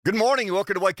Good morning and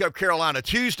welcome to Wake Up Carolina.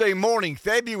 Tuesday morning,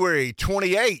 February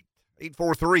 28th,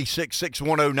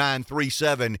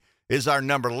 843-6610937 is our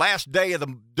number. Last day of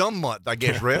the dumb month, I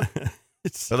guess, Rip.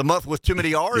 So the month with too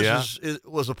many R's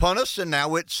was upon us, and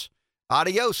now it's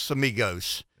adios,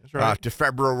 amigos. That's right. To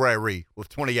February with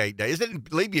 28 days. Is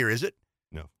it leap year, is it?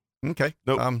 No. Okay.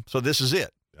 Nope. So this is it.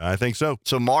 I think so.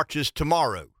 So March is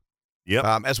tomorrow. Yep.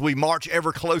 As we march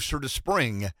ever closer to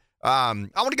spring. I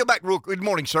want to go back good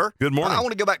morning, sir. Good morning. I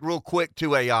want to go back real quick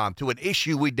to an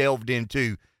issue we delved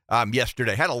into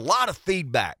yesterday. Had a lot of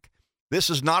feedback. This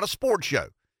is not a sports show.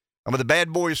 The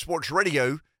Bad Boys Sports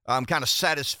Radio kind of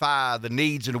satisfy the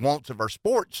needs and wants of our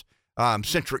sports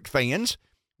centric fans,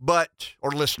 or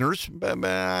listeners.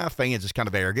 Fans is kind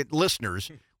of arrogant. Listeners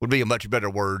would be a much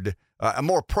better word, a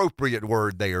more appropriate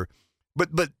word there. But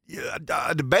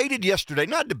I debated yesterday.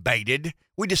 Not debated.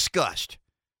 We discussed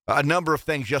a number of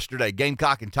things yesterday,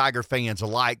 Gamecock and Tiger fans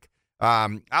alike.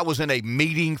 I was in a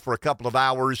meeting for a couple of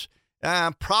hours,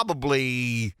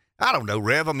 probably, I don't know,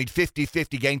 Rev,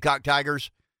 50-50 Gamecock Tigers,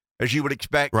 as you would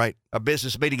expect. Right. A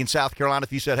business meeting in South Carolina,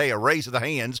 if you said, hey, a raise of the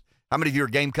hands, how many of you are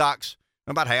Gamecocks?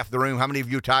 About half the room. How many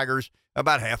of you are Tigers?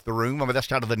 About half the room. That's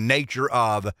kind of the nature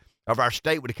of our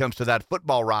state when it comes to that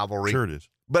football rivalry. Sure it is.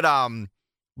 But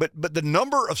the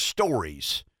number of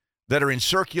stories that are in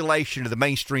circulation to the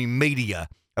mainstream media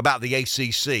about the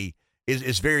ACC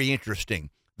is very interesting.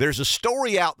 There's a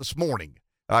story out this morning,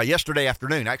 yesterday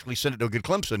afternoon. I actually sent it to a good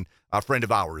Clemson friend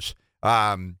of ours,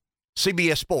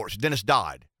 CBS Sports, Dennis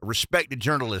Dodd, a respected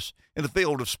journalist in the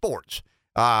field of sports,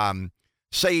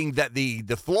 saying that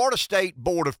the Florida State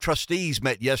Board of Trustees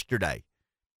met yesterday,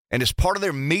 and as part of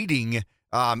their meeting,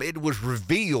 it was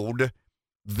revealed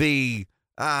I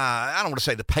don't want to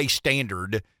say the pay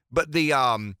standard, but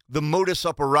the modus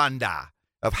operandi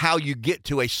of how you get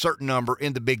to a certain number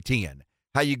in the Big Ten,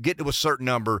 how you get to a certain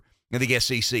number in the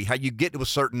SEC, how you get to a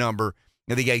certain number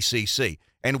in the ACC.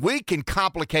 And we can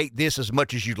complicate this as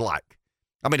much as you'd like.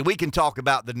 We can talk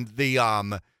about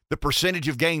the percentage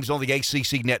of games on the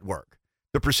ACC network,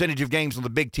 the percentage of games on the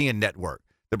Big Ten network,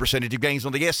 the percentage of games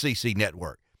on the SEC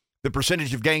network, the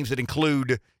percentage of games that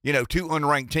include, two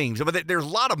unranked teams. There's a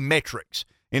lot of metrics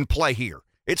in play here.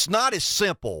 It's not as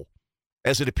simple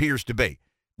as it appears to be.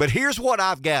 But here's what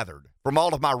I've gathered from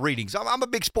all of my readings. I'm a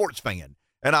big sports fan.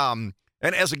 And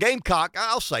as a Gamecock,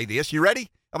 I'll say this. You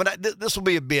ready? This will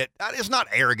be a bit, it's not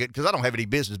arrogant because I don't have any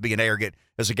business being arrogant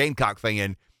as a Gamecock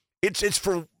fan. It's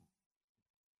for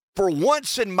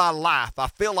once in my life, I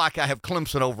feel like I have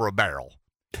Clemson over a barrel.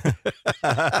 Does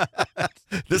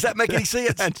that make any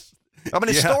sense?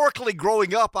 Historically,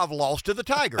 growing up, I've lost to the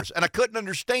Tigers, and I couldn't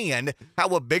understand how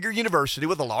a bigger university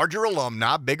with a larger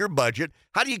alumni, bigger budget,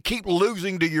 how do you keep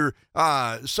losing to your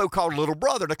so-called little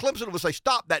brother? Now, Clemson would say,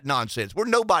 stop that nonsense. We're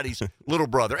nobody's little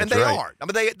brother, and they aren't.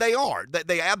 They aren't.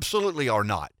 They absolutely are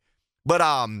not. But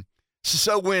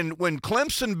so when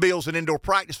Clemson builds an indoor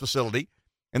practice facility,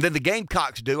 and then the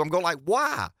Gamecocks do, I'm going like,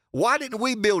 why? Why didn't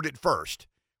we build it first?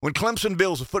 When Clemson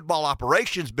builds a football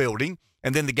operations building,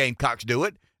 and then the Gamecocks do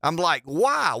it, I'm like,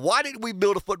 why? Why didn't we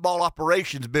build a football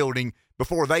operations building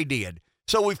before they did?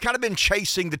 So we've kind of been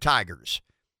chasing the Tigers.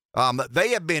 They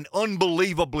have been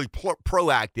unbelievably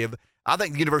proactive. I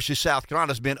think the University of South Carolina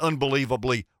has been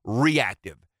unbelievably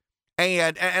reactive.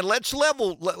 And let's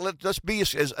be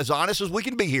as honest as we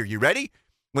can be here. You ready?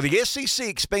 When the SEC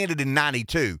expanded in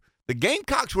 92, the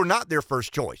Gamecocks were not their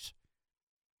first choice.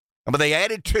 They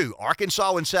added two,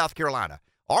 Arkansas and South Carolina.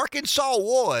 Arkansas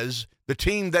was the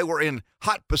team they were in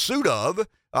hot pursuit of,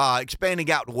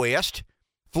 expanding out west.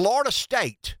 Florida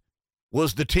State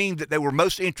was the team that they were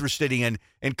most interested in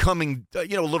coming, a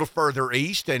little further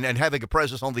east and having a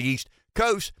presence on the East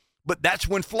Coast. But that's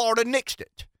when Florida nixed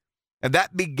it. And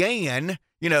that began,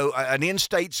 an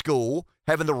in-state school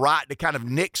having the right to kind of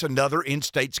nix another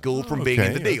in-state school from being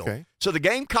in the deal. Okay. So the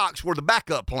Gamecocks were the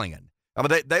backup plan.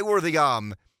 They were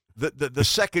the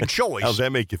second choice. How's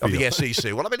that make you feel? Of the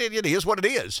SEC. Well, it is what it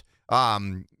is.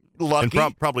 Lucky.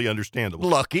 And probably understandable.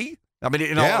 Lucky.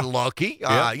 Lucky,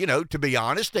 to be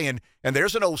honest. And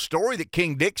there's an old story that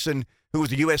King Dixon, who was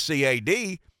the USC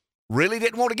AD, really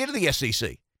didn't want to get to the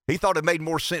SEC. He thought it made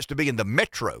more sense to be in the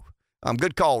Metro.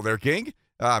 Good call there, King.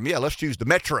 Let's choose the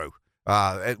Metro,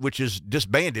 which is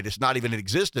disbanded. It's not even in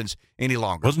existence any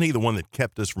longer. Wasn't he the one that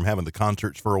kept us from having the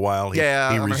concerts for a while?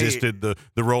 He resisted the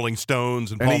Rolling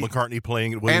Stones and Paul McCartney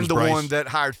playing at Williams-Brice. And the one that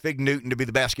hired Fig Newton to be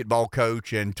the basketball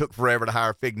coach and took forever to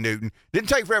hire Fig Newton. Didn't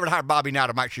take forever to hire Bobby Knight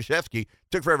or Mike Krzyzewski.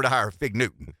 Took forever to hire Fig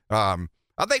Newton. I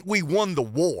think we won the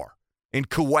war in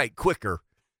Kuwait quicker.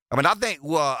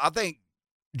 I think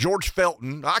George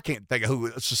Felton, I can't think of who,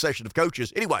 a succession of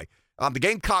coaches. Anyway, the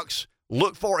Gamecocks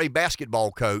look for a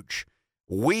basketball coach.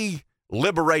 We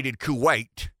liberated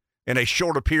Kuwait in a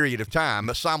shorter period of time,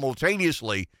 but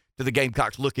simultaneously to the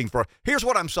Gamecocks looking for. Here's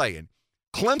what I'm saying.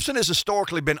 Clemson has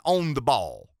historically been on the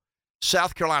ball.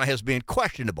 South Carolina has been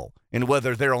questionable in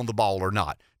whether they're on the ball or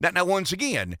not. Now once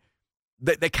again,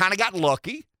 they kind of got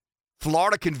lucky.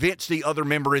 Florida convinced the other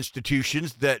member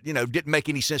institutions that, didn't make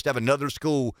any sense to have another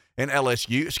school in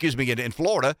in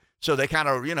Florida. So they kind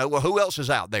of, well, who else is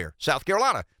out there? South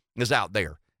Carolina is out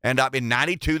there. And in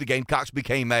 92, the Gamecocks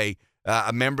became a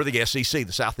member of the SEC,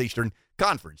 the Southeastern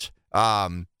Conference.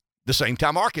 The same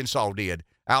time Arkansas did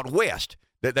out west.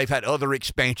 They've had other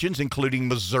expansions, including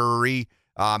Missouri,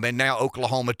 and now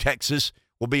Oklahoma, Texas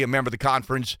will be a member of the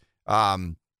conference.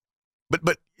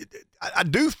 But I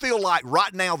do feel like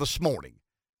right now this morning,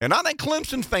 and I think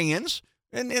Clemson fans,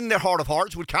 in their heart of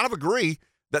hearts, would kind of agree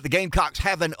that the Gamecocks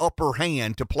have an upper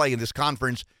hand to play in this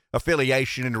conference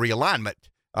affiliation and realignment.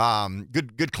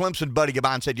 Good Clemson buddy of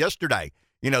mine said yesterday,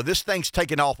 this thing's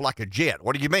taking off like a jet.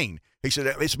 What do you mean? He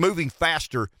said, it's moving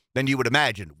faster than you would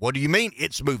imagine. What do you mean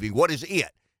it's moving? What is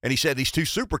it? And he said these two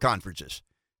super conferences,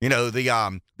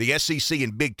 the SEC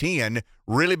and Big Ten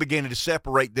really beginning to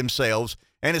separate themselves,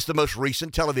 and it's the most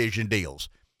recent television deals.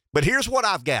 But here's what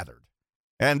I've gathered,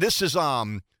 and this is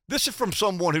from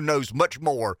someone who knows much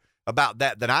more about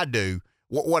that than I do.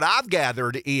 What I've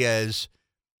gathered is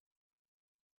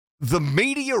the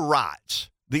media rights,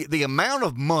 the amount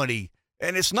of money,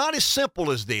 and it's not as simple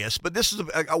as this, but this is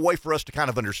a way for us to kind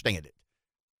of understand it.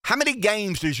 How many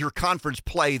games does your conference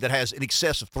play that has in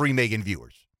excess of 3 million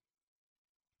viewers?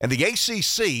 And the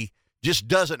ACC just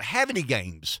doesn't have any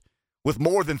games with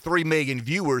more than 3 million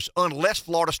viewers unless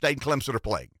Florida State and Clemson are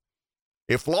playing.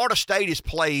 If Florida State is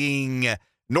playing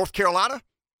North Carolina,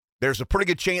 there's a pretty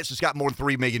good chance it's got more than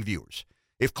 3 million viewers.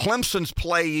 If Clemson's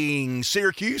playing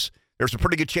Syracuse, there's a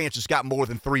pretty good chance it's got more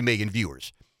than 3 million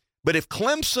viewers. But if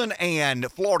Clemson and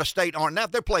Florida State aren't, now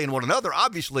if they're playing one another,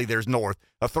 obviously there's north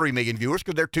of 3 million viewers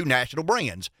because they're two national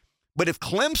brands. But if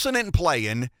Clemson isn't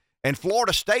playing and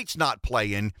Florida State's not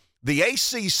playing, the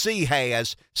ACC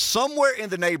has somewhere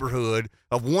in the neighborhood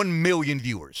of 1 million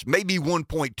viewers, maybe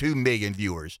 1.2 million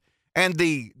viewers. And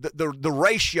the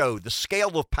ratio, the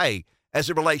scale of pay as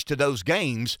it relates to those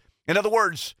games, in other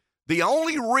words, the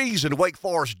only reason Wake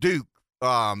Forest, Duke,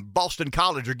 Boston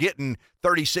College are getting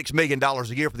 $36 million a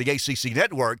year for the ACC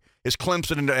network is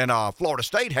Clemson and Florida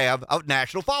State have a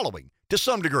national following to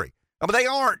some degree. But they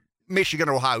aren't Michigan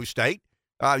or Ohio State.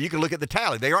 You can look at the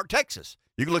tally. They aren't Texas.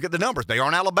 You can look at the numbers. They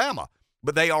aren't Alabama.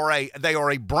 But they are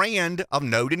a brand of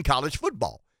note in college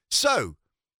football. So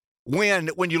when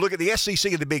you look at the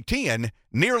SEC and the Big Ten,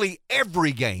 nearly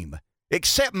every game,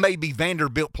 except maybe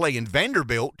Vanderbilt playing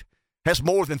Vanderbilt, has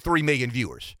more than 3 million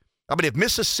viewers. I mean, if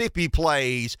Mississippi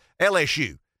plays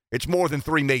LSU, it's more than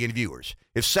 3 million viewers.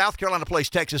 If South Carolina plays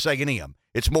Texas A&M,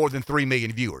 it's more than 3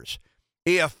 million viewers.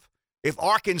 If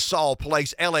Arkansas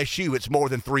plays LSU, it's more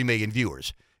than 3 million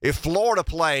viewers. If Florida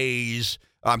plays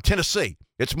Tennessee,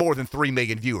 it's more than 3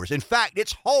 million viewers. In fact,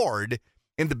 it's hard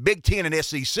in the Big Ten and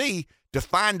SEC to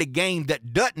find a game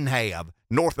that doesn't have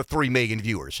north of 3 million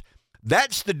viewers.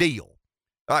 That's the deal.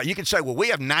 You can say, well, we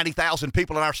have 90,000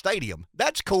 people in our stadium.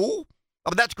 That's cool. I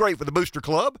mean, that's great for the Booster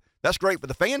Club. That's great for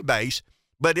the fan base.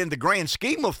 But in the grand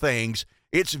scheme of things,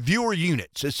 it's viewer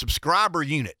units, it's subscriber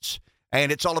units,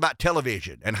 and it's all about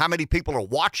television and how many people are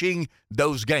watching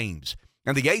those games.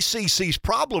 And the ACC's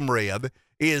problem, Rev,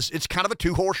 is it's kind of a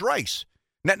two-horse race.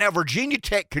 Now, Virginia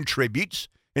Tech contributes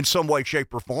in some way,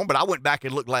 shape, or form, but I went back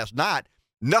and looked last night,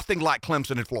 nothing like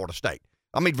Clemson and Florida State.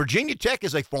 I mean, Virginia Tech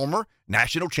is a former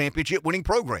national championship winning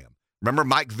program. Remember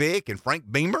Mike Vick and Frank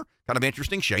Beamer? Kind of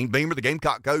interesting. Shane Beamer, the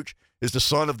Gamecock coach, is the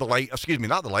son of the late,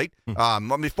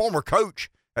 former coach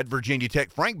at Virginia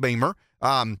Tech, Frank Beamer.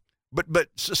 So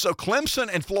Clemson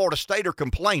and Florida State are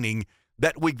complaining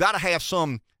that we've got to have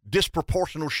some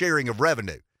disproportional sharing of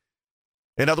revenue.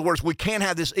 In other words, we can't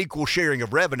have this equal sharing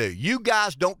of revenue. You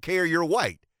guys don't carry your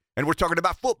weight. And we're talking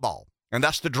about football, and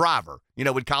that's the driver,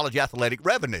 with college athletic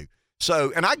revenue.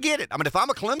 So, and I get it. I mean, if I'm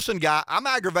a Clemson guy, I'm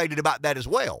aggravated about that as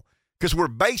well, because we're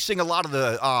basing a lot of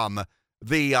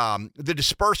the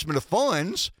disbursement of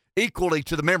funds equally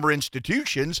to the member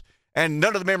institutions, and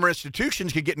none of the member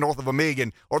institutions can get north of 1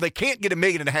 million, or they can't get 1.5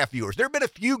 million viewers. There have been a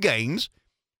few games.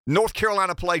 North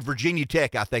Carolina played Virginia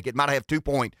Tech, I think. It might have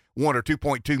 2.1 or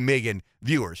 2.2 million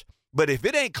viewers. But if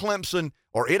it ain't Clemson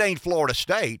or it ain't Florida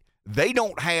State, they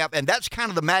don't have, and that's kind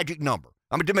of the magic number.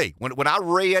 I mean, to me, when I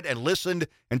read and listened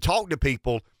and talked to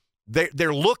people,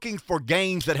 they're looking for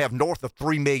games that have north of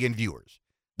 3 million viewers.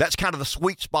 That's kind of the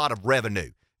sweet spot of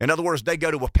revenue. In other words, they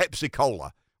go to a Pepsi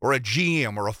Cola or a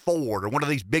GM or a Ford or one of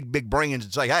these big brands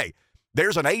and say, hey,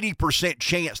 there's an 80%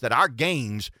 chance that our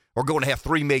games are going to have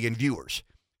 3 million viewers.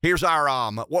 Here's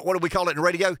our what do we call it in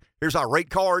radio? Here's our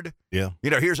rate card. Yeah.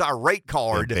 Here's our rate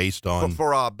card based on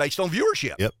based on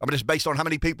viewership. Yep. I mean, it's based on how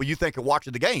many people you think are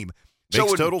watching the game.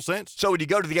 Makes total sense. So when you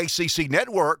go to the ACC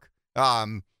network,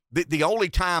 the only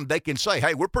time they can say,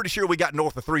 "Hey, we're pretty sure we got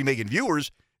north of 3 million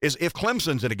viewers," is if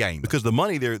Clemson's in a game. Because the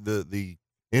money the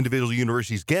individual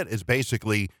universities get is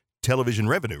basically television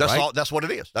revenue, right? That's what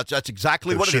it is. That's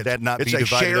exactly what it is. Should that not be divided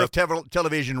divided up? It's a share of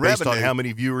television revenue. Based on how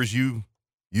many viewers you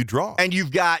draw. And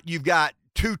you've got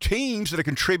two teams that are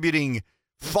contributing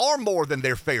far more than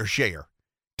their fair share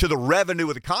to the revenue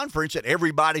of the conference, and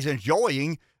everybody's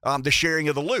enjoying the sharing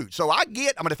of the loot. So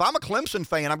if I'm a Clemson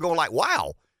fan, I'm going like,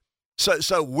 wow.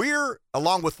 So we're,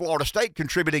 along with Florida State,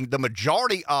 contributing the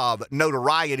majority of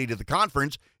notoriety to the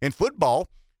conference in football.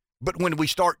 But when we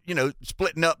start,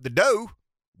 splitting up the dough,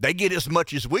 they get as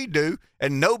much as we do,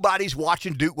 and nobody's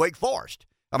watching Duke Wake Forest.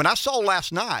 I mean, I saw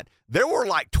last night, there were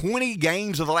like 20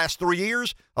 games of the last 3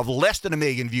 years of less than 1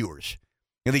 million viewers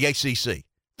in the ACC.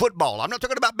 Football, I'm not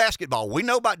talking about basketball. We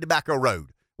know about Tobacco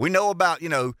Road. We know about,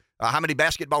 how many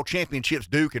basketball championships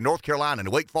Duke and North Carolina and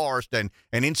Wake Forest and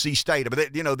NC State.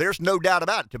 But, there's no doubt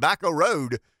about it. Tobacco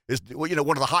Road is, one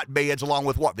of the hotbeds along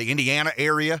with the Indiana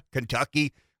area,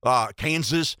 Kentucky,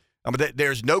 Kansas. I mean,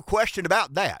 there's no question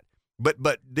about that.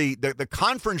 But the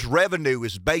conference revenue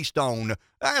is based on,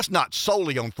 it's not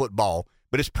solely on football,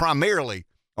 but it's primarily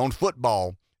on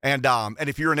football. And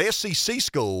if you're an SEC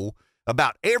school,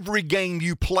 about every game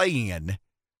you play in,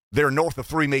 they're north of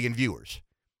 3 million viewers.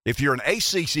 If you're an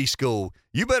ACC school,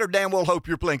 you better damn well hope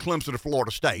you're playing Clemson or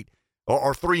Florida State,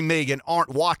 or 3 million aren't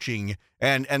watching.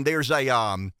 And there's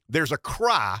a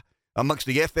cry amongst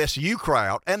the FSU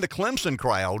crowd and the Clemson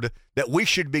crowd that we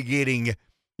should be getting.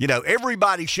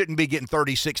 Everybody shouldn't be getting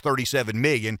 36, 37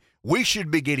 million. We should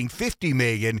be getting 50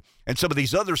 million, and some of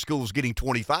these other schools getting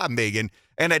 25 million.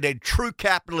 And at a true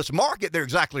capitalist market, they're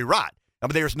exactly right. I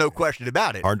mean, there's no question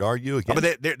about it. Hard to argue again. I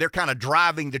mean, they're kind of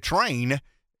driving the train.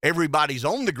 Everybody's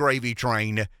on the gravy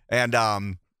train,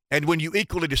 and when you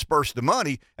equally disperse the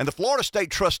money, and the Florida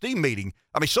State trustee meeting,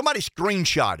 I mean, somebody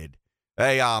screenshotted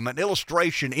an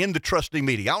illustration in the trustee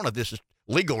meeting. I don't know if this is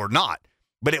legal or not.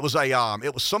 But it was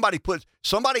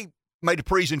somebody made a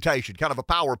presentation, kind of a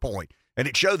PowerPoint, and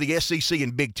it showed the SEC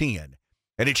and Big Ten,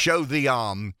 and it showed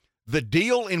the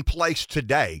deal in place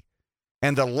today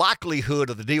and the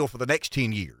likelihood of the deal for the next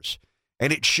 10 years.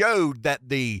 And it showed that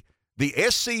the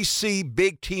SEC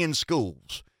Big Ten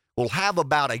schools will have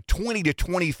about a $20 to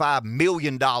 $25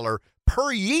 million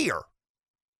per year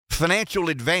financial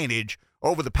advantage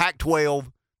over the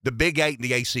Pac-12, the Big 8, and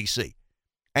the ACC.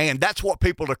 And that's what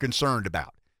people are concerned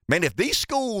about. Man, if these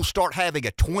schools start having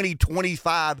a $20,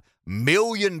 $25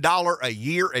 million a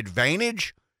year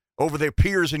advantage over their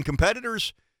peers and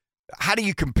competitors, how do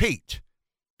you compete?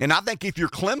 And I think if you're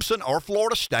Clemson or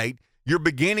Florida State, you're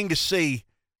beginning to see,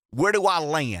 where do I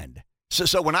land?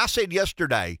 So when I said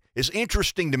yesterday, it's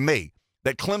interesting to me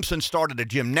that Clemson started a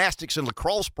gymnastics and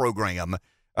lacrosse program.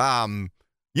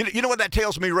 You know what that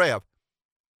tells me, Rev?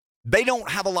 They don't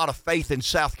have a lot of faith in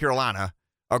South Carolina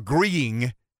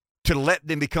agreeing to let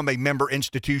them become a member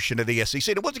institution of the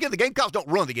SEC. And once again, the Gamecocks don't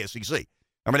run the SEC.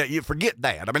 I mean, you forget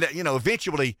that. I mean,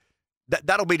 eventually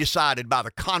that'll be decided by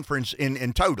the conference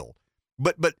in total.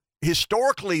 But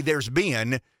historically, there's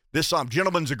been this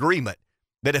gentleman's agreement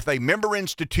that if a member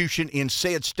institution in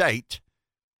said state,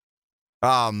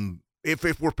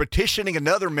 if we're petitioning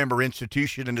another member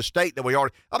institution in the state that we are,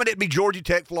 it'd be Georgia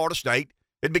Tech, Florida State,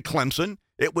 it'd be Clemson.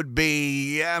 It would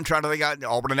be, I'm trying to think,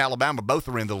 Auburn and Alabama, both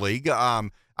are in the league.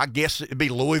 I guess it'd be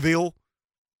Louisville,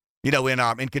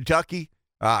 in Kentucky.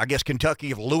 I guess Kentucky,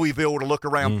 if Louisville were to look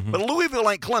around. Mm-hmm. But Louisville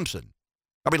ain't Clemson.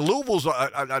 I mean, Louisville's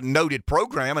a noted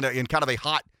program in kind of a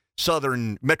hot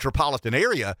southern metropolitan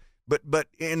area. But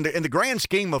in the grand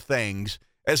scheme of things,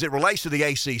 as it relates to the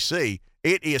ACC,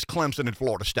 it is Clemson and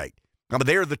Florida State.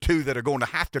 They're the two that are going to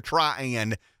have to try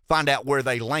and find out where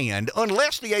they land,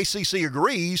 unless the ACC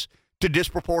agrees to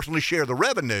disproportionately share the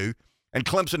revenue, and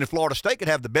Clemson and Florida State could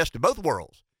have the best of both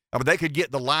worlds. They could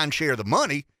get the lion's share of the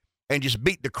money and just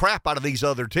beat the crap out of these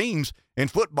other teams in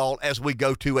football as we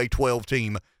go to a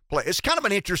 12-team play. It's kind of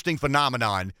an interesting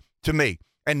phenomenon to me.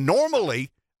 And normally,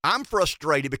 I'm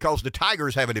frustrated because the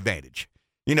Tigers have an advantage.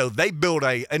 They build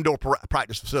a indoor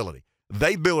practice facility.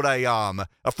 They build a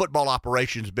football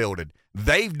operations building.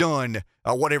 They've done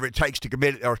whatever it takes to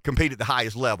compete at the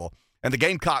highest level. And the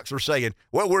Gamecocks are saying,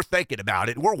 well, we're thinking about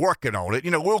it. We're working on it.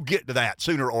 We'll get to that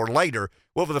sooner or later.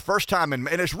 Well, for the first time, and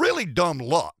it's really dumb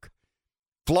luck.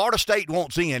 Florida State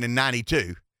wants in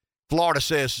 92. Florida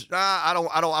says,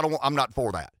 I'm not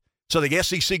for that. So the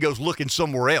SEC goes looking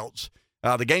somewhere else.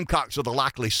 The Gamecocks are the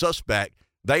likely suspect.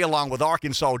 They, along with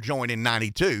Arkansas, joined in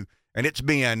 92, and it's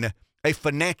been a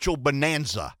financial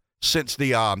bonanza since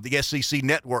the SEC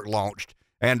network launched.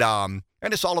 And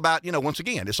it's all about, once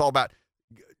again, it's all about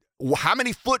how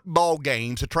many football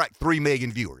games attract 3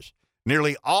 million viewers.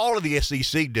 Nearly all of the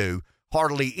SEC do,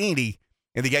 hardly any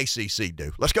in the ACC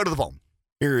do. Let's go to the phone.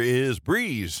 Here is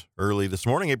Breeze early this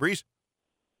morning. Hey, Breeze.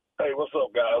 Hey, what's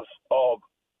up, guys?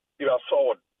 I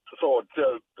saw a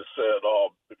joke that said,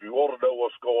 if you want to know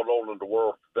what's going on in the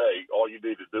world today, all you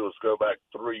need to do is go back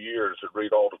 3 years and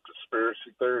read all the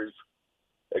conspiracy theories.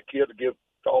 And kid, to give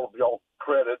all of y'all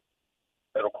credit,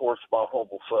 and of course my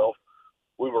humble self,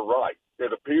 we were right.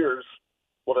 It appears,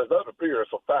 it doesn't appear,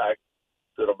 it's a fact,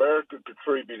 that America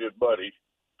contributed money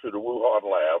to the Wuhan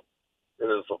lab. It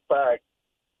is a fact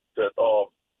that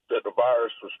the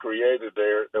virus was created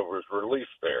there and was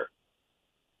released there.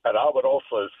 And I would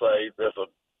also say there's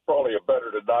probably a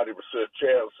better than 90%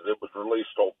 chance that it was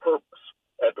released on purpose.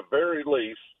 At the very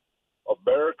least,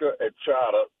 America and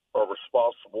China are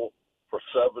responsible for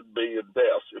 7 million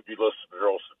deaths if you listen to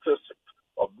their own statistics.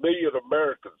 1 million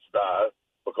Americans died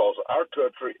because our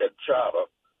country and China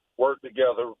worked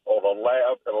together on a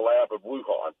lab in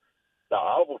Wuhan. Now,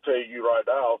 I will tell you right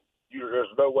now, there's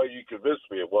no way you convince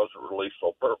me it wasn't released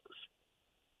on purpose.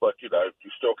 But, you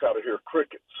still kind of hear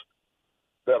crickets.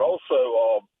 That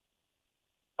also,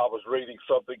 I was reading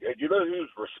something, and you know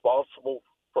who's responsible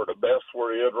for the mess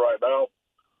we're in right now?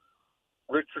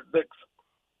 Richard Nixon.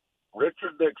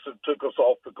 Richard Nixon took us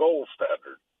off the gold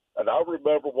standard. And I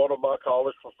remember one of my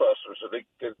college professors, an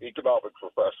economics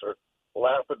professor,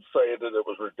 laughing, saying that it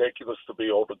was ridiculous to be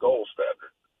on the gold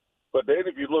standard. But then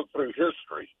if you look through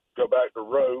history, go back to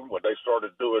Rome when they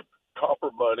started doing copper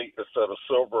money instead of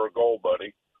silver or gold money,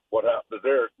 what happened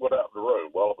to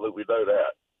Rome? Well, we know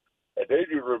that. And then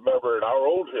you remember in our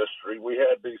own history, we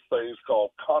had these things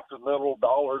called continental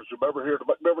dollars. Remember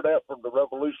that from the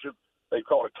Revolution? They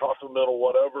called it continental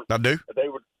whatever. I do. And they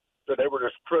would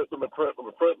just print them.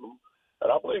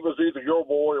 And I believe it was either your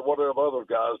boy or one of them other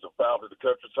guys that founded the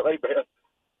country said, "Hey man,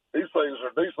 these things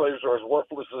are as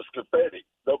worthless as confetti.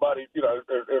 Nobody,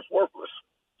 it's worthless."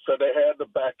 So they had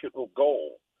to back it with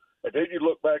gold. And then you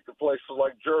look back to places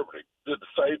like Germany, did the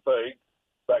same thing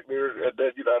back there, and then,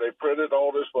 they printed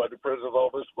all this money,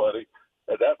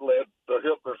 and that led to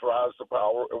Hitler's rise to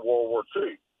power in World War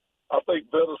II. I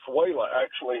think Venezuela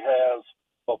actually has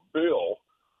a bill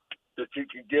that you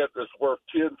can get that's worth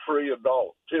 $10 trillion,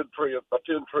 a $10 trillion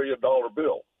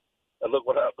bill. And look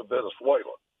what happened to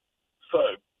Venezuela.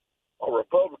 So a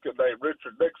Republican named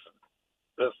Richard Nixon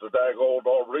is the daggone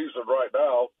reason right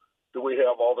now that we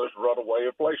have all this runaway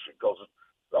inflation, because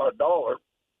our dollar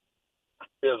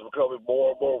is becoming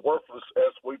more and more worthless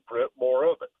as we print more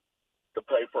of it to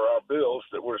pay for our bills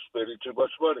that we're spending too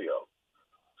much money on.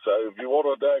 So if you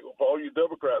want for all you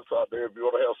Democrats out there, if you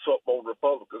want to have something on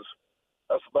Republicans,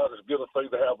 that's about as good a thing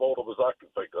to have on them as I can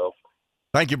think of.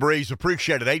 Thank you, Breeze.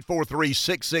 Appreciate it.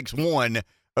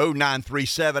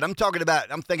 843-661-0937. I'm thinking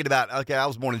about, okay, I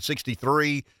was born in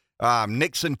 63.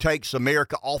 Nixon takes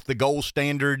America off the gold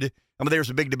standard. I mean,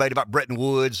 there's a big debate about Bretton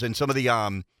Woods and some of the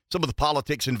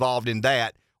politics involved in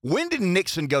that. When did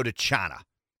Nixon go to China?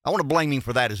 I want to blame him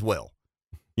for that as well.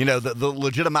 The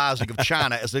legitimizing of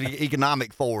China as an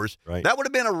economic force. Right. That would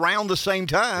have been around the same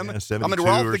time. Yeah, we're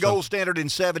off the gold standard in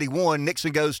 71.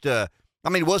 Nixon goes to,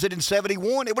 was it in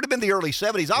 71? It would have been the early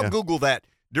 70s. I'll Google that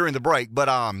during the break. But,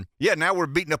 now we're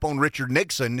beating up on Richard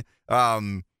Nixon,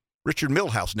 Richard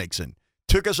Milhouse Nixon.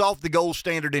 Took us off the gold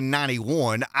standard in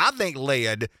 91, I think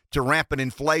led to rampant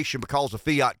inflation because of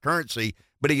fiat currency.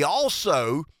 But he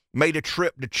also made a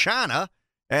trip to China,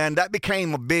 and that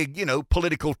became a big,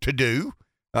 political to-do.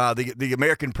 The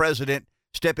American president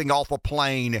stepping off a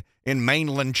plane in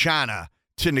mainland China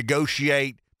to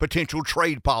negotiate potential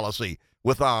trade policy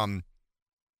with a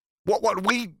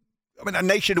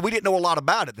nation we didn't know a lot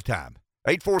about at the time.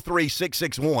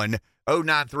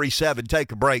 843-661-0937.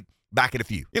 Take a break. Back in a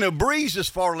few. Breeze is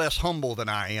far less humble than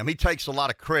I am. He takes a lot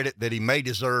of credit that he may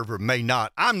deserve or may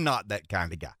not. I'm not that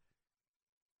kind of guy.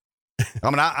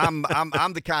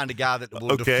 I'm the kind of guy that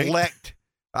will deflect.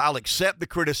 I'll accept the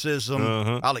criticism.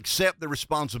 I'll accept the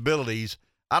responsibilities.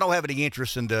 I don't have any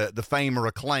interest in the fame or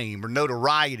acclaim or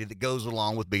notoriety that goes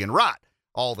along with being right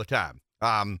all the time.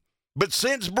 But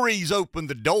since Breeze opened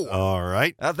the door, all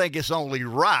right, I think it's only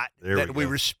right that we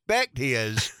respect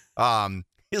his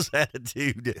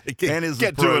attitude and his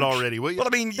get approach. To it already, will you? Well,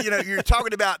 you're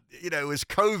talking about, is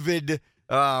COVID, did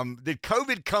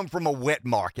COVID come from a wet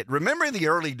market? Remember in the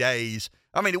early days,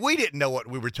 we didn't know what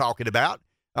we were talking about.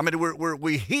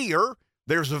 We hear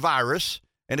there's a virus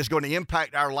and it's going to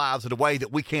impact our lives in a way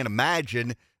that we can't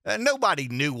imagine. Nobody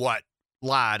knew what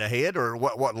lied ahead or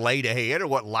what laid ahead or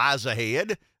what lies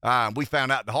ahead. We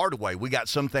found out the hard way. We got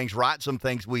some things right, some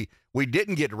things we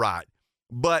didn't get right.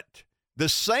 But the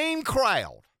same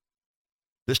crowd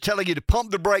that's telling you to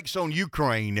pump the brakes on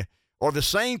Ukraine are the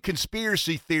same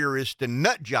conspiracy theorists and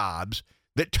nut jobs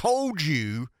that told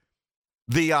you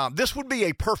this would be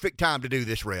a perfect time to do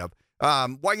this, Rev.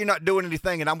 While you're not doing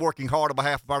anything, and I'm working hard on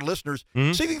behalf of our listeners, see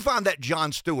if you can find that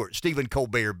Jon Stewart, Stephen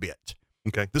Colbert bit.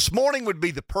 Okay. This morning would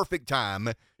be the perfect time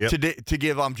to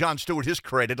give Jon Stewart his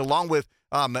credit, along with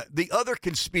the other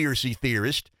conspiracy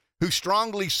theorist who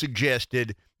strongly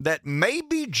suggested that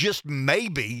maybe, just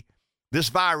maybe, this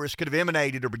virus could have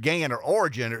emanated or began or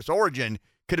its origin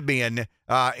could have been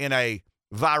in a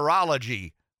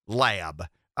virology lab.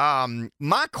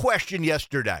 My question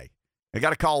yesterday, I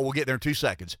got a call, we'll get there in 2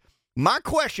 seconds. My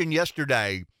question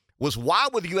yesterday was, why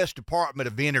would the U.S. Department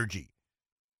of Energy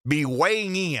be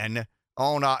weighing in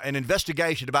on an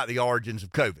investigation about the origins of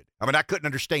COVID? I mean, I couldn't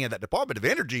understand that. Department of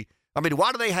Energy, I mean,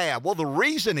 why do they have? Well, the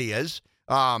reason is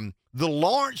the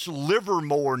Lawrence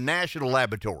Livermore National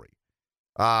Laboratory.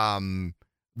 The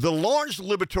Lawrence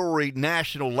Livermore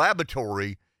National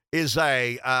Laboratory is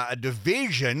a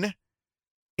division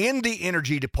in the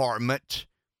Energy Department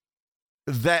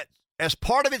that, as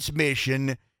part of its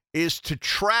mission, is to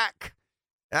track,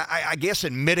 I guess,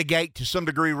 and mitigate to some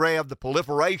degree, Rev, the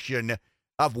proliferation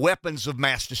of weapons of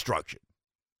mass destruction.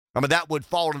 I mean, that would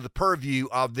fall into the purview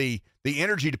of the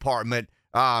Energy Department.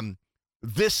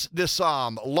 This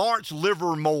Lawrence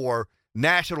Livermore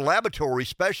National Laboratory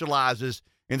specializes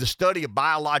in the study of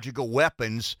biological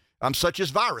weapons, such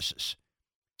as viruses.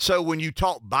 So when you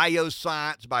talk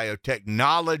bioscience,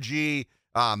 biotechnology,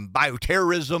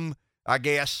 bioterrorism, I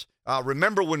guess,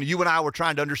 remember when you and I were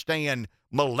trying to understand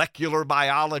molecular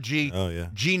biology,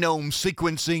 genome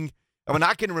sequencing? I mean,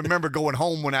 I can remember going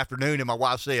home one afternoon and my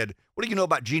wife said, "What do you know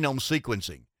about genome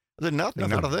sequencing?" I said, nothing,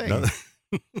 not a thing.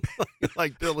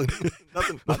 Like Dylan,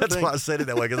 nothing. That's why I said it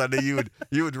that way, because I knew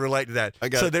you would relate to that.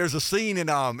 So there's a scene in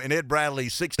Ed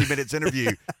Bradley's 60 Minutes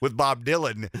interview with Bob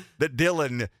Dylan that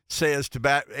Dylan says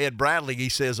to Ed Bradley. He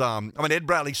says, Ed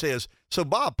Bradley says, "So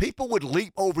Bob, people would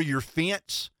leap over your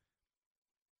fence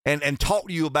and talk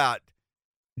to you about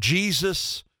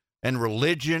Jesus and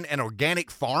religion and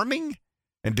organic farming?"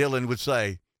 And Dylan would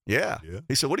say, yeah.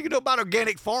 He said, "What do you know about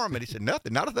organic farming?" He said,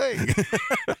 "Nothing, not a thing."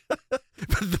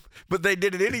 But they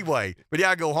did it anyway. But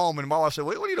yeah, I go home and my wife said,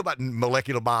 "What do you know about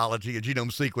molecular biology and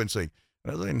genome sequencing?"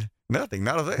 I was like, "Nothing,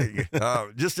 not a thing."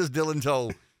 Just as Dylan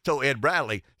told Ed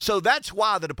Bradley. So that's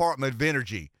why the Department of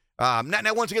Energy. Now,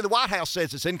 once again, the White House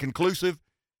says it's inconclusive.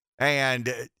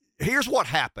 And here's what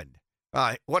happened.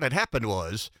 What had happened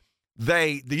was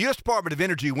the U.S. Department of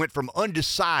Energy went from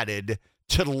undecided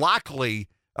to likely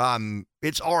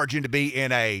its origin to be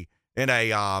in a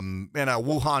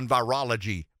Wuhan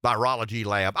virology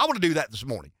lab. I want to do that this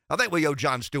morning. I think we owe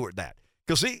Jon Stewart that,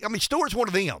 because Stewart's one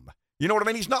of them. You know what I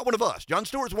mean? He's not one of us. Jon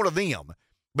Stewart's one of them,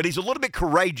 but he's a little bit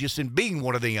courageous in being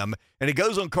one of them. And he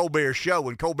goes on Colbert's show,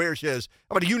 and Colbert says,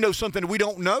 "Do you know something we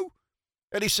don't know?"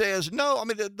 And he says, "No,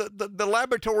 the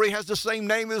laboratory has the same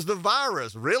name as the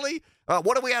virus." Really?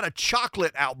 What if we had a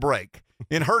chocolate outbreak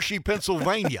in Hershey,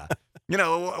 Pennsylvania?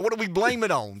 What do we blame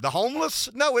it on? The homeless?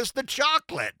 No, it's the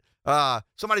chocolate.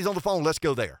 Somebody's on the phone. Let's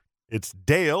go there. It's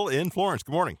Dale in Florence.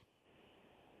 Good morning.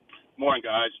 Morning,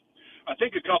 guys. I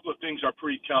think a couple of things are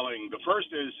pretty telling. The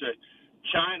first is that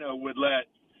China would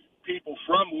let people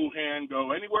from Wuhan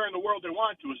go anywhere in the world they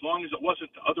want to, as long as it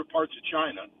wasn't to other parts of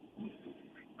China.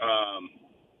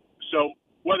 So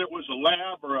whether it was a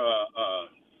lab or a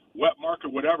wet market,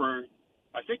 whatever,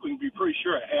 I think we can be pretty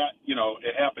sure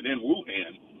it happened in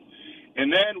Wuhan.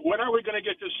 And then when are we going to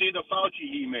get to see the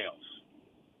Fauci emails?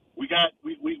 We got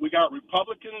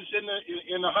Republicans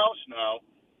in the House now.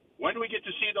 When do we get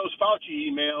to see those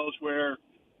Fauci emails where,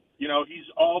 he's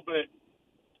all but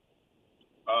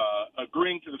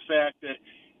agreeing to the fact that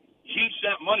he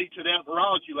sent money to that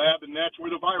virology lab and that's where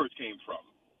the virus came from?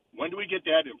 When do we get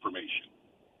that information?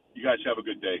 You guys have a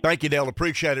good day. Thank you, Dale.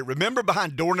 Appreciate it. Remember,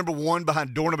 behind door number 1,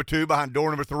 behind door number 2, behind door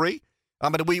number 3.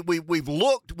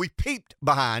 We've peeped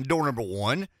behind door number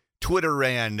 1, Twitter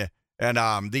and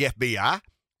the FBI.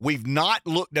 We've not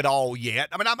looked at all yet.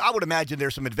 I would imagine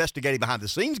there's some investigating behind the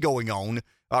scenes going on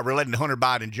relating to Hunter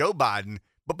Biden and Joe Biden.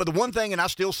 But the one thing, and I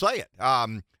still say it,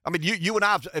 you and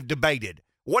I have debated,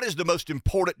 what is the most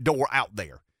important door out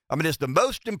there? Is the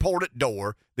most important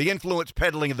door the influence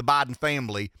peddling of the Biden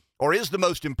family, or is the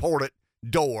most important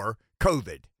door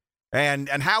COVID? And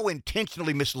how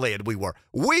intentionally misled we were.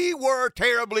 We were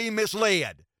terribly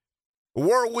misled.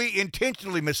 Were we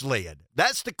intentionally misled?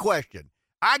 That's the question.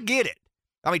 I get it.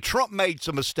 I mean, Trump made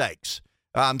some mistakes.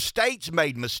 States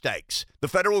made mistakes. The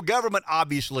federal government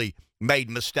obviously made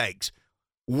mistakes.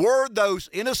 Were those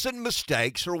innocent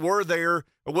mistakes, or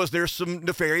was there some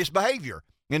nefarious behavior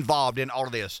involved in all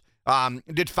of this?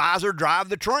 Did Pfizer drive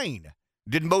the train?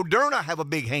 Did Moderna have a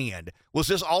big hand? Was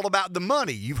this all about the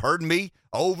money? You've heard me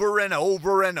over and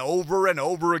over and over and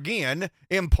over again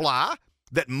imply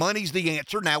that money's the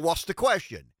answer. Now, what's the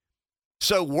question?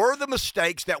 So were the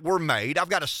mistakes that were made? I've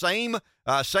got a same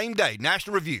day,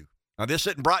 National Review. Now, this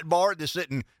isn't Breitbart. This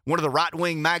isn't one of the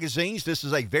right-wing magazines. This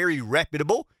is a very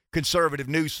reputable conservative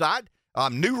news site.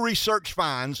 New research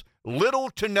finds little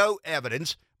to no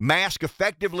evidence mask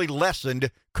effectively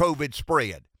lessened COVID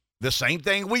spread. The same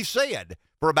thing we've said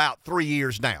for about 3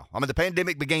 years now. I mean, the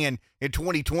pandemic began in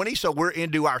 2020, so we're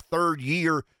into our third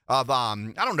year of, I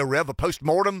don't know, Rev, a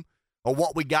postmortem of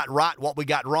what we got right, what we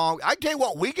got wrong. I tell you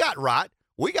what, we got right.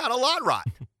 We got a lot right.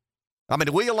 I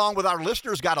mean, we, along with our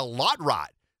listeners, got a lot right.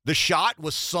 The shot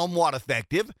was somewhat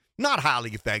effective, not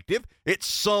highly effective. It's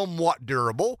somewhat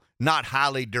durable, not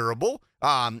highly durable.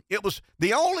 It was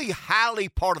the only highly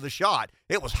part of the shot.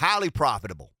 It was highly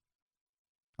profitable.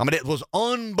 I mean, it was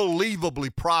unbelievably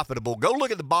profitable. Go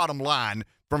look at the bottom line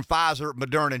from Pfizer,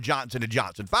 Moderna, and Johnson &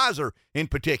 Johnson. Pfizer in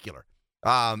particular.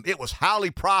 It was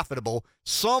highly profitable,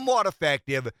 somewhat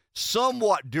effective,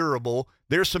 somewhat durable.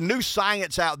 There's some new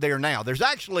science out there now. There's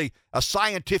actually a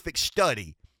scientific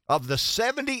study of the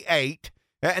 78,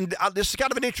 and this is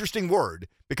kind of an interesting word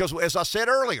because, as I said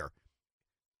earlier,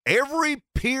 every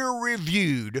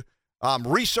peer-reviewed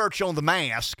research on the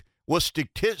mask was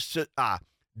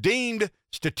deemed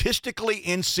statistically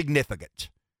insignificant.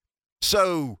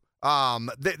 So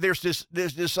there's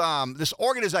this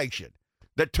organization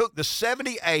that took the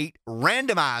 78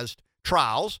 randomized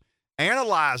trials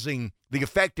analyzing the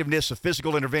effectiveness of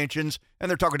physical interventions, and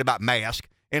they're talking about masks,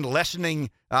 in lessening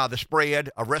the spread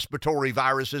of respiratory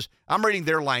viruses. I'm reading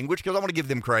their language because I want to give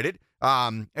them credit.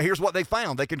 Here's what they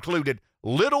found. They concluded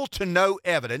little to no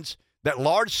evidence that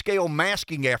large-scale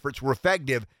masking efforts were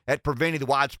effective at preventing the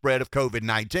widespread of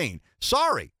COVID-19.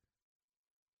 Sorry.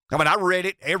 I mean, I read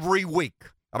it every week.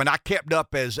 I mean, I kept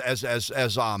up as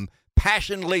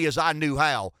passionately as I knew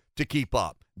how to keep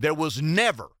up. There was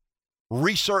never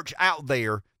research out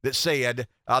there that said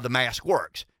the mask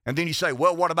works. And then you say,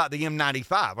 well, what about the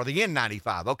M95 or the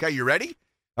N95? Okay, you ready?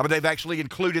 I mean, they've actually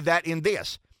included that in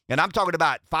this. And I'm talking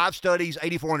about 5 studies,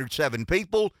 8,407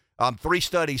 people, 3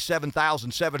 studies,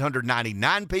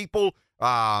 7,799 people,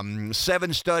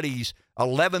 7 studies,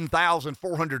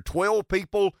 11,412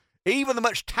 people, even the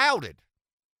much touted.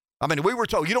 I mean, we were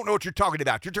told, you don't know what you're talking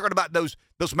about. You're talking about those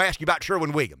masks you bought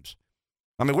Sherwin-Williams.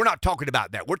 I mean, we're not talking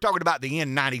about that. We're talking about the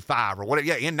N95 or whatever.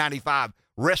 Yeah, N95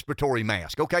 respiratory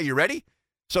mask. Okay, you ready?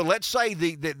 So let's say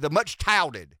the much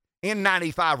touted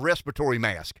N95 respiratory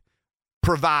mask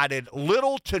provided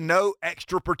little to no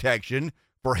extra protection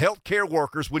for healthcare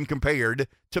workers when compared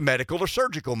to medical or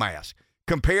surgical masks.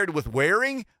 Compared with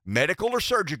wearing medical or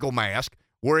surgical masks,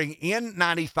 wearing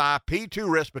N95 P2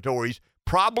 respiratories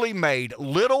probably made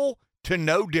little to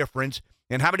no difference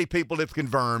in how many people have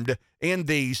confirmed in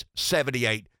these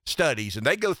 78 studies. And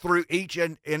they go through each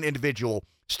individual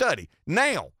study.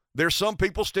 Now, there's some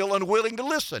people still unwilling to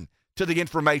listen to the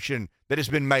information that has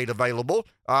been made available.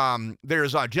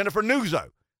 There's Jennifer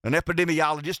Nuzzo, an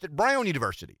epidemiologist at Brown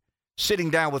University, sitting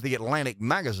down with the Atlantic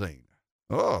magazine.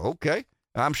 Oh, okay.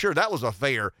 I'm sure that was a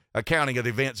fair accounting of the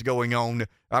events going on.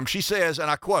 She says, and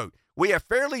I quote, "We have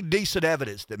fairly decent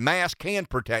evidence that masks can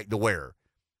protect the wearer.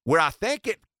 Where I think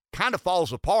it kind of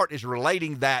falls apart is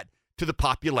relating that to the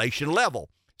population level."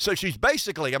 So she's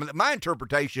basically, I mean, my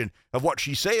interpretation of what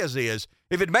she says is,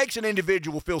 if it makes an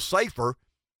individual feel safer,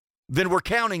 then we're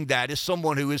counting that as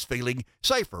someone who is feeling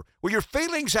safer. Well, your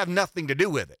feelings have nothing to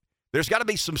do with it. There's got to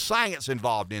be some science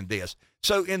involved in this.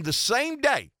 So in the same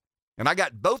day, and I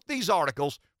got both these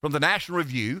articles from the National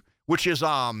Review, which is,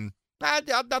 I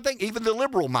think even the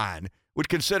liberal mind would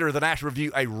consider the National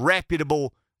Review a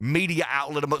reputable media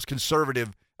outlet amongst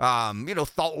conservative,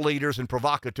 thought leaders and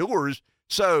provocateurs.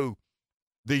 So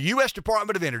the U.S.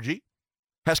 Department of Energy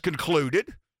has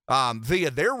concluded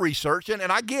via their research, and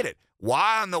I get it.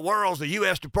 Why in the world is the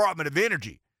U.S. Department of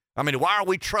Energy? I mean, why are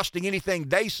we trusting anything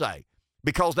they say?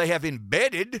 Because they have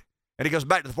embedded, and it goes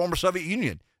back to the former Soviet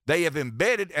Union, they have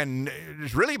embedded, and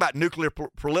it's really about nuclear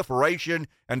proliferation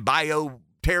and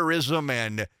bioterrorism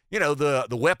and,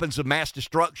 the weapons of mass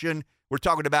destruction. We're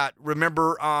talking about,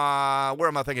 remember, where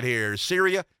am I thinking here?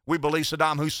 Syria. We believe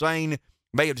Saddam Hussein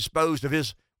may have disposed of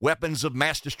his weapons of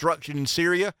mass destruction in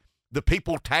Syria. The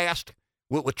people tasked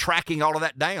with tracking all of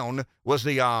that down was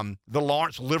the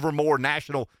Lawrence Livermore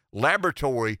National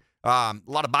Laboratory. A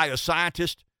lot of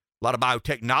bioscientists, a lot of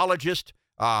biotechnologists,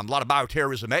 a lot of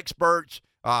bioterrorism experts,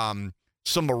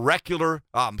 some molecular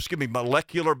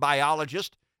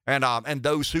biologists, and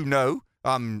those who know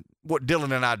what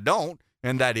Dylan and I don't,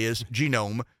 and that is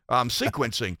genome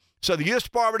sequencing. So the U.S.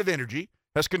 Department of Energy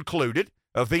has concluded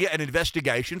via an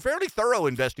investigation, fairly thorough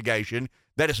investigation,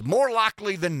 that it's more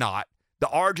likely than not the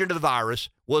origin of the virus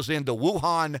was in the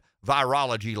Wuhan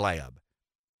virology lab.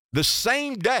 The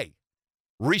same day,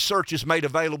 research is made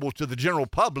available to the general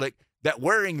public that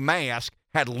wearing masks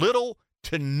had little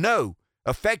to no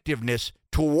effectiveness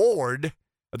toward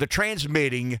the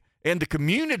transmitting in the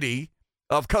community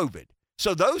of COVID.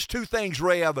 So those two things,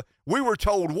 Rev, we were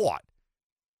told what?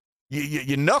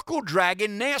 You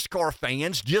knuckle-dragging NASCAR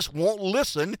fans just won't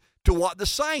listen to what the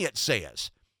science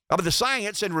says. I mean, the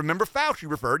science, and remember Fauci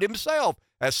referred to himself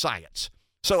as science.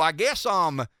 So I guess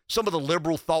some of the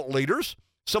liberal thought leaders,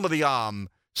 some of the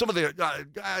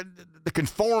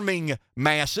conforming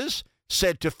masses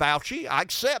said to Fauci, I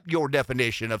accept your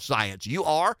definition of science. You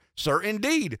are, sir,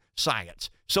 indeed science.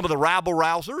 Some of the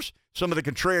rabble-rousers, some of the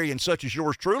contrarians, such as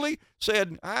yours truly,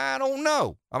 said, I don't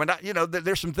know. I mean,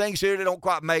 there's some things here that don't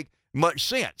quite make much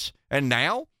sense. And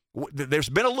now there's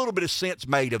been a little bit of sense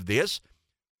made of this.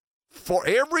 For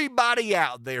everybody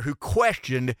out there who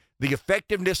questioned the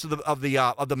effectiveness of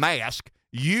the mask,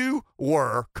 you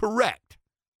were correct.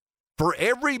 For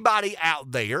everybody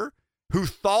out there who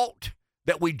thought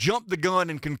that we jumped the gun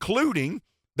in concluding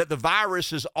that the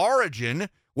virus's origin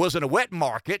was in a wet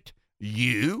market,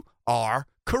 you are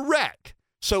correct.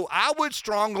 So I would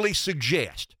strongly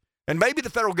suggest, and maybe the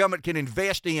federal government can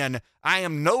invest in, I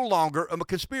am no longer a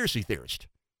conspiracy theorist.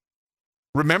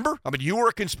 Remember? I mean, you were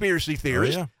a conspiracy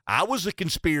theorist. Oh, yeah. I was a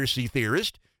conspiracy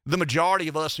theorist. The majority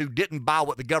of us who didn't buy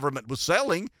what the government was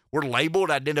selling were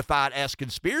labeled, identified as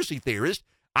conspiracy theorists.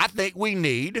 I think we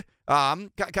need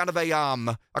kind of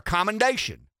a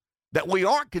commendation that we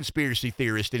aren't conspiracy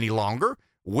theorists any longer.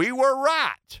 We were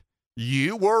right.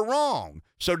 You were wrong.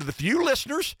 So to the few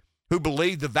listeners who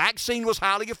believed the vaccine was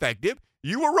highly effective,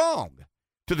 you were wrong.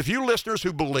 To the few listeners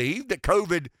who believed that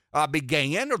COVID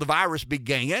began, or the virus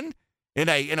began, in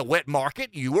a wet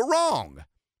market, you were wrong.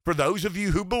 For those of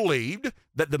you who believed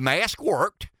that the mask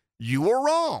worked, you were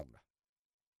wrong.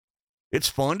 It's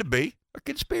fun to be a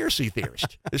conspiracy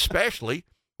theorist, especially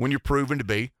when you're proven to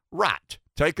be right.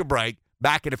 Take a break.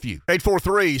 Back in a few.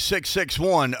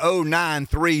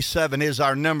 843-661-0937 is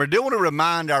our number. Do want to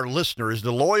remind our listeners,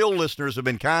 the loyal listeners have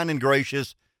been kind and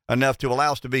gracious enough to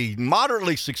allow us to be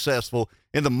moderately successful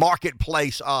in the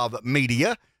marketplace of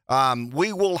media.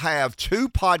 We will have 2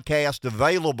 podcasts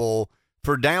available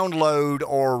for download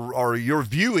or your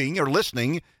viewing or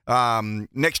listening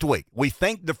next week. We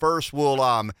think the first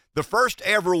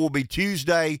ever will be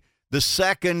Tuesday. The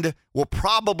second will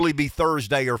probably be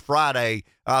Thursday or Friday.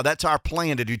 That's our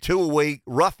plan, to do 2 a week,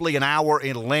 roughly an hour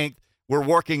in length. We're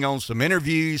working on some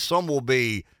interviews. Some will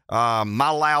be my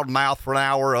loud mouth for an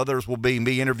hour. Others will be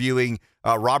me interviewing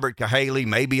Robert Cahaley,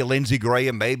 maybe a Lindsey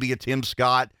Graham, maybe a Tim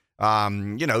Scott.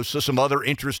 So some other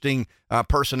interesting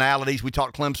personalities. We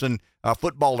talked Clemson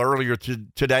football earlier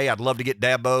today. I'd love to get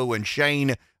Dabo and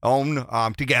Shane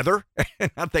on together.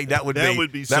 I think that would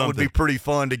be pretty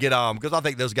fun to get because I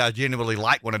think those guys genuinely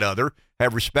like one another,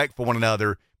 have respect for one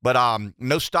another. But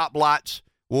No Stoplights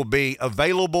will be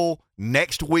available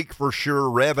next week for sure.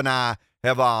 Rev and I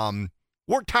have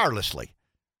worked tirelessly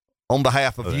on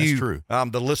behalf of you,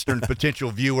 the listener and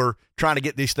potential viewer, trying to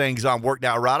get these things worked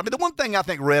out right. I mean, the one thing I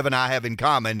think Rev and I have in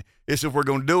common is if we're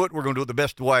going to do it, we're going to do it the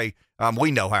best way we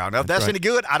know how. Now, if that's any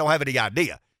good, I don't have any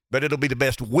idea. But it'll be the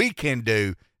best we can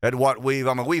do at what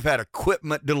we've had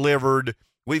equipment delivered.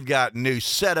 We've got new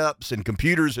setups and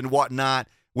computers and whatnot.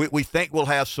 We think we'll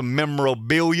have some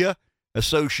memorabilia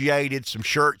associated, some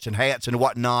shirts and hats and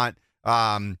whatnot.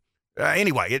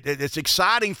 Anyway, it's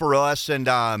exciting for us, and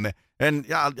I'll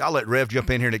let Rev jump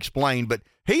in here and explain, but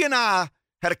he and I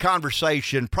had a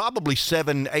conversation probably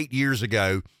 7-8 years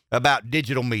ago about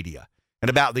digital media and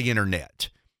about the internet.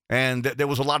 And there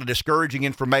was a lot of discouraging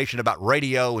information about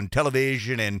radio and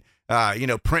television and,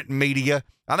 print media.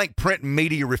 I think print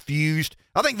media refused.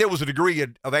 I think there was a degree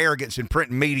of arrogance in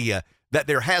print media that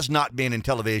there has not been in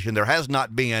television, there has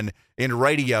not been in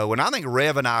radio. And I think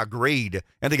Rev and I agreed,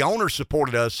 and the owners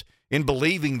supported us in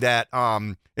believing that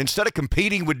instead of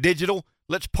competing with digital,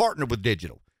 let's partner with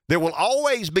digital. There will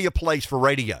always be a place for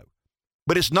radio,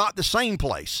 but it's not the same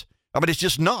place. I mean, it's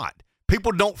just not.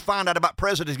 People don't find out about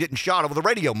presidents getting shot over the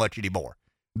radio much anymore.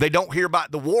 They don't hear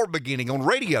about the war beginning on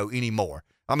radio anymore.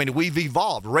 I mean, we've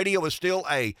evolved. Radio is still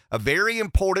a very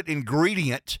important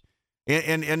ingredient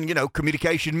in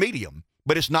communication medium,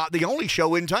 but it's not the only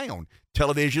show in town.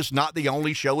 Television's not the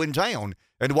only show in town.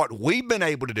 And what we've been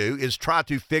able to do is try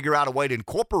to figure out a way to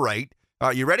incorporate,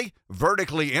 you ready?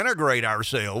 Vertically integrate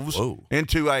ourselves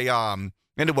into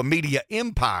a media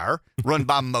empire run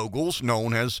by moguls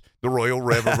known as the Royal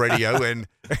Rev of Radio. And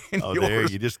there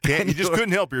you just can't. You just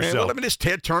couldn't help yourself. Well, I mean, it's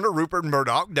Ted Turner, Rupert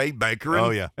Murdough, Dave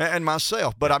Baker, and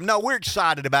myself. But we're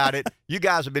excited about it. You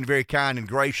guys have been very kind and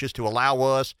gracious to allow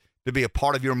us to be a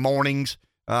part of your mornings.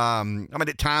 I mean,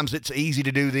 at times it's easy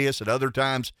to do this. At other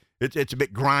times it's a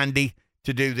bit grindy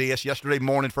to do this. Yesterday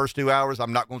morning, first 2 hours,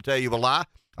 I'm not going to tell you a lie.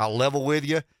 I'll level with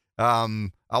you.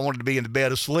 I wanted to be in the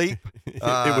bed asleep. It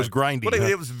was grindy. But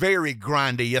it was very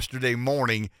grindy yesterday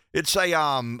morning. It's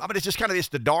it's just kind of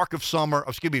the dark of summer,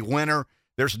 winter.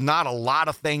 There's not a lot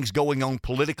of things going on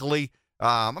politically.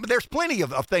 There's plenty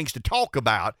of things to talk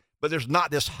about, but there's not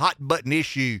this hot button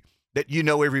issue that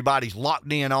everybody's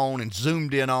locked in on and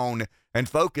zoomed in on and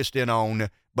focused in on.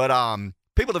 But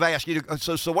people have asked you,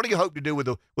 so what do you hope to do with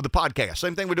the podcast?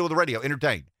 Same thing we do with the radio,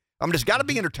 entertain. It's got to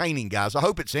be entertaining, guys. I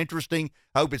hope it's interesting.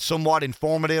 I hope it's somewhat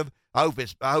informative. I hope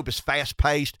it's fast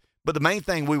paced. But the main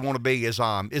thing we want to be is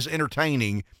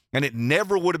entertaining, and it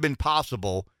never would have been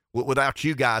possible without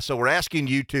you guys. So we're asking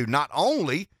you to not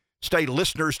only stay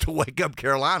listeners to Wake Up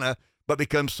Carolina, but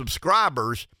become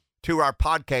subscribers to our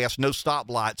podcast, No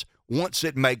Stoplights, once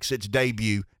it makes its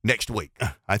debut next week.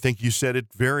 I think you said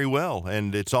it very well,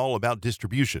 and it's all about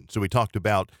distribution. So we talked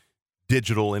about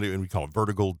digital, and we call it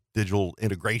vertical digital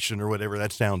integration or whatever.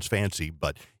 That sounds fancy,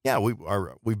 but yeah,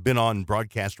 we've been on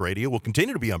broadcast radio. We'll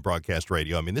continue to be on broadcast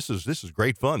radio. I mean, this is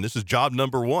great fun. This is job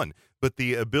number one. But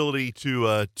the ability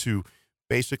to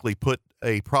basically put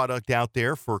a product out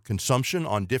there for consumption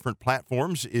on different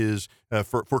platforms is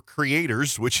for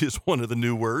creators, which is one of the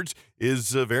new words,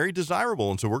 is very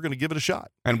desirable. And so we're going to give it a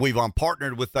shot. And we've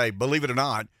partnered with believe it or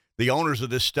not, the owners of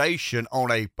this station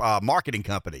own a marketing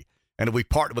company. And we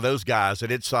partnered with those guys,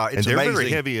 and it's and they're amazing. very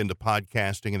heavy into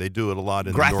podcasting, and they do it a lot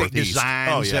in graphic the Northeast.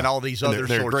 Designs and all these other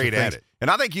they're sorts great of things. at it. And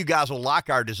I think you guys will like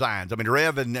our designs. I mean,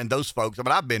 Rev and those folks. I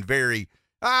mean, I've been very.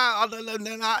 I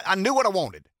knew what I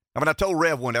wanted. I mean, I told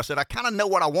Rev one day. I said, I kind of know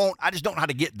what I want. I just don't know how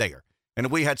to get there. And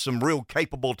we had some real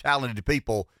capable, talented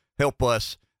people help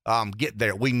us get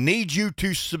there. We need you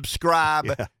to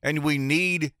subscribe, and we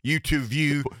need you to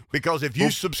view, because if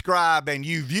you subscribe and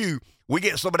you view, we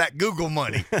get some of that Google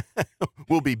money.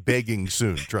 We'll be begging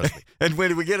soon, trust me. And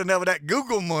when we get enough of that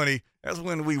Google money, that's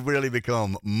when we really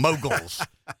become moguls.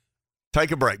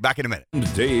 Take a break. Back in a minute.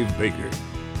 Dave Baker.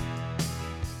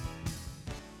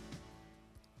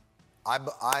 I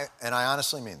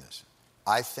honestly mean this.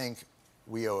 I think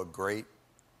we owe a great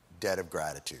debt of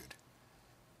gratitude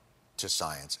to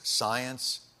science.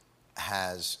 Science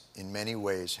has, in many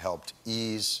ways, helped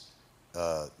ease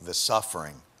the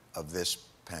suffering of this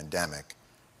pandemic,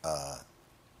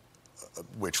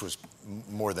 which was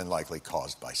more than likely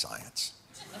caused by science.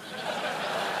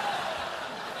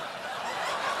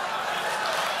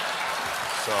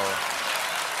 So,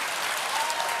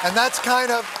 and that's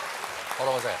kind of. Hold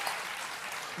on, what's that?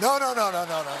 No.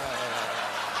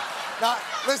 Now,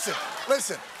 listen.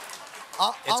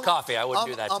 It's coffee. I wouldn't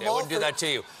do that to you. I wouldn't do that to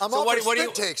you.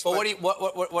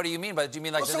 What do you mean by that? Do you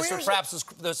mean like perhaps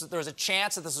there's a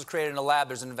chance that this was created in a lab?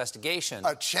 There's an investigation.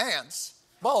 A chance?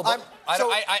 Well, but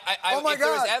oh my if God.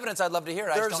 there is evidence, I'd love to hear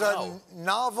it. There's I just don't know. a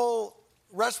novel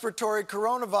respiratory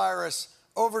coronavirus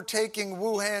overtaking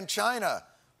Wuhan, China.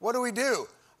 What do?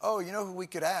 Oh, you know who we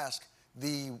could ask?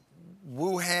 The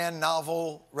Wuhan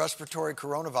novel respiratory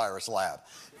coronavirus lab.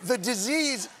 The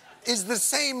disease is the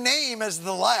same name as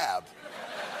the lab.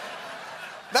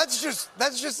 That's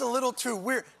just a little too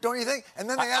weird, don't you think? And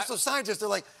then they ask the scientists, they're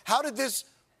like, how did this,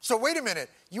 so wait a minute,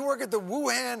 you work at the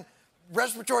Wuhan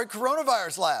respiratory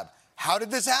coronavirus lab. How did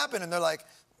this happen? And they're like,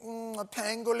 a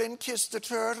pangolin kissed a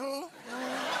turtle.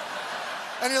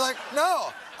 And you're like,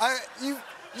 no, the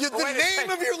name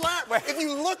of your lab, if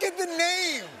you look at the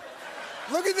name,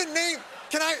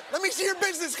 let me see your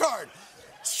business card.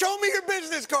 Show me your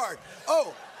business card.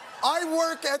 Oh, I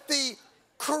work at the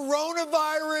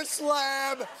coronavirus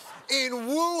lab in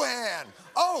Wuhan.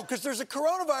 Oh, because there's a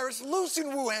coronavirus loose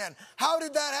in Wuhan. How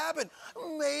did that happen?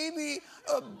 Maybe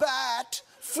a bat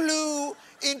flew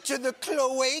into the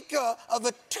cloaca of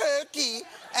a turkey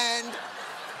and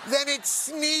then it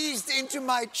sneezed into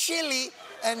my chili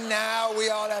and now we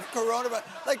all have coronavirus.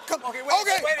 Like, come on. Okay.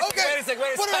 Wait a second.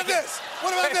 What about this?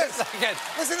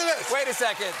 Listen to this. Wait a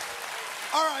second.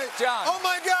 All right. John. Oh,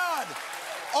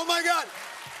 my God.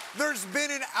 There's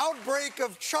been an outbreak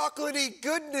of chocolatey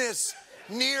goodness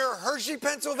near Hershey,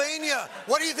 Pennsylvania.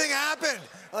 What do you think happened?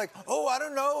 Like, oh, I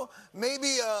don't know.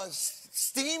 Maybe a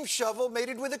steam shovel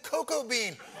mated with a cocoa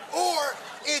bean. Or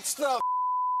it's the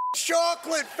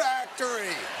chocolate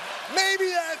factory.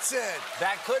 Maybe that's it.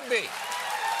 That could be.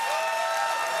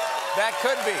 That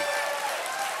could be.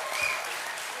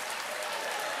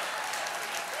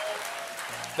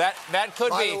 That could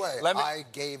By be. the way, I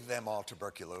gave them all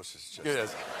tuberculosis.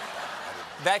 Just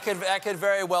That could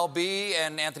very well be,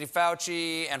 and Anthony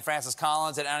Fauci and Francis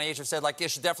Collins at NIH have said, like, it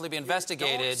should definitely be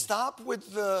investigated. Don't stop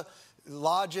with the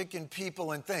logic and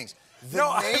people and things.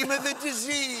 The name of the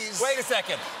disease. Wait a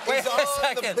second.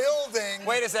 The building.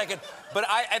 Wait a second. But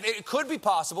it could be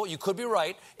possible. You could be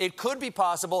right. It could be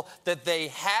possible that they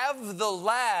have the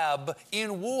lab in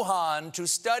Wuhan to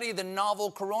study the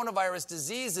novel coronavirus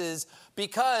diseases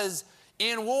because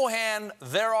in Wuhan,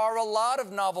 there are a lot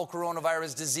of novel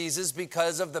coronavirus diseases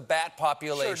because of the bat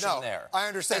population there. I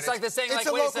understand. It's like the saying, it's like,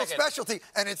 a wait local a second. specialty,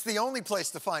 and it's the only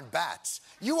place to find bats.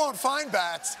 You won't find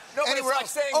bats No, but anywhere it's like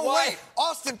else. saying, oh, why? wait,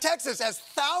 Austin, Texas has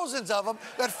thousands of them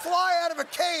that fly out of a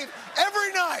cave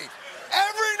every night.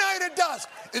 Every night at dusk.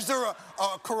 Is there a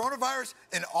coronavirus,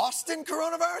 an Austin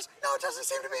coronavirus? No, it doesn't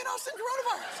seem to be an Austin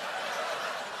coronavirus.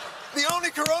 The only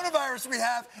coronavirus we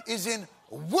have is in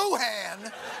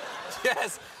Wuhan.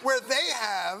 Yes. Where they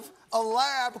have a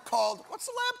lab called, what's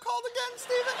the lab called again,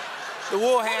 Stephen? The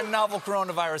Wuhan Novel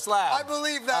Coronavirus Lab. I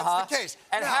believe that's the case.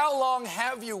 And now, how long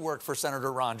have you worked for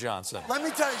Senator Ron Johnson? Let me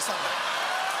tell you something.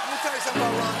 Let me tell you something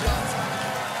about Ron Johnson.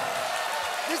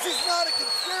 This is not a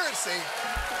conspiracy.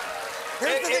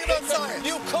 Here's the thing about science.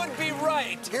 You could be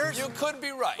right. You could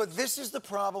be right. But this is the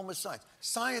problem with science.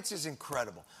 Science is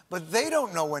incredible, but they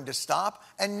don't know when to stop,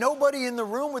 and nobody in the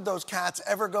room with those cats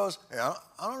ever goes, yeah,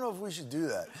 I don't know if we should do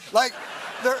that. Like,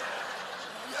 they're...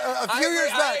 A few years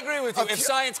back, I agree with you. If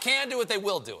science can do it, they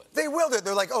will do it. They will do it.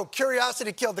 They're like, oh,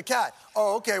 curiosity killed the cat.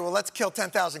 Oh, okay, well, let's kill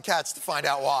 10,000 cats to find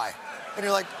out why. And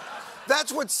you're like,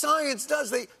 that's what science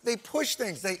does. They push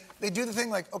things. They do the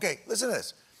thing like, okay, listen to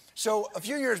this. So a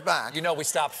few years back... You know we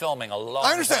stopped filming a long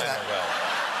I understand time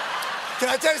that. ago. Can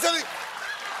I tell you something?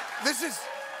 This is...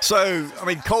 So, I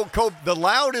mean, the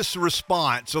loudest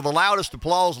response or the loudest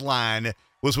applause line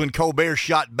was when Colbert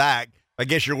shot back, I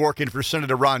guess you're working for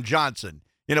Senator Ron Johnson.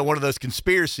 You know, one of those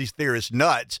conspiracy theorist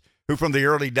nuts who from the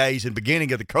early days and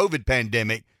beginning of the COVID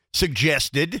pandemic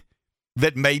suggested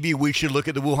that maybe we should look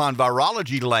at the Wuhan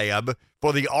virology lab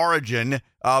for the origin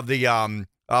of the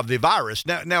virus.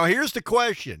 Now here's the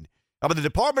question about the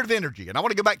Department of Energy, and I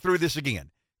want to go back through this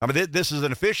again. I mean, this is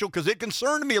an official because it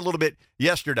concerned me a little bit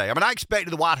yesterday. I mean, I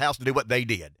expected the White House to do what they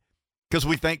did because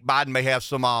we think Biden may have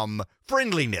some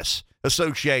friendliness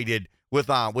associated with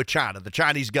China, the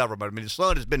Chinese government. I mean, his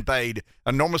son has been paid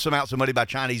enormous amounts of money by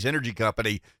Chinese energy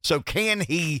company. So can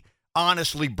he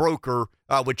honestly broker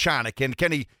with China? Can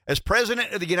he, as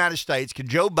president of the United States, can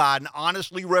Joe Biden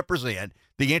honestly represent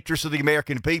the interests of the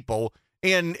American people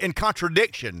in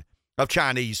contradiction of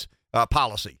Chinese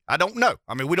policy? I don't know.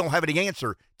 I mean, we don't have any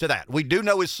answer to that. We do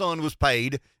know his son was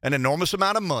paid an enormous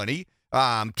amount of money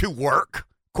to work,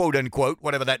 quote unquote,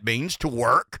 whatever that means, to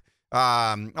work.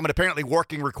 I mean, apparently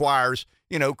working requires,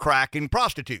 crack and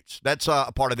prostitutes. That's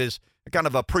a part of his kind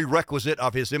of a prerequisite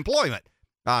of his employment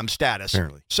status.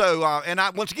 Apparently. So,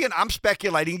 once again, I'm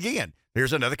speculating again.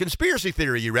 Here's another conspiracy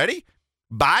theory. You ready?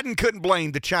 Biden couldn't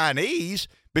blame the Chinese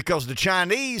because the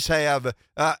Chinese have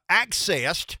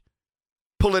accessed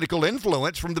political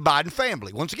influence from the Biden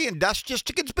family. Once again, that's just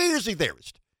a conspiracy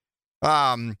theorist.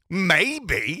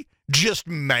 Maybe, just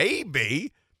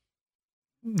maybe,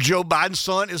 Joe Biden's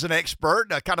son is an expert,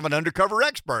 kind of an undercover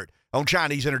expert on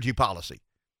Chinese energy policy.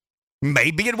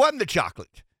 Maybe it wasn't the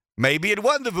chocolate. Maybe it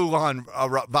wasn't the Wuhan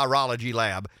virology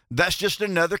lab. That's just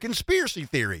another conspiracy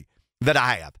theory that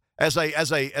I have. As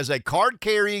a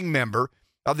card-carrying member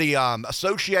of the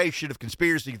Association of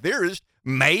Conspiracy Theorists,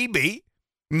 maybe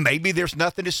there's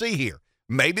nothing to see here.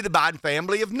 Maybe the Biden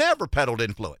family have never peddled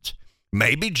influence.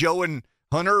 Maybe Joe and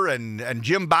Hunter and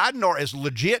Jim Biden are as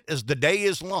legit as the day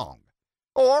is long.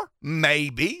 Or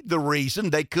maybe the reason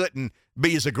they couldn't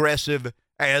be as aggressive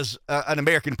as an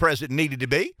American president needed to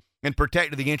be in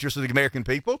protecting the interests of the American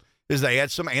people is they had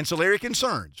some ancillary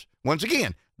concerns. Once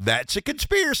again, that's a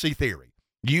conspiracy theory.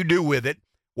 You do with it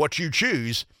what you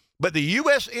choose. But the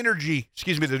U.S.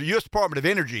 Department of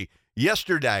Energy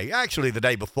yesterday, actually the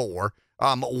day before,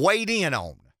 weighed in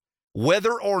on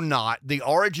whether or not the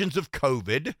origins of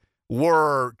COVID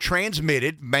were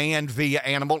transmitted man via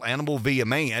animal, animal via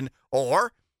man,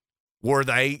 or were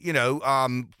they,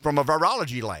 from a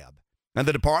virology lab? And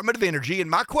the Department of Energy, and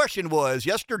my question was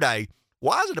yesterday,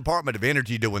 why is the Department of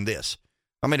Energy doing this?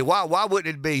 I mean, why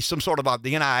wouldn't it be some sort of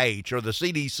the NIH or the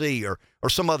CDC or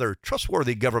some other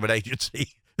trustworthy government agency?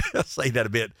 I say that a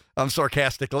bit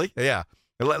sarcastically. Yeah.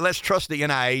 Let's trust the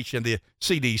NIH and the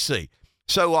CDC.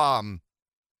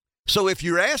 So if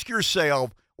you ask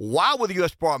yourself, why would the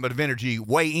U.S. Department of Energy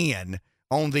weigh in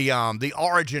on the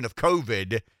origin of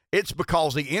COVID? It's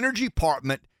because the Energy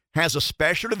Department has a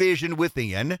special division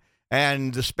within,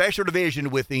 and the special division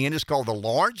within is called the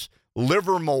Lawrence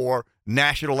Livermore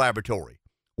National Laboratory.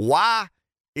 Why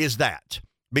is that?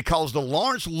 Because the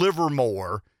Lawrence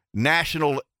Livermore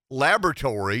National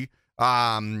Laboratory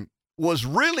was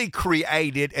really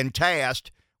created and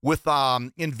tasked with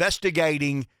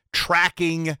investigating,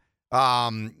 tracking,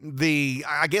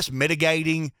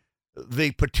 mitigating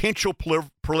the potential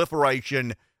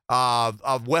proliferation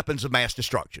of weapons of mass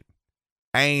destruction,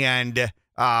 and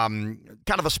kind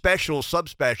of a special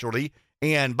subspecialty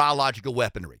in biological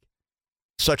weaponry,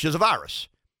 such as a virus.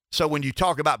 So when you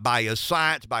talk about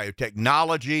bioscience,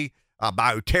 biotechnology,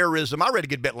 bioterrorism, I read a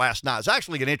good bit last night. It's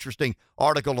actually an interesting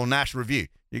article on National Review.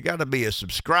 You got to be a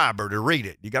subscriber to read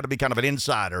it. You got to be kind of an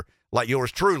insider like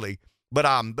yours truly.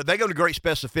 But they go into great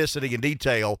specificity and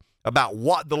detail about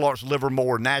what the Lawrence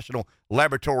Livermore National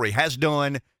Laboratory has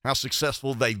done, how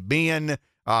successful they've been,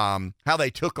 how they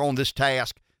took on this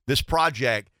task, this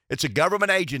project. It's a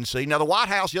government agency. Now, the White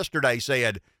House yesterday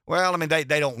said, well, I mean, they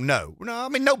don't know. No, I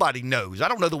mean, nobody knows. I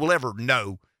don't know that we'll ever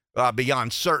know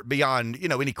beyond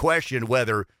any question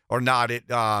whether or not it,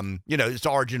 its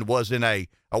origin was in a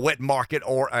wet market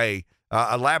or a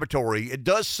laboratory. It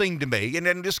does seem to me, and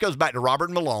then this goes back to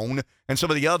Robert Malone and some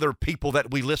of the other people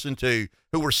that we listen to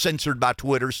who were censored by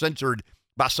Twitter, censored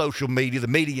by social media, the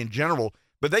media in general,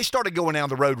 but they started going down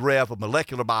the road, Rev, of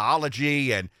molecular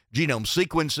biology and genome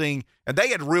sequencing, and they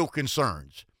had real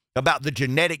concerns about the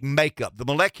genetic makeup, the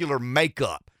molecular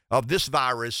makeup of this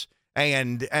virus,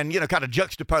 and kind of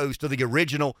juxtaposed to the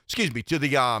original,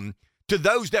 to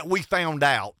those that we found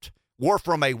out were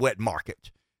from a wet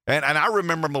market. And I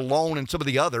remember Malone and some of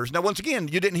the others. Now, once again,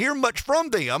 you didn't hear much from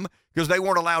them because they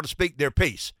weren't allowed to speak their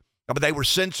piece. But they were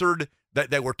censored,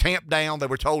 they were tamped down, they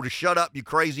were told to shut up, you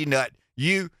crazy nut.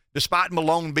 You, despite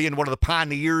Malone being one of the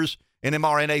pioneers in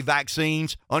mRNA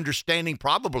vaccines, understanding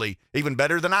probably even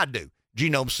better than I do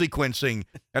genome sequencing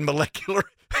and molecular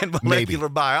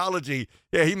biology.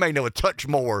 Yeah, he may know a touch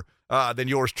more than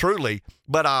yours truly.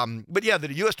 But yeah,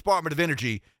 the U.S. Department of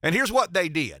Energy, and here's what they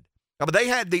did. But they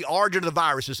had the origin of the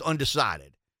virus is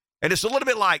undecided. And it's a little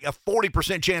bit like a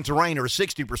 40% chance of rain or a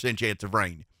 60% chance of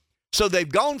rain. So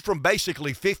they've gone from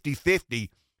basically 50-50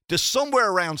 to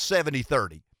somewhere around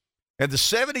 70-30. And the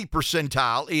 70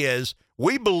 percentile is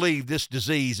we believe this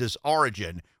disease's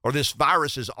origin or this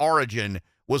virus's origin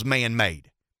was man-made.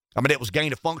 I mean, it was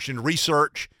gain-of-function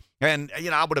research. And,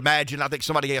 I would imagine, I think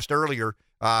somebody asked earlier,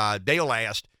 Dale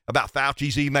asked about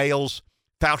Fauci's emails,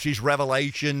 Fauci's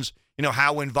revelations,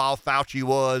 how involved Fauci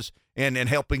was in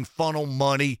helping funnel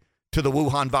money to the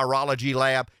Wuhan virology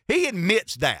lab. He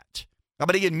admits that.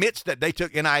 But he admits that they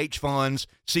took NIH funds,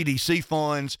 CDC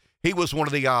funds. He was one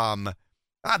of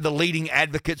the leading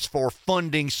advocates for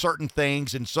funding certain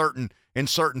things in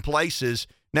certain places.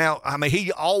 Now, I mean,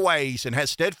 he always and has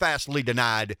steadfastly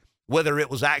denied whether it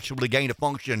was actually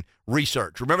gain-of-function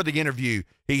research. Remember the interview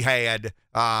he had,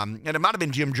 and it might have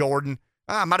been Jim Jordan.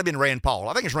 It might have been Rand Paul.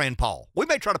 I think it's Rand Paul. We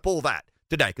may try to pull that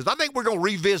today because I think we're going to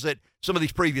revisit some of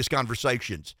these previous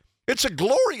conversations. It's a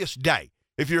glorious day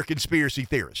if you're a conspiracy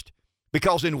theorist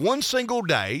because in one single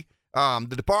day,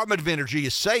 the Department of Energy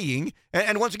is saying,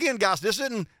 and once again, guys, this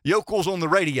isn't yokels on the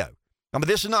radio. I mean,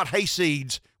 this is not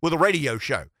hayseeds with a radio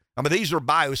show. I mean, these are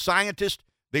bioscientists.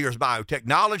 These are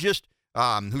biotechnologists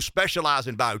who specialize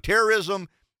in bioterrorism.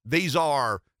 These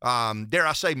are, dare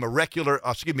I say, molecular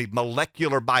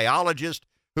biologists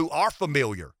who are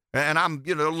familiar. And I'm,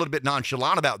 a little bit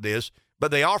nonchalant about this,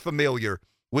 but they are familiar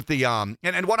with the,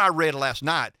 and what I read last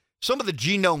night, some of the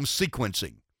genome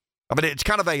sequencing. I mean, it's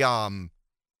kind of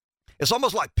it's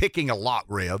almost like picking a lock,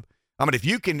 Rev. I mean, if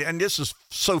you can, and this is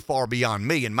so far beyond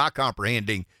me and my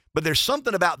comprehending, but there's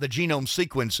something about the genome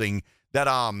sequencing that,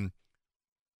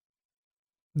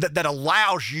 that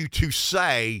allows you to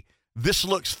say this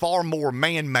looks far more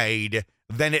man-made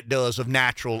than it does of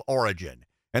natural origin.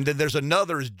 And then there's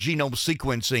another genome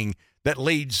sequencing that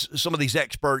leads some of these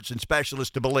experts and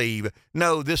specialists to believe,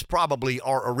 no, this probably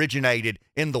originated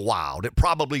in the wild. It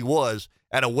probably was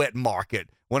at a wet market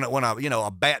when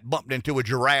a bat bumped into a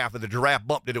giraffe and the giraffe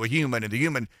bumped into a human and the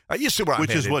human, you see where I'm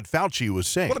headed. Which is what Fauci was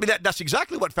saying. Well, I mean, that's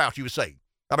exactly what Fauci was saying.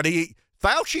 I mean,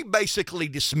 Fauci basically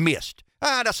dismissed.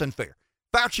 That's unfair.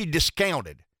 Fauci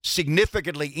discounted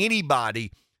significantly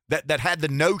anybody that had the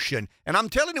notion, and I'm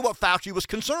telling you what Fauci was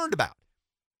concerned about.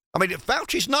 I mean,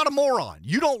 Fauci's not a moron.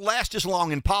 You don't last as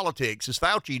long in politics as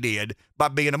Fauci did by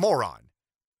being a moron.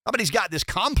 I mean, he's got this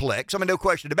complex. I mean, no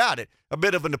question about it. A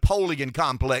bit of a Napoleon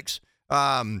complex.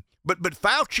 But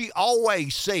Fauci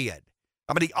always said,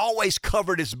 I mean, he always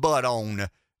covered his butt on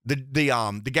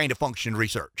the gain of function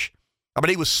research. I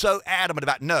mean, he was so adamant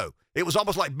about no. It was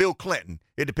almost like Bill Clinton.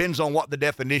 It depends on what the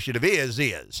definition of is.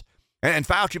 And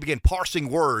Fauci began parsing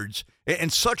words in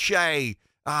such a,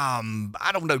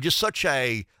 I don't know, just such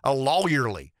a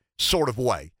lawyerly sort of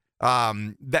way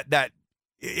that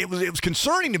it was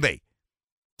concerning to me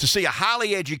to see a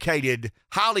highly educated,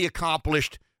 highly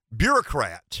accomplished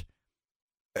bureaucrat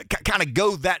kind of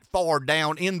go that far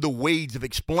down in the weeds of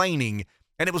explaining.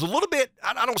 And it was a little bit,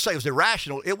 I don't say it was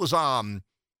irrational. It was,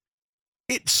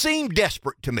 it seemed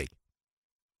desperate to me.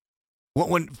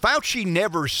 When Fauci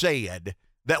never said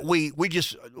that we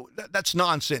just, that's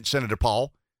nonsense, Senator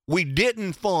Paul. We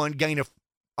didn't fund gain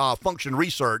of function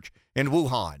research in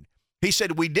Wuhan. He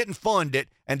said we didn't fund it,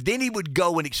 and then he would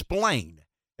go and explain.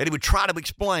 And he would try to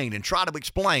explain and try to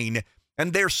explain.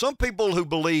 And there's some people who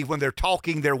believe when they're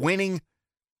talking, they're winning.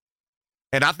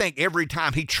 And I think every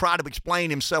time he tried to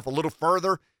explain himself a little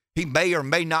further, he may or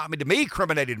may not, I mean, to me,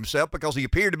 incriminated himself because he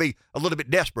appeared to be a little bit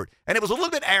desperate. And it was a little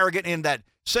bit arrogant in that,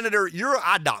 Senator, you're an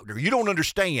eye doctor. You don't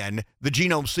understand the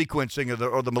genome sequencing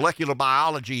or the molecular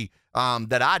biology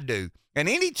that I do. And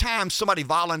anytime somebody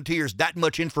volunteers that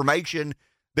much information,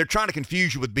 they're trying to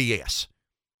confuse you with BS.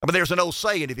 I mean, there's an old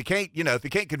saying, if you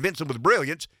can't convince them with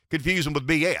brilliance, confuse them with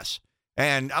BS.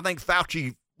 And I think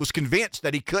Fauci was convinced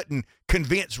that he couldn't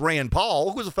convince Rand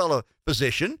Paul, who was a fellow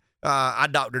physician, eye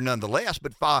doctor nonetheless.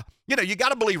 But, you got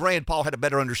to believe Rand Paul had a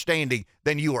better understanding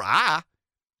than you or I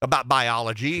about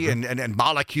biology and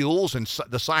molecules and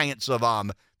the science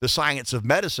of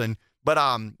medicine. But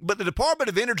the Department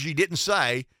of Energy didn't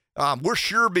say we're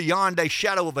sure beyond a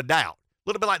shadow of a doubt. A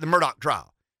little bit like the Murdaugh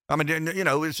trial. I mean,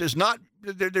 it's not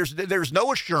there's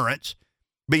no assurance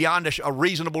beyond a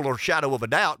reasonable or shadow of a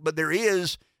doubt, but there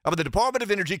is. The Department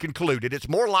of Energy concluded it's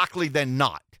more likely than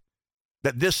not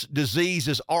that this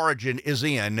disease's origin is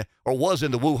in or was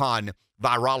in the Wuhan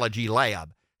virology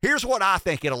lab. Here's what I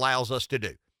think it allows us to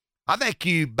do. I think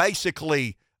you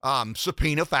basically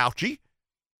subpoena Fauci.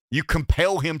 You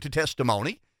compel him to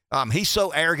testimony. He's so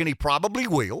arrogant he probably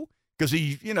will because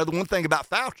the one thing about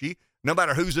Fauci, no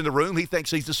matter who's in the room, he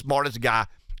thinks he's the smartest guy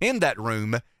in that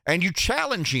room, and you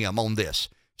challenge him on this.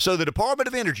 So the Department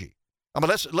of Energy,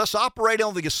 let's operate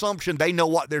on the assumption they know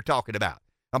what they're talking about.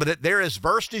 That they're as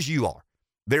versed as you are.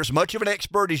 They're as much of an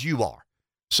expert as you are.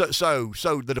 So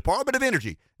the Department of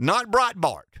Energy, not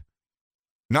Breitbart,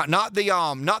 not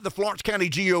the Florence County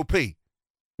GOP,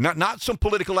 not some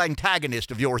political antagonist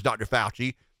of yours, Dr.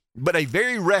 Fauci, but a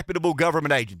very reputable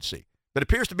government agency that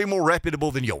appears to be more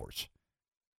reputable than yours,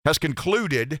 has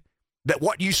concluded that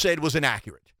what you said was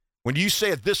inaccurate. When you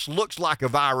said this looks like a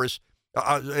virus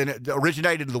and it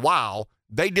originated in the wild,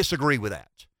 they disagree with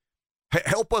that.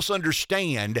 Help us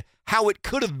understand how it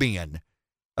could have been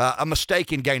a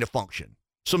mistake in gain of function,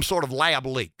 some sort of lab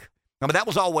leak. That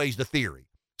was always the theory.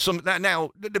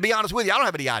 Now, to be honest with you, I don't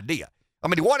have any idea.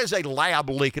 What is a lab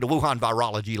leak at a Wuhan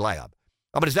virology lab?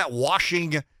 Is that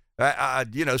washing,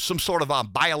 some sort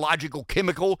of biological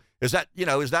chemical? Is that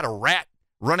a rat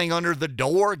running under the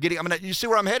door? You see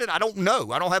where I'm headed? I don't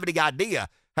know. I don't have any idea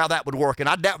how that would work. And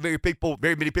I doubt very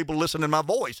many people listening to my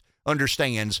voice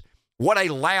understands what a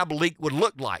lab leak would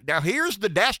look like. Now, here's the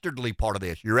dastardly part of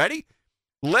this. You ready?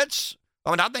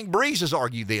 I think Breeze has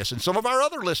argued this, and some of our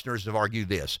other listeners have argued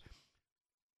this.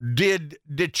 Did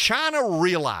China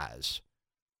realize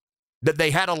that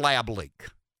they had a lab leak?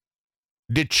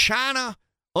 Did China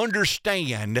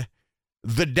understand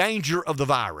the danger of the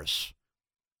virus?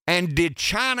 And did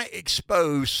China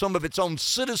expose some of its own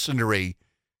citizenry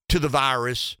to the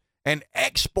virus and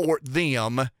export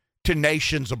them to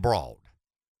nations abroad?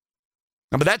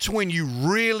 That's when you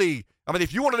really,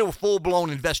 if you want to do a full-blown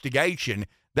investigation,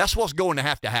 that's what's going to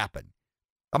have to happen.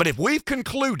 If we've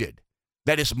concluded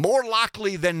that it's more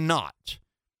likely than not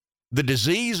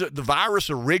the virus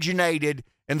originated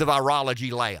in the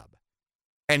virology lab,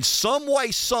 and some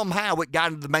way, somehow it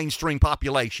got into the mainstream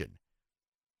population,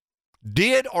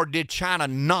 did or did China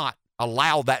not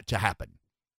allow that to happen?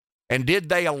 And did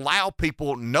they allow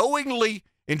people knowingly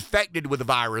infected with the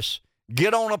virus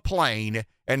get on a plane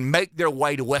and make their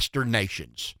way to Western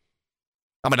nations?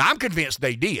 I'm convinced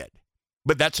they did,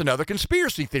 but that's another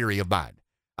conspiracy theory of mine.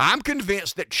 I'm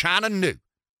convinced that China knew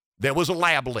there was a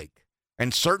lab leak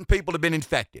and certain people had been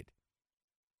infected.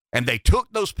 And they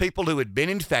took those people who had been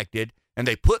infected and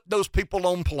they put those people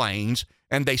on planes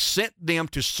and they sent them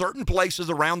to certain places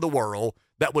around the world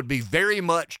that would be very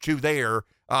much to their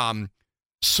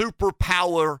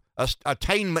superpower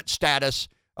attainment status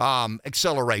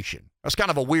acceleration. That's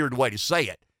kind of a weird way to say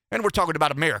it. And we're talking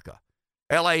about America.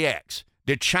 LAX.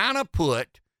 Did China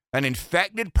put an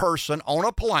infected person on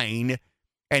a plane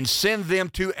and send them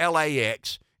to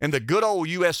LAX in the good old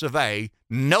US of A,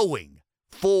 knowing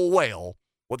full well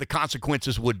what the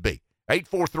consequences would be?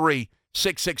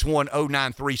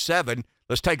 843-661-0937.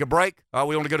 Let's take a break.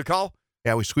 We want to go to call?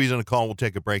 Yeah, we squeeze in a call. We'll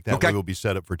take a break. That way we'll be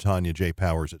set up for Tonya J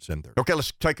Powers at 7:30. Okay,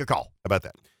 let's take a call. How about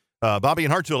that? Bobby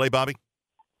in Hartsville. Hey, Bobby.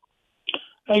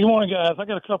 Hey, good morning, guys. I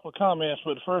got a couple of comments,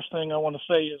 but the first thing I want to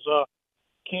say is,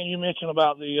 Ken, you mentioned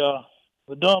about the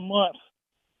dumb month.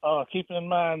 Keeping in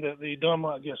mind that the dumb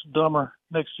month gets dumber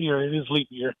next year. It is leap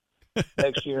year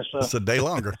next year. So it's a day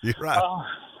longer. You're right.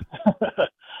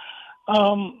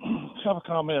 Couple of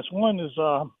comments. One is,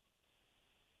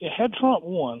 had Trump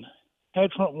won,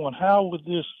 how would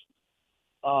this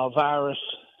virus,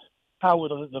 how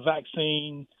would the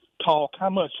vaccine talk,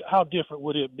 how different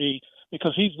would it be?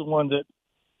 Because he's the one that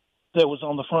was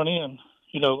on the front end,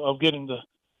 of getting the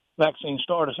vaccine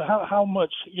started. So how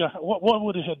much, what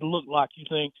would it have looked like, you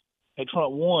think, had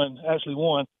Trump actually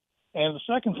won? And the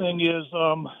second thing is,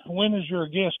 when is your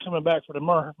guest coming back for the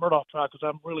Murdaugh trial? Because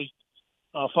I'm really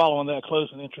following that close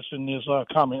and interested in his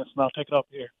comments, and I'll take it up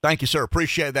here. Thank you, sir.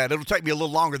 Appreciate that. It'll take me a little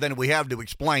longer than we have to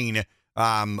explain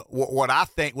what I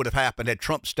think would have happened had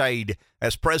Trump stayed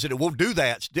as president. We'll do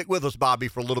that. Stick with us, Bobby,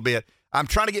 for a little bit. I'm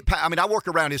trying to I work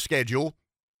around his schedule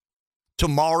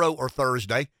tomorrow or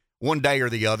Thursday, one day or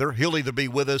the other. He'll either be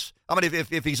with us.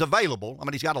 If he's available.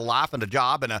 He's got a life and a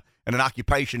job and an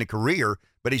occupation and career,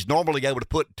 but he's normally able to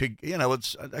put to,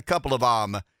 it's a couple of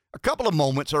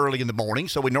moments early in the morning.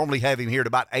 So we normally have him here at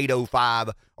about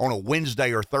 8:05 on a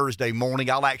Wednesday or Thursday morning.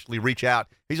 I'll actually reach out.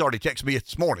 He's already texted me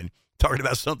this morning talking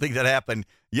about something that happened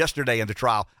yesterday in the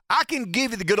trial. I can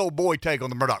give you the good old boy take on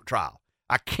the Murdaugh trial.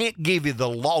 I can't give you the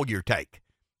lawyer take.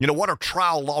 What are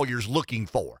trial lawyers looking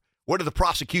for? Where do the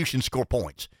prosecution score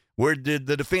points? Where did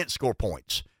the defense score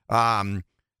points?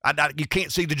 You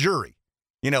can't see the jury.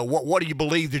 What do you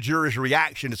believe the jury's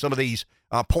reaction to some of these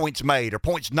points made or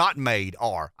points not made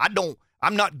are?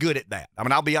 I'm not good at that.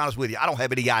 I'll be honest with you. I don't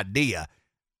have any idea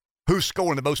who's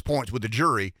scoring the most points with the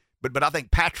jury, but I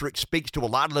think Patrick speaks to a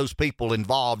lot of those people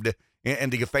involved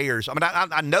in the affairs.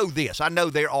 I know this. I know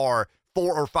there are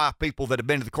 4 or 5 people that have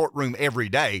been to the courtroom every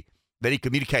day that he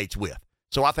communicates with.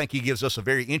 So I think he gives us a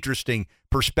very interesting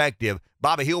perspective.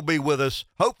 Bobby, he'll be with us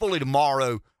hopefully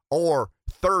tomorrow or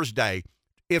Thursday.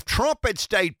 If Trump had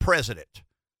stayed president,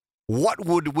 what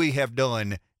would we have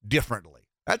done differently?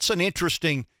 That's an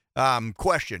interesting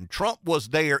question. Trump was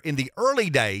there in the early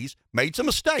days, made some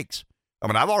mistakes.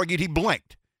 I've argued he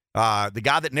blinked. The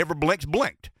guy that never blinks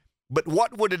blinked. But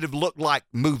what would it have looked like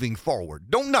moving forward?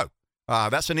 Don't know.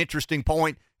 That's an interesting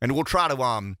point, and we'll try to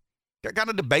kind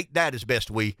of debate that as best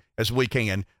we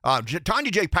can.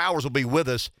 Tonya J Powers will be with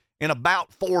us in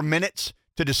about 4 minutes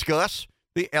to discuss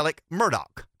the Alec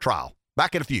Murdaugh trial.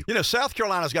 Back in a few. South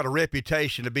Carolina's got a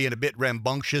reputation of being a bit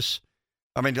rambunctious.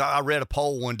 I read a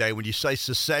poll one day, when you say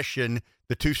secession,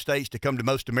 the 2 states to come to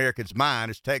most Americans'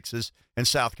 mind is Texas and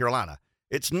South Carolina.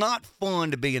 It's not fun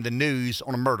to be in the news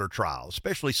on a murder trial,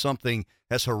 especially something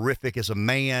as horrific as a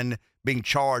man being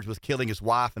charged with killing his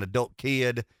wife and adult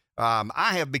kid.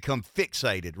 I have become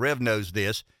fixated. Rev knows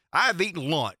this. I have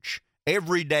eaten lunch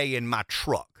every day in my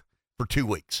truck for 2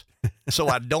 weeks, so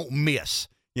I don't miss,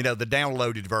 the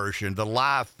downloaded version, the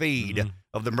live feed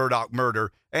of the Murdaugh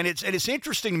murder. And it's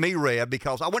interesting to me, Rev,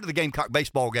 because I went to the Gamecock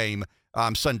baseball game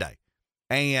Sunday,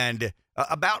 and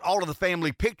about all of the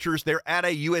family pictures, they're at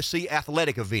a USC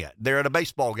athletic event. They're at a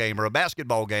baseball game or a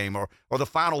basketball game or the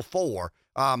Final Four.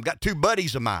 Got 2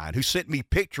 buddies of mine who sent me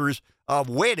pictures of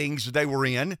weddings they were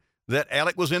in that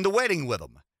Alec was in the wedding with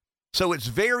them. So it's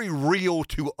very real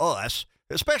to us,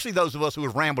 especially those of us who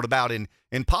have rambled about in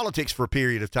politics for a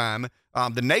period of time.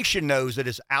 The nation knows it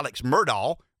is Alex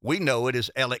Murdaugh. We know it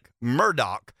is Alec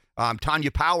Murdaugh.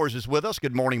 Tonya Powers is with us.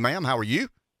 Good morning, ma'am. How are you?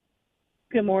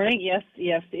 Good morning. Yes,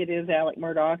 it is Alec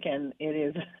Murdaugh, and it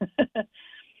is.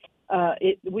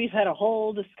 We've had a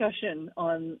whole discussion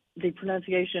on the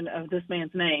pronunciation of this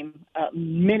man's name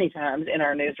many times in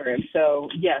our newsroom. So,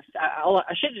 yes,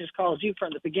 I should have just called you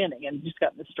from the beginning and just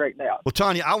gotten this straightened out. Well,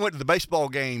 Tonya, I went to the baseball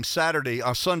game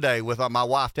Sunday with my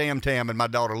wife Tam and my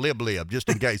daughter Lib, just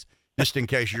in case. Just in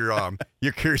case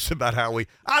you're curious about how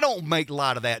I don't make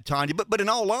light of that, Tonya. But in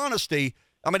all honesty,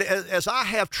 as I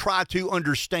have tried to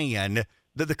understand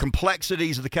the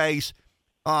complexities of the case,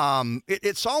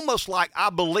 it's almost like I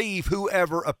believe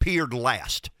whoever appeared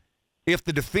last. If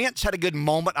the defense had a good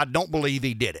moment, I don't believe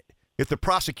he did it. If the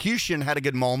prosecution had a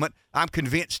good moment, I'm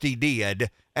convinced he did.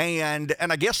 and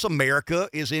I guess America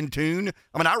is in tune.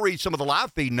 I mean, I read some of the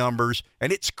live feed numbers,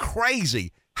 and it's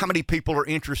crazy how many people are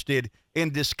interested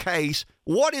in this case.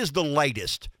 What is the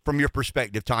latest from your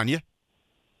perspective, Tonya?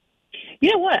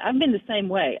 You know what? I've been the same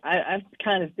way. I've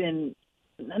kind of been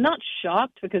not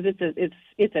shocked because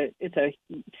it's a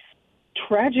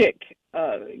tragic,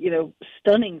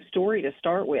 stunning story to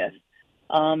start with.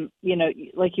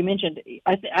 Like you mentioned,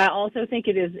 I also think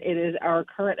it is our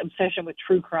current obsession with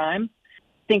true crime.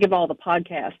 Think of all the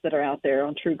podcasts that are out there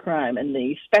on true crime and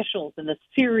the specials and the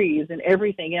series and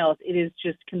everything else. It has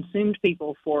just consumed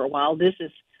people for a while. This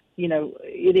is,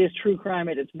 it is true crime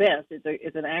at its best.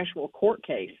 It's an actual court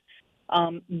case.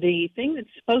 The thing that's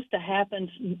supposed to happen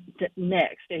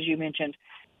next, as you mentioned,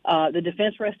 the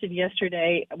defense rested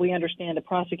yesterday. We understand the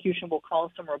prosecution will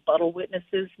call some rebuttal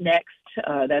witnesses next.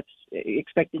 That's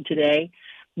expected today.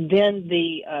 Then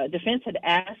the defense had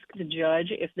asked the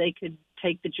judge if they could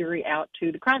take the jury out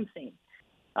to the crime scene.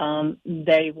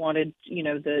 They wanted,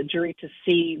 the jury to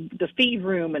see the feed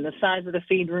room and the size of the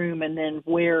feed room and then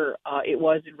where it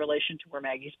was in relation to where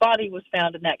Maggie's body was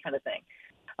found and that kind of thing.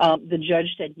 The judge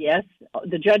said yes.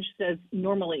 The judge says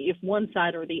normally if one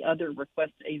side or the other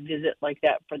requests a visit like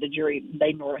that for the jury,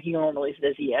 he normally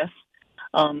says yes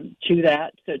to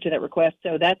that request.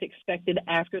 So that's expected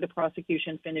after the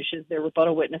prosecution finishes their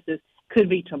rebuttal witnesses. Could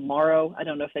be tomorrow. I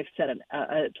don't know if they've set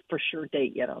a for sure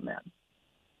date yet on that.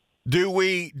 Do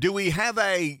we have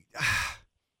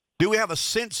a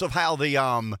sense of how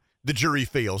the jury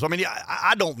feels? I mean,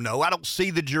 I don't know. I don't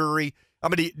see the jury. I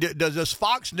mean, does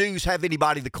Fox News have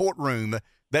anybody in the courtroom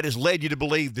that has led you to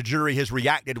believe the jury has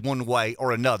reacted one way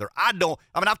or another? I don't.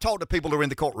 I mean, I've talked to people who are in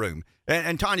the courtroom.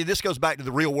 And Tonya, this goes back to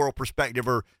the real world perspective,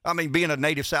 being a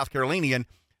native South Carolinian,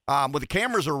 when the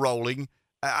cameras are rolling,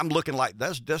 I'm looking like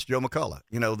that's Joe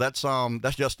McCullough.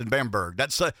 That's Justin Bamberg.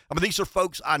 These are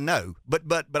folks I know,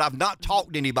 but I've not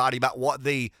talked to anybody about what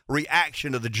the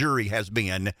reaction of the jury has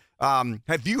been.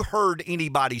 Have you heard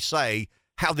anybody say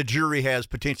how the jury has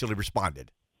potentially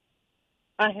responded?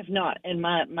 I have not, and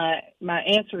my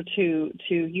answer to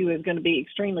you is going to be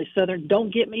extremely Southern.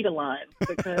 Don't get me to line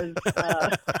because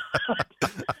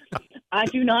I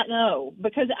do not know,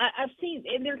 because I've seen,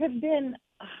 and there have been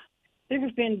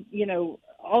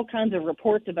all kinds of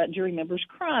reports about jury members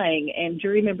crying and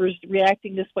jury members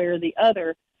reacting this way or the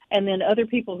other, and then other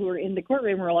people who are in the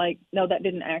courtroom are like, no, that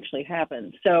didn't actually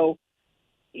happen. So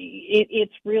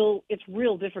it's real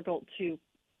difficult to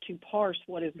parse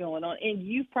what is going on. And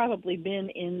you've probably been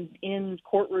in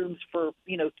courtrooms for,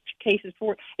 cases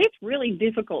for, it's really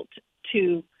difficult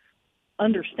to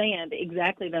understand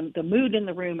exactly the mood in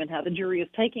the room and how the jury is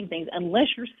taking things unless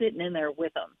you're sitting in there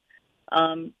with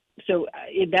them. So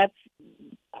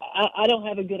I don't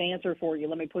have a good answer for you.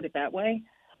 Let me put it that way.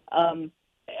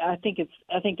 I think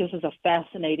this is a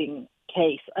fascinating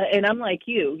case. And I'm like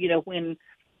you, when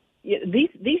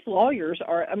these lawyers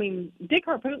are, Dick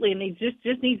Harpootlian needs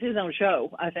his own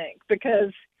show, I think,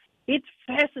 because it's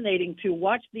fascinating to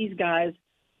watch these guys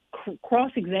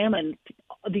cross-examine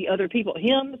the other people.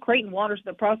 Him, Creighton Waters,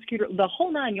 the prosecutor, the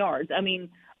whole nine yards.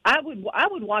 I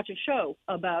would watch a show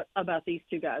about these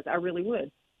two guys. I really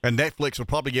would. And Netflix will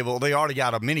probably they already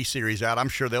got a miniseries out. I'm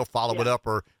sure they'll follow it up,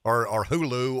 or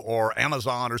Hulu or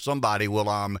Amazon or somebody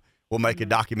will make a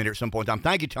documentary at some point in time.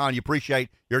 Thank you, Tonya. Appreciate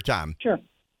your time. Sure.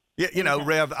 Yeah,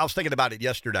 Rev, I was thinking about it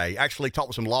yesterday. Actually talked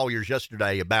with some lawyers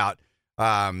yesterday about,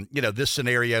 this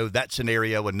scenario, that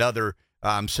scenario, another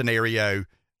scenario.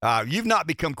 You've not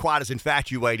become quite as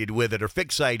infatuated with it or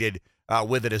fixated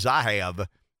with it as I have.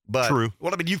 But, true.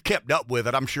 Well, you've kept up with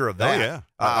it. I'm sure of that. Oh, yeah.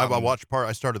 I watched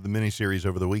I started the miniseries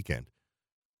over the weekend.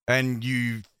 And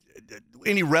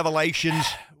any revelations?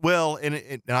 Well, and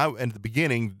at the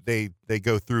beginning, they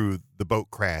go through the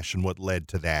boat crash and what led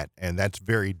to that, and that's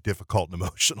very difficult and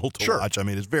emotional to watch.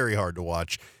 It's very hard to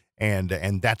watch, and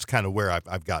that's kind of where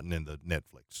I've gotten into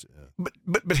Netflix.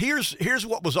 But here's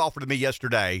what was offered to me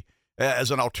yesterday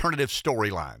as an alternative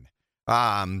storyline.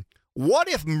 What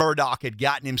if Murdaugh had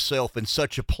gotten himself in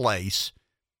such a place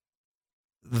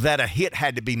that a hit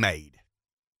had to be made,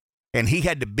 and he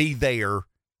had to be there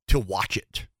to watch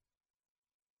it?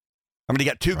 He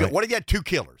got two. Right. What if he had two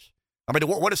killers?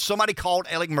 What if somebody called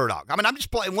Alec Murdaugh? I'm just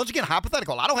playing, once again,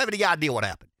 hypothetical. I don't have any idea what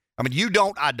happened. You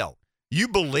don't, I don't. You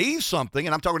believe something,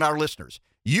 and I'm talking to our listeners.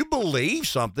 You believe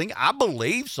something. I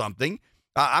believe something.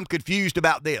 I'm confused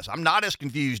about this. I'm not as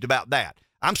confused about that.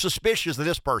 I'm suspicious of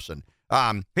this person.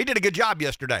 He did a good job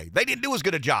yesterday. They didn't do as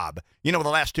good a job, the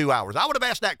last 2 hours. I would have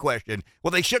asked that question.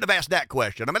 Well, they should have asked that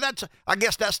question. I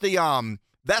guess that's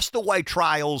the way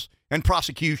trials and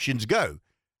prosecutions go.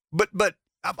 But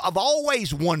I've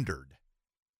always wondered,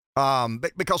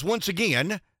 Because once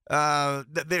again,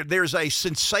 there's a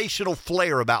sensational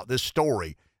flair about this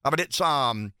story. I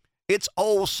mean, it's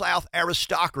old South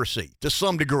aristocracy to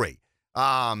some degree.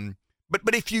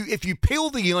 But if you peel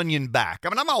the onion back, I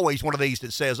mean, I'm always one of these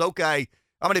that says, okay,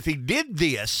 I mean, if he did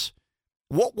this,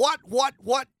 what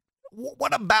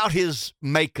about his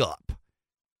makeup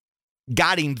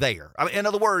got him there? I mean, in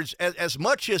other words, as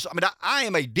much as, I mean, I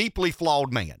am a deeply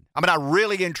flawed man. I mean, I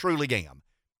really and truly am.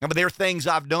 I mean, there are things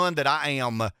I've done that I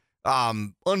am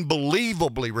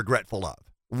unbelievably regretful of.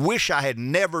 Wish I had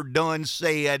never done,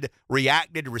 said,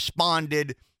 reacted,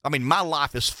 responded. I mean, my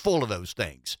life is full of those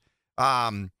things.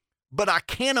 But I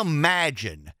can't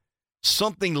imagine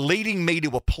something leading me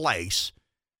to a place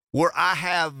where I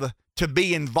have to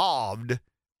be involved,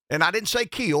 and I didn't say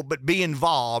kill, but be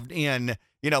involved in,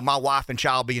 my wife and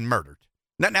child being murdered.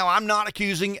 Now I'm not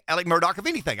accusing Alec Murdaugh of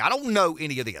anything. I don't know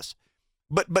any of this.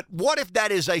 But what if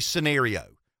that is a scenario?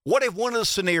 What if one of the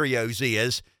scenarios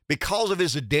is because of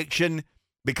his addiction,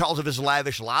 because of his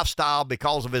lavish lifestyle,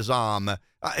 because of his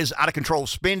out-of-control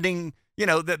spending,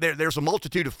 there's a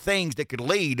multitude of things that could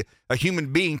lead a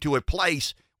human being to a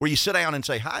place where you sit down and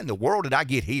say, how in the world did I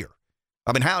get here?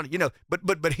 I mean,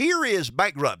 but here is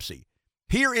bankruptcy.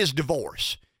 Here is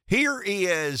divorce. Here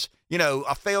is,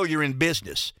 a failure in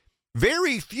business.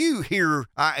 Very few here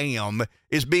I am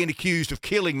is being accused of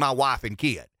killing my wife and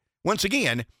kid. Once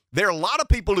again, there are a lot of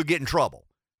people who get in trouble.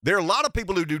 There are a lot of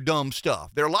people who do dumb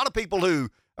stuff. There are a lot of people who,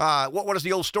 what is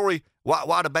the old story?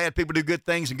 Why do bad people do good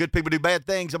things and good people do bad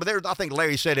things? I mean, I think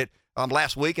Larry said it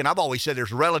last week, and I've always said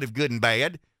there's relative good and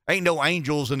bad. Ain't no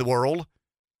angels in the world.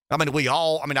 I mean,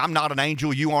 I'm not an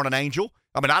angel. You aren't an angel.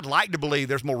 I mean, I'd like to believe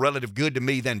there's more relative good to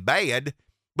me than bad.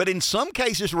 But in some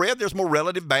cases, Rev, there's more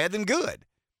relative bad than good.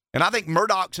 And I think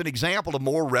Murdaugh's an example of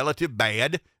more relative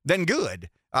bad than good.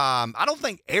 I don't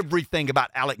think everything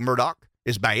about Alec Murdaugh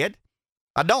is bad.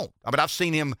 I don't. I mean, I've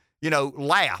seen him,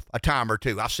 laugh a time or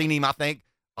two. I've seen him, I think,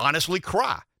 honestly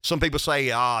cry. Some people say,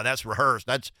 that's rehearsed.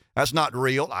 That's not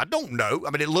real. I don't know.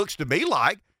 I mean, it looks to me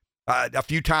like a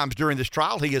few times during this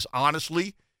trial, he has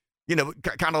honestly,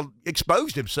 kind of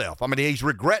exposed himself. I mean, he's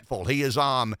regretful. He is,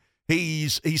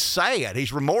 he's sad.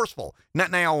 He's remorseful.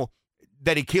 Now,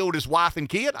 that he killed his wife and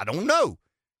kid, I don't know.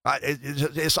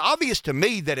 It's obvious to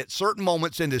me that at certain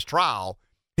moments in this trial,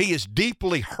 he is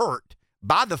deeply hurt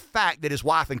by the fact that his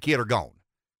wife and kid are gone.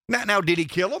 Now, did he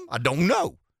kill them? I don't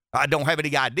know. I don't have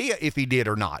any idea if he did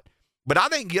or not. But I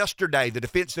think yesterday the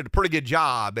defense did a pretty good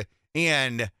job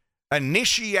in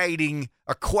initiating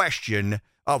a question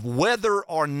of whether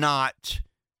or not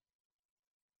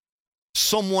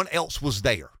someone else was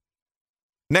there.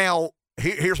 Now,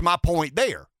 here's my point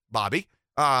there, Bobby.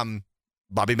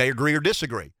 Bobby may agree or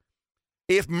disagree.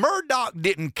 If Murdaugh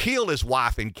didn't kill his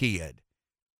wife and kid,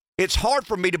 it's hard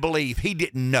for me to believe he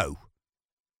didn't know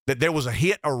that there was a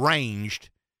hit arranged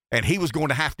and he was going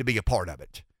to have to be a part of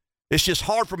it. It's just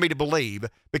hard for me to believe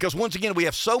because, once again, we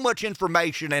have so much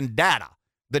information and data.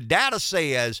 The data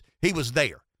says he was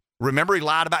there. Remember, he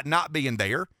lied about not being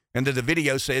there, and then the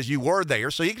video says you were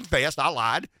there, so he confessed, I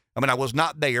lied. I mean, I was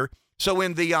not there. So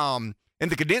in the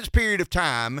condensed period of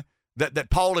time that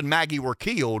Paul and Maggie were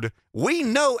killed, we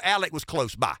know Alec was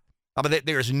close by. I mean,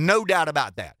 there is no doubt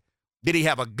about that. Did he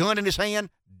have a gun in his hand?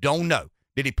 Don't know.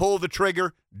 Did he pull the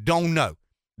trigger? Don't know.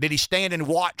 Did he stand and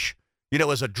watch,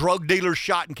 as a drug dealer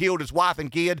shot and killed his wife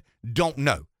and kid? Don't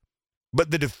know.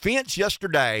 But the defense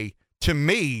yesterday, to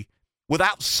me,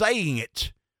 without saying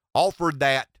it, offered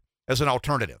that as an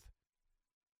alternative.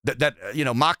 That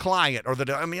my client, or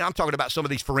I'm talking about some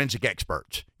of these forensic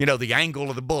experts, the angle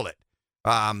of the bullet,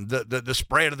 the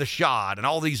spread of the shot, and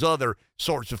all these other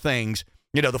sorts of things,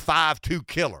 the 5'2"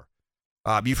 killer.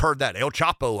 You've heard that, El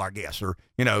Chapo, I guess, or,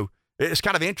 it's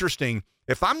kind of interesting.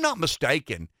 If I'm not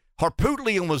mistaken,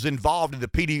 Harpootlian was involved in the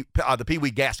Pee Wee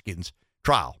Gaskins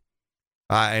trial.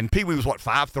 And Pee Wee was,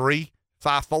 5'3",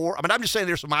 5'4"? I mean, I'm just saying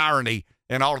there's some irony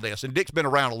in all of this. And Dick's been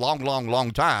around a long, long, long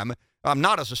time.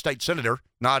 Not as a state senator,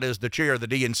 not as the chair of the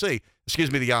DNC.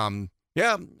 Excuse me,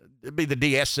 it'd be the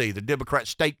DSC, the Democrat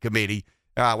State Committee.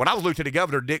 When I was lieutenant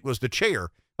governor, Dick was the chair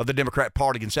of the Democrat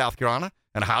Party in South Carolina,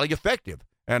 and a highly effective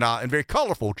and very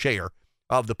colorful chair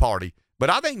of the party. But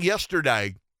I think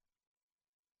yesterday,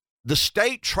 the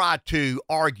state tried to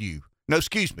argue,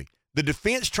 the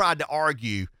defense tried to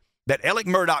argue that Alec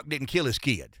Murdaugh didn't kill his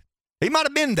kid. He might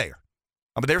have been there.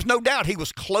 I mean, there's no doubt he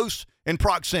was close in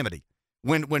proximity.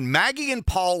 When Maggie and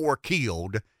Paul were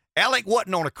killed, Alec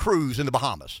wasn't on a cruise in the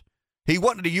Bahamas. He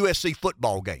wasn't at a USC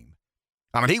football game.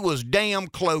 I mean, he was damn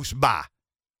close by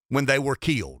when they were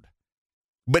killed.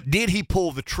 But did he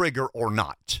pull the trigger or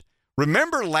not?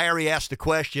 Remember Larry asked the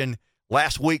question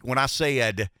last week when I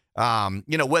said,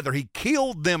 Whether he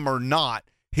killed them or not,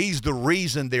 he's the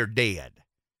reason they're dead.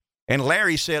 And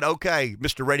Larry said, okay,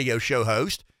 Mr. Radio Show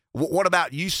host, what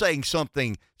about you saying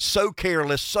something so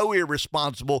careless, so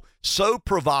irresponsible, so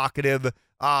provocative,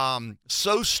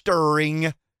 so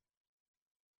stirring,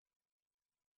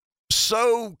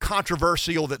 so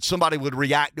controversial that somebody would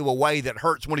react to a way that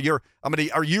hurts one of your,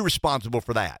 are you responsible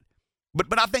for that?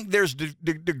 But I think there's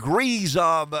degrees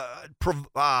of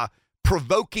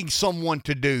provoking someone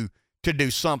to do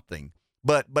something.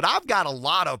 But I've got a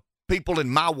lot of people in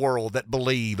my world that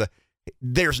believe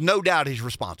there's no doubt he's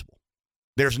responsible.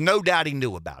 There's no doubt he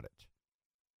knew about it,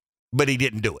 but he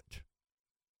didn't do it.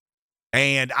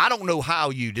 And I don't know how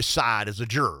you decide as a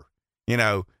juror.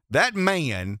 That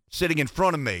man sitting in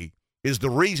front of me is the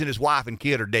reason his wife and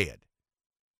kid are dead.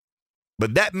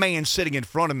 But that man sitting in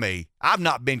front of me, I've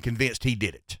not been convinced he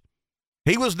did it.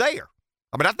 He was there.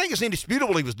 I think it's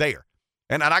indisputable he was there.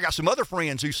 And I got some other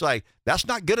friends who say, that's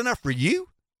not good enough for you?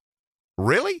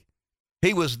 Really?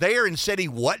 He was there and said he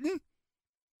wasn't?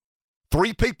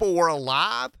 3 people were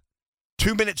alive.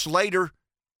 2 minutes later,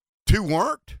 2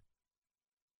 weren't.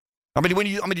 When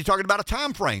you're talking about a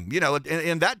time frame,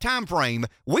 in that time frame,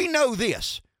 we know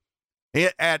this.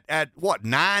 At what,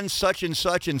 9 such and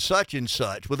such and such and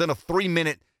such, within a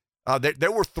 3-minute,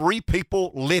 there were 3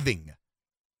 people living.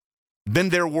 Then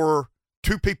there were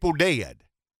 2 people dead.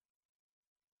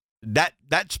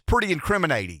 That's pretty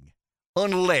incriminating,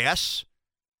 unless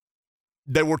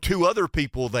there were 2 other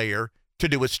people there to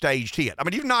do a staged hit.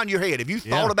 You've nodded your head. Have you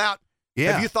thought about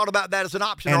that as an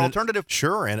option or alternative?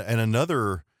 Sure. And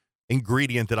another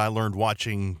ingredient that I learned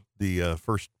watching the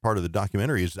first part of the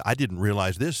documentary is I didn't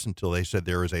realize this until they said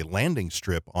there is a landing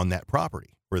strip on that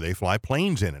property where they fly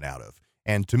planes in and out of.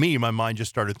 And to me, my mind just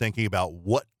started thinking about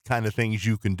what kind of things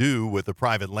you can do with a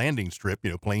private landing strip.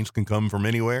 Planes can come from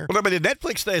anywhere. Well,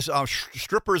 Netflix says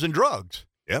strippers and drugs.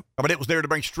 Yep. It was there to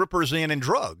bring strippers in and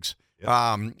drugs.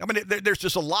 Yep. There's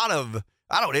just a lot of,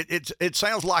 it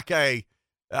sounds like a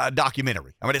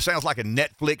documentary. It sounds like a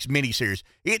Netflix miniseries.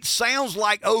 It sounds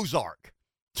like Ozark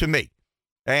to me.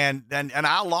 And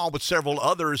I, along with several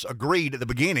others, agreed at the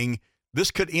beginning this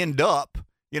could end up,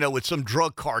 with some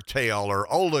drug cartel or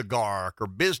oligarch or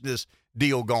business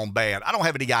deal gone bad. I don't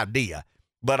have any idea.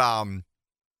 But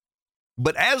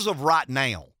as of right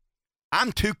now,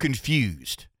 I'm too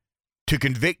confused to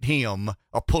convict him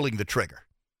of pulling the trigger.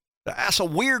 That's a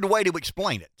weird way to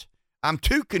explain it. I'm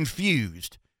too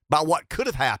confused by what could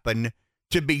have happened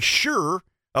to be sure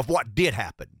of what did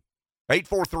happen.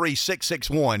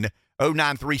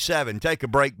 843-661-0937. Take a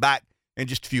break. Back in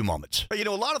just a few moments. A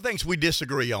lot of things we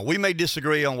disagree on. We may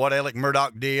disagree on what Alec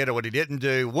Murdaugh did or what he didn't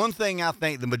do. One thing I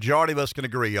think the majority of us can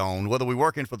agree on, whether we're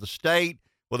working for the state,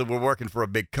 whether we're working for a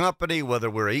big company, whether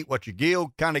we're eat what you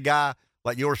give kind of guy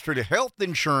like yours truly, health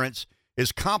insurance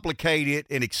is complicated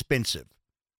and expensive.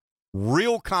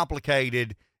 Real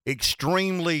complicated,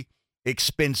 extremely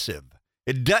expensive.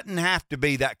 It doesn't have to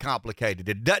be that complicated.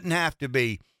 It doesn't have to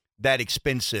be that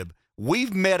expensive.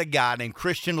 We've met a guy named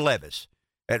Christian Levis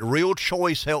at Real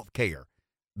Choice Healthcare.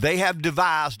 They have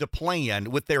devised a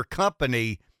plan with their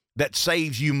company that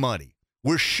saves you money.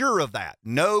 We're sure of that.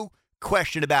 No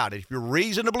question about it. If you're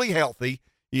reasonably healthy,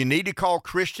 you need to call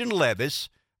Christian Levis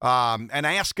and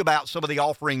ask about some of the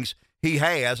offerings he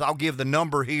has. I'll give the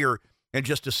number here in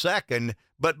just a second.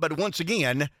 But once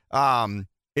again,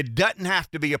 it doesn't have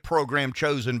to be a program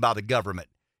chosen by the government.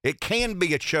 It can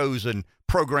be a chosen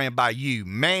program by you,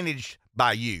 managed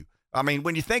by you.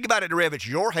 When you think about it, Rev, it's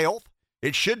your health.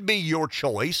 It should be your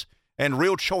choice. And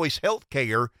Real Choice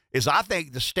Healthcare is, I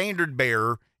think, the standard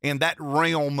bearer in that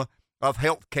realm of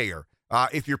healthcare.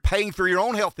 If you're paying for your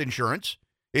own health insurance,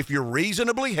 if you're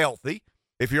reasonably healthy,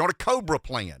 if you're on a COBRA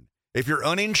plan, if you're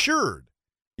uninsured,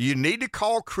 you need to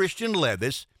call Christian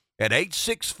Levis at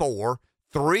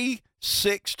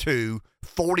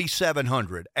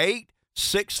 864-362-4700.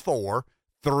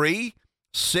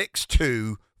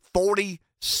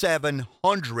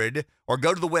 864-362-4700, or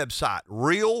go to the website,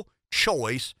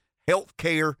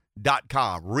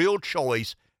 realchoicehealthcare.com.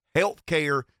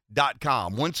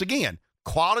 realchoicehealthcare.com. Once again,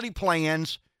 quality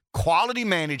plans, quality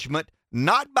management,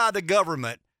 not by the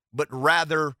government, but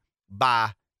rather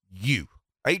by you.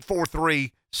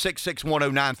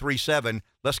 843-661-0937.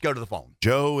 Let's go to the phone.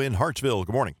 Joe in Hartsville.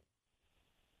 Good morning.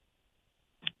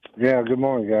 Yeah, good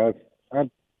morning, guys.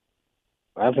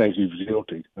 I think he's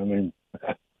guilty.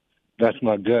 That's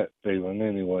my gut feeling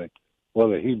anyway.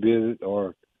 Whether he did it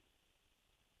or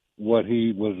what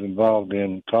he was involved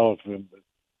in caused him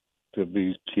to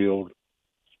be killed.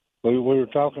 But we were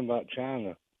talking about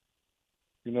China.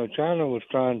 China was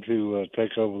trying to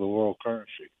take over the world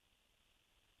currency.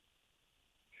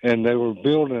 and they were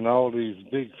building all these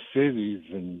big cities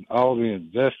and all the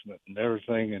investment and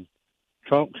everything, and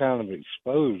Trump kind of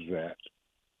exposed that,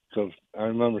 because I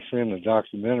remember seeing a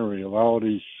documentary of all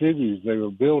these cities they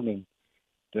were building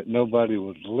that nobody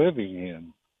was living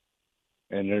in,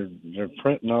 and they're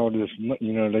printing all this,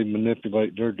 you know, they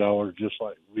manipulate their dollars just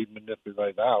like we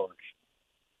manipulate ours,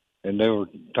 and they were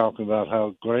talking about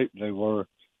how great they were,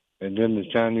 and then the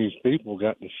Chinese people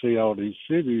got to see all these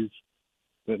cities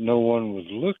that no one was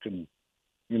looking,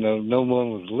 you know, no one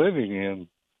was living in,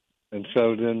 and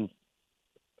so then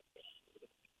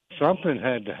something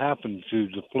had to happen to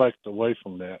deflect away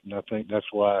from that, and I think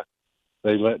that's why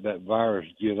they let that virus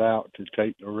get out, to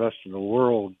take the rest of the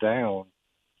world down,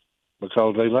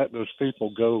 because they let those people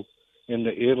go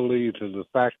into Italy to the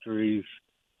factories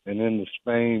and into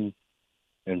Spain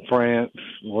and France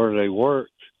where they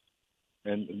worked,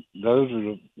 and those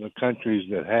are the countries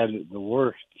that had it the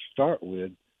worst to start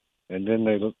with, and then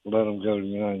they let them go to the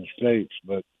United States.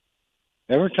 But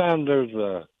every time there's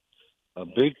a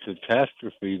big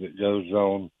catastrophe that goes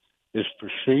on, it's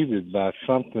preceded by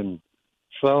something,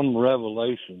 some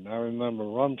revelation. I remember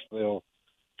Rumsfeld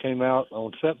came out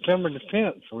on September the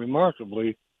 10th,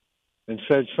 remarkably, and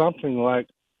said something like,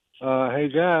 hey,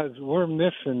 guys, we're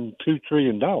missing $2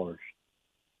 trillion.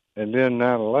 And then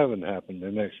 9/11 happened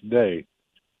the next day.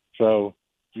 So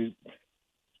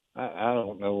I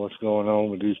don't know what's going on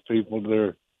with these people.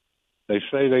 They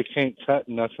say they can't cut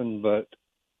nothing, but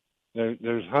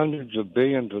there's hundreds of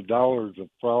billions of dollars of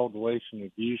fraud, waste, and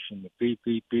abuse, and the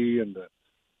PPP and the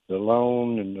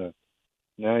loan, and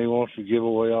now he wants to give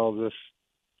away all this.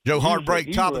 Joe, hard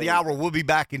break, top of the hour. We'll be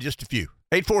back in just a few.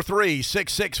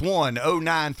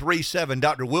 843-661-0937.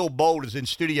 Dr. Will Bolt is in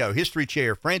studio. History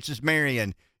chair, Francis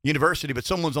Marion University, but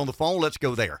someone's on the phone. Let's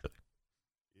go there.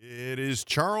 It is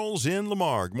Charles in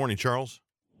Lamar. Good morning, Charles.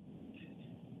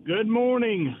 Good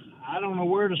morning. I don't know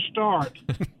where to start.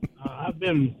 I've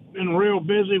been real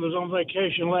busy. Was on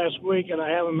vacation last week, and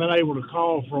I haven't been able to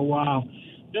call for a while.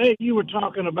 Dave, you were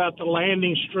talking about the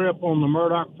landing strip on the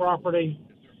Murdaugh property.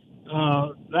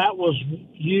 That was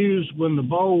used when the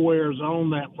Boulwares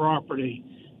owned that property.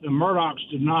 The Murdaughs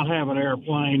did not have an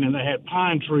airplane, and they had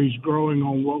pine trees growing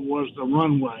on what was the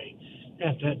runway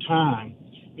at that time.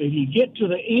 If you get to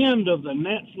the end of the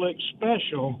Netflix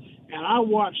special, and I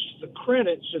watched the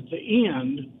credits at the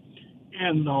end,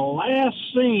 and the last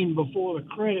scene before the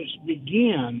credits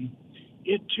begin,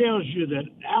 it tells you that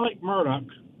Alec Murdaugh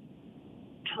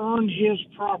turned his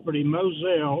property,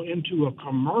 Moselle, into a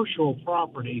commercial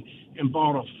property and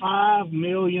bought a $5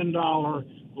 million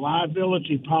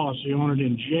liability policy on it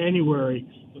in January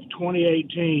of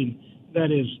 2018.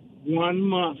 That is 1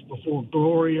 month before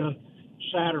Gloria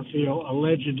Satterfield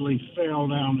allegedly fell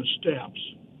down the steps.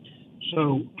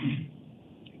 So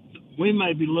we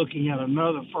may be looking at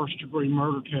another first-degree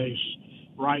murder case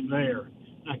right there.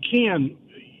 Now, Ken,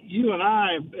 you and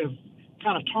I have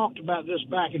kind of talked about this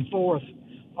back and forth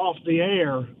off the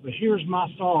air, but here's my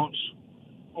thoughts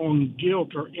on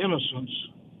guilt or innocence.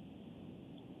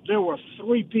 There were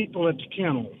 3 people at the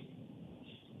kennel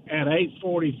at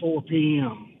 8:44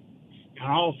 p.m.,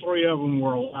 and all 3 of them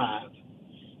were alive.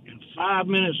 And 5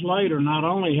 minutes later, not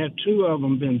only had 2 of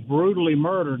them been brutally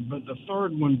murdered, but the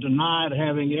third one denied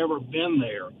having ever been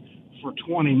there for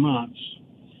 20 months.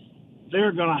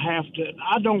 They're going to have to,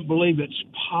 I don't believe it's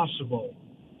possible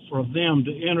for them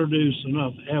to introduce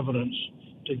enough evidence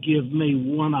to give me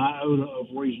 1 iota of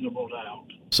reasonable doubt.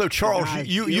 So, Charles,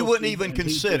 you wouldn't even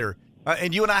consider,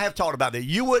 and you and I have talked about that,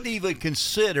 you wouldn't even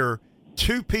consider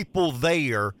 2 people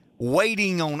there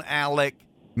waiting on Alec,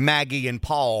 Maggie, and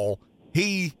Paul.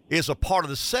 He is a part of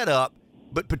the setup,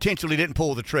 but potentially didn't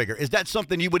pull the trigger. Is that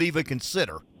something you would even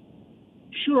consider?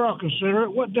 Sure, I'll consider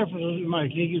it. What difference does it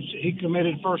make? He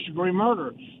committed first-degree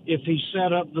murder. If he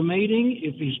set up the meeting,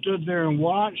 if he stood there and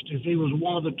watched, if he was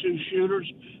one of the 2 shooters,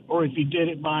 or if he did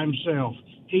it by himself,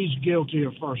 he's guilty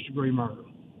of first-degree murder.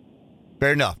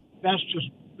 Fair enough. That's just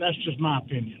my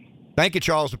opinion. Thank you,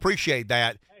 Charles. Appreciate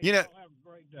that. Hey, you know, have a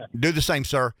great day. Do the same,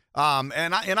 sir.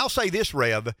 And I'll say this,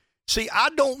 Rev. See, I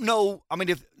don't know. I mean,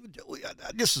 if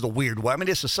this is a weird way. I mean,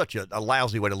 this is such a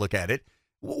lousy way to look at it.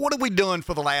 What have we done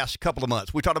for the last couple of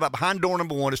months? We talked about behind door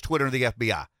number 1 is Twitter and the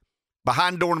FBI.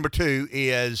 Behind door number 2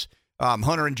 is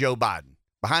Hunter and Joe Biden.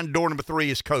 Behind door number 3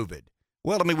 is COVID.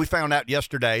 Well, I mean, we found out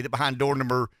yesterday that behind door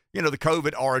number, the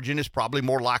COVID origin is probably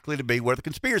more likely to be where the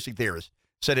conspiracy theorists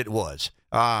said it was.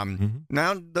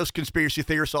 Now, those conspiracy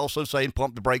theorists also saying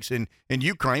pump the brakes in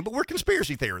Ukraine, but we're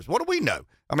conspiracy theorists. What do we know?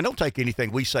 I mean, don't take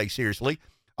anything we say seriously.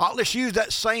 Let's use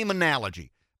that same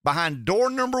analogy. Behind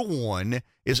door number 1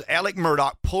 is Alec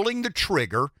Murdaugh pulling the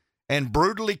trigger and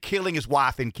brutally killing his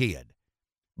wife and kid.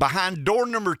 Behind door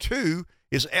number 2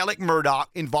 is Alec Murdaugh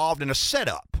involved in a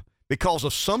setup because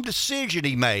of some decision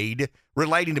he made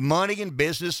relating to money and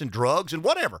business and drugs and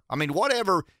whatever. I mean,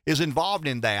 whatever is involved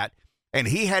in that. And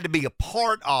he had to be a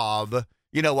part of, a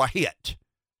hit,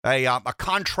 a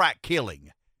contract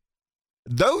killing.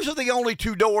 Those are the only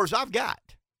 2 doors I've got.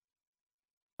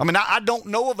 I mean, I don't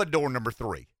know of a door number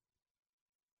 3.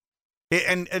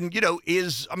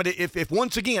 If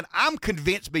once again, I'm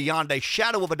convinced beyond a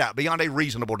shadow of a doubt, beyond a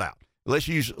reasonable doubt, let's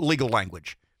use legal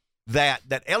language, that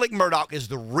Alec Murdaugh is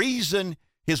the reason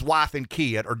his wife and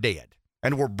kid are dead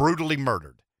and were brutally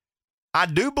murdered. I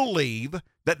do believe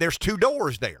that there's 2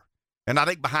 doors there. And I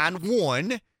think behind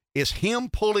one is him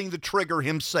pulling the trigger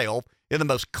himself in the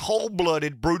most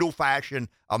cold-blooded, brutal fashion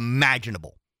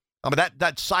imaginable. I mean,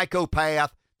 that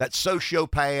psychopath, that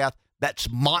sociopath, that's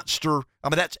monster. I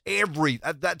mean, that's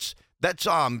Gacy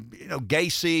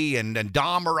and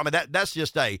Dahmer. I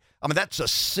mean, that's a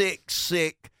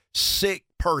sick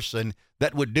person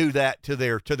that would do that to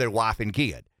their wife and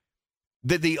kid.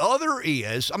 The other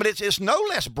is, I mean, it's no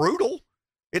less brutal.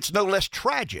 It's no less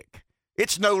tragic.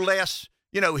 It's no less,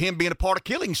 him being a part of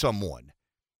killing someone.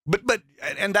 But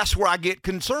that's where I get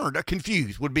concerned.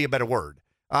 Confused would be a better word.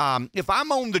 If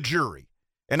I'm on the jury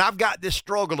and I've got this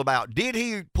struggle about, did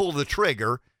he pull the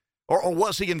trigger or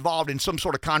was he involved in some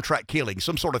sort of contract killing,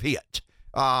 some sort of hit?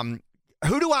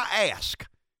 Who do I ask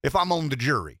if I'm on the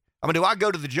jury? I mean, do I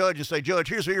go to the judge and say, Judge,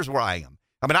 here's where I am?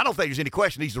 I mean, I don't think there's any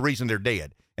question he's the reason they're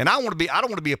dead. And I don't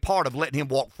want to be a part of letting him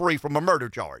walk free from a murder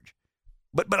charge.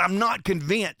 But I'm not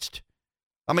convinced.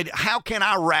 I mean, how can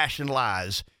I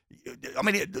rationalize? I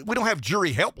mean, we don't have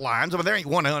jury helplines. I mean, there ain't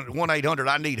 1-800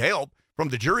 I need help from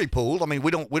the jury pool. I mean,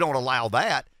 we don't allow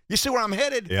that. You see where I'm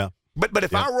headed? Yeah. But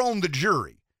if I were on the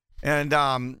jury, and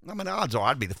I mean, odds are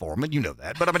I'd be the foreman. You know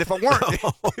that. But I mean, if I weren't,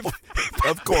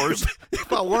 of course,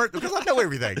 if I weren't, because I know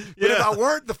everything. But if I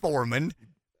weren't the foreman,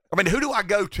 I mean, who do I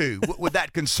go to with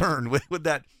that concern, with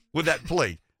that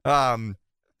plea?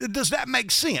 Does that make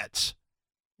sense?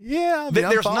 Yeah, I mean,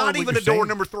 there's not even a door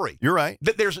number 3. You're right.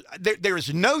 There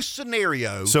is no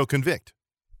scenario. So convict.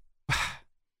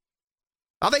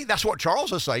 I think that's what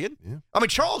Charles is saying. Yeah. I mean,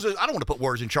 I don't want to put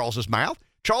words in Charles's mouth.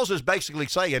 Charles is basically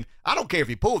saying, I don't care if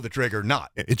you pull the trigger or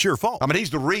not. It's your fault. I mean,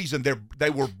 he's the reason they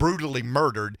were brutally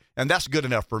murdered, and that's good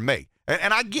enough for me.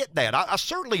 And I get that. I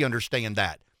certainly understand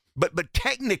that. But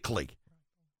technically,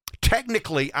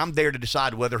 I'm there to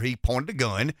decide whether he pointed a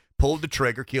gun, pulled the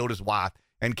trigger, killed his wife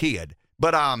and kid.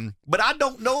 But I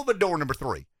don't know of a door number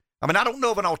 3. I mean, I don't know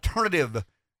of an alternative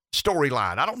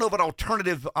storyline. I don't know of an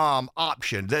alternative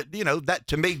option that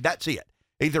to me, that's it.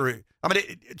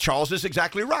 Charles is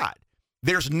exactly right.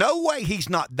 There's no way he's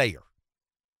not there.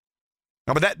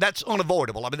 I mean, that's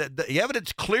unavoidable. I mean, the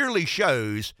evidence clearly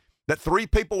shows that 3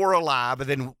 people were alive and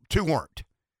then 2 weren't.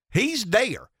 He's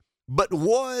there, but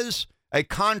was a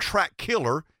contract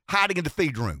killer hiding in the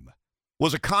feed room?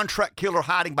 Was a contract killer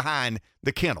hiding behind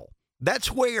the kennel?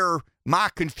 That's where my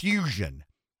confusion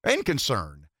and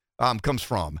concern comes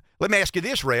from. Let me ask you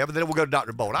this, Rev, and then we'll go to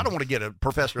Dr. Bolt. I don't want to get a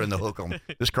professor in the hook on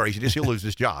this craziness. He'll lose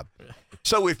his job.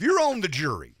 So if you're on the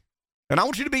jury, and I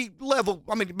want you to be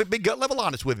gut level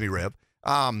honest with me, Rev.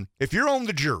 If you're on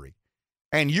the jury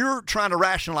and you're trying to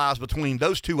rationalize between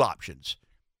those 2 options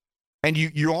and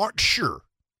you aren't sure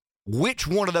which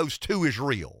one of those 2 is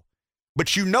real,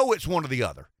 but you know it's one or the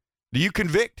other, do you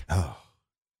convict? Oh.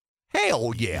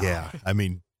 Hell yeah. Yeah. I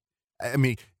mean,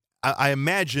 I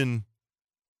imagine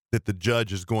that the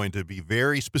judge is going to be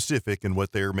very specific in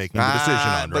what they're making the decision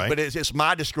on, right? But it's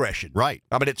my discretion. Right.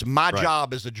 I mean, it's my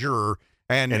job as a juror.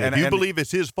 And if you believe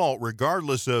it's his fault,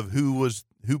 regardless of who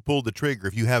pulled the trigger,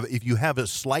 if you have a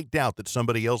slight doubt that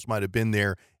somebody else might have been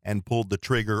there and pulled the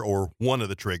trigger or one of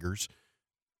the triggers,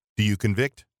 do you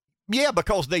convict? Yeah,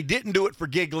 because they didn't do it for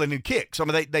giggling and kicks. I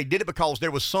mean, they did it because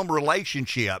there was some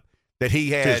relationship that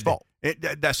he had. It's his fault.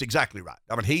 That's exactly right.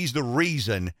 I mean, he's the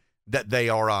reason that they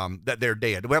are that they're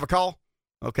dead. Do we have a call?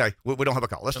 Okay, we don't have a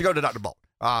call. Let's go to Dr. Bolt.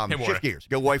 Shift gears.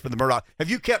 Go away from the Murdaugh. Have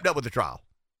you kept up with the trial?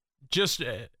 Just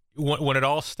when it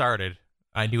all started,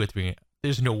 I knew at the beginning,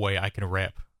 there's no way I can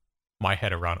wrap my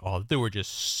head around all. There were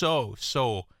just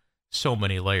so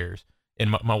many layers.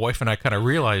 And my wife and I kind of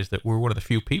realized that we're one of the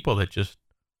few people that just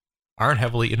aren't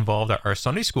heavily involved. Our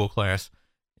Sunday school class,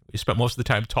 we spent most of the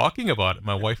time talking about it.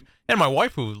 My wife,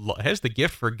 who has the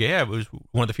gift for gab, it was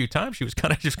one of the few times she was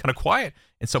kind of quiet.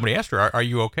 And somebody asked her, "Are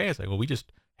you okay?" I was like, "Well, we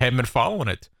just haven't been following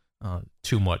it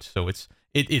too much." So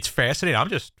it's fascinating. I'm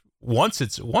just once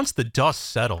the dust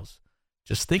settles,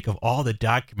 just think of all the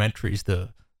documentaries,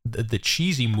 the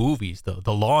cheesy movies,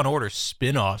 the Law and Order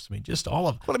spin-offs. I mean, just all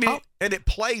of. Well, I mean, and it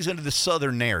plays into the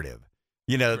Southern narrative.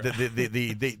 You know,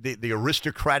 the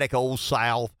aristocratic old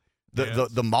South,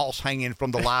 the moss hanging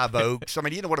from the live oaks. I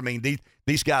mean, you know what I mean?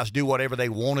 These guys do whatever they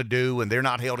want to do, and they're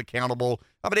not held accountable.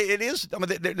 I mean, it is. I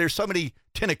mean, there's so many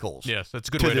tentacles. Yes, that's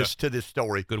a good to way this to this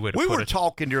story. Good way to we put were it.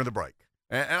 talking during the break,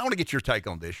 and I want to get your take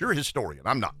on this. You're a historian.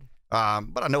 I'm not,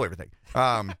 but I know everything.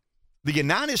 The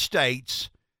United States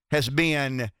has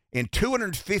been in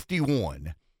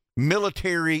 251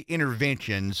 military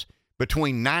interventions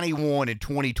between 91 and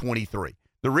 2023.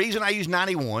 The reason I use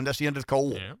 91, that's the end of the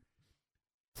Cold War. Yeah.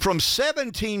 From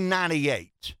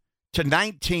 1798 to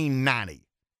 1990,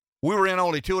 we were in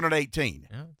only 218.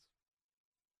 Yeah.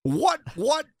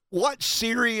 What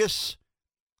serious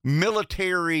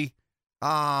military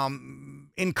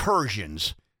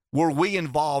incursions were we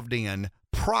involved in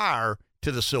prior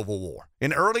to the Civil War?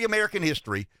 In early American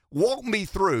history, walk me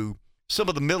through some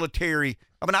of the military.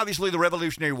 I mean, obviously the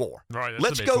Revolutionary War. Right.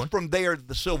 Let's go from there to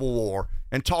the Civil War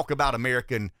and talk about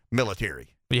American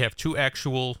military. We have two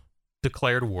actual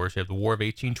declared wars. You have the War of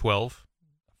 1812,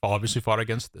 obviously fought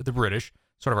against the British,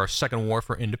 sort of our second war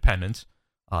for independence.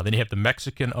 Then you have the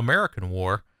Mexican-American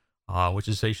War, which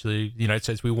is essentially the United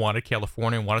States. We wanted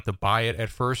California and wanted to buy it at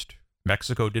first.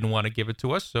 Mexico didn't want to give it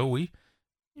to us, so we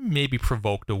maybe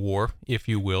provoked a war, if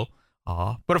you will.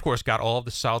 But, of course, got all of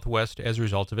the Southwest as a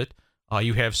result of it.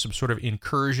 You have some sort of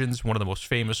incursions. One of the most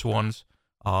famous ones,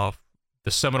 the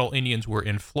Seminole Indians were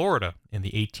in Florida in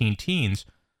the 18-teens.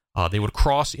 They would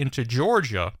cross into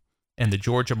Georgia, and the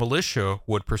Georgia militia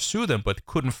would pursue them, but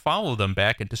couldn't follow them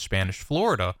back into Spanish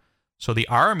Florida. So the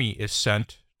Army is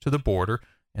sent to the border,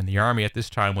 and the Army at this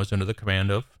time was under the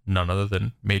command of none other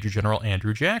than Major General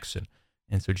Andrew Jackson.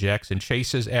 And so Jackson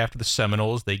chases after the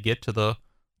Seminoles. They get to the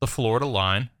Florida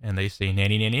line, and they say,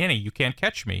 "Nanny, nanny, nanny, you can't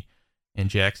catch me." And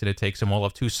Jackson, it takes him all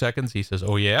of 2 seconds. He says,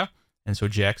 "Oh, yeah?" And so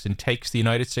Jackson takes the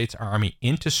United States Army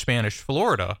into Spanish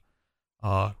Florida,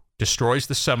 destroys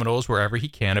the Seminoles wherever he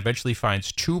can, eventually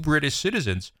finds 2 British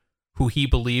citizens who he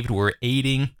believed were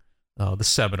aiding the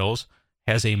Seminoles,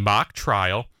 has a mock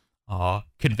trial,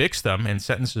 convicts them, and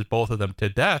sentences both of them to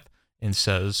death, and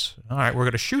says, "All right, we're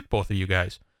going to shoot both of you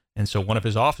guys." And so one of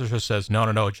his officers says,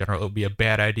 no, General, it would be a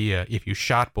bad idea if you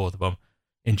shot both of them.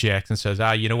 And Jackson says,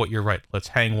 you know what, you're right. Let's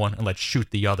hang one and let's shoot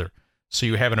the other. So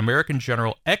you have an American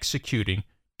general executing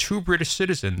 2 British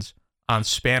citizens on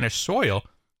Spanish soil.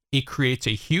 It creates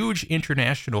a huge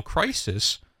international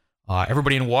crisis.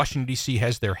 Everybody in Washington, D.C.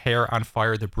 has their hair on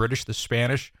fire. The British, the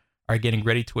Spanish, are getting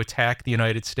ready to attack the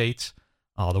United States.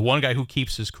 The one guy who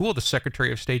keeps his cool, the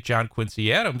Secretary of State, John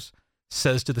Quincy Adams,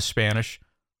 says to the Spanish,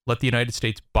 "Let the United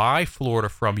States buy Florida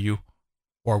from you,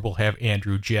 or we'll have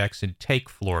Andrew Jackson take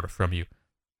Florida from you."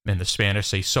 And the Spanish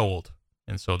say sold.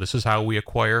 And so this is how we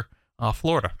acquire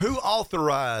Florida. Who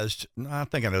authorized, I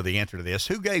think I know the answer to this,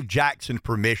 who gave Jackson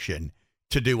permission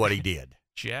to do what he did?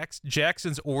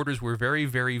 Jackson's orders were very,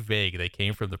 very vague. They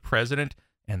came from the President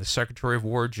and the Secretary of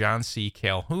War, John C.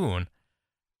 Calhoun.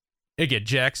 Again,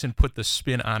 Jackson put the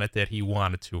spin on it that he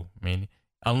wanted to. I mean,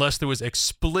 unless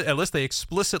they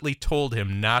explicitly told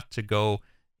him not to go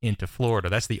into Florida.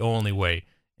 That's the only way.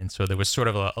 And so there was sort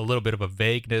of a little bit of a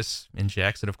vagueness, and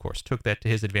Jackson, of course, took that to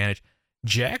his advantage.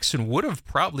 Jackson would have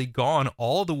probably gone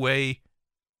all the way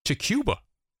to Cuba.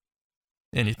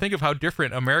 And you think of how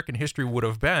different American history would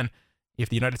have been if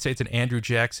the United States and Andrew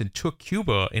Jackson took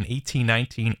Cuba in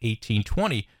 1819,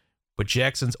 1820, but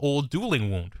Jackson's old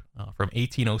dueling wound from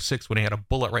 1806, when he had a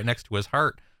bullet right next to his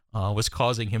heart, was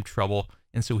causing him trouble,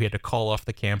 and so he had to call off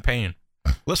the campaign.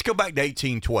 Let's go back to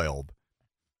 1812.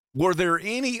 Were there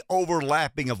any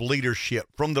overlapping of leadership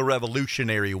from the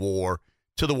Revolutionary War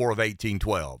to the War of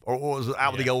 1812? Or was it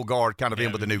out of the old guard kind of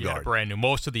in with the new guard? Brand new.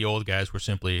 Most of the old guys were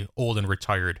simply old and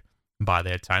retired by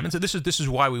that time. And so this is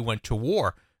why we went to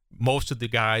war. Most of the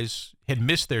guys had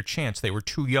missed their chance. They were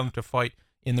too young to fight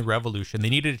in the Revolution. They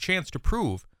needed a chance to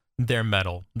prove their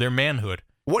mettle, their manhood.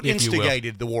 What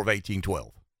instigated the War of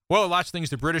 1812? Well, lots of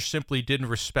things. The British simply didn't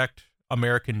respect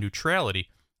American neutrality.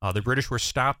 The British were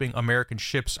stopping American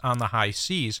ships on the high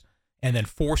seas and then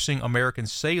forcing American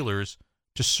sailors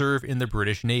to serve in the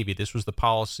British Navy. This was the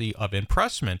policy of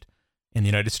impressment. In the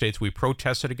United States, we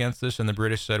protested against this, and the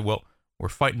British said, well, we're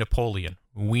fighting Napoleon.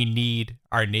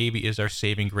 Our Navy is our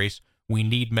saving grace. We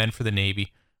need men for the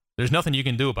Navy. There's nothing you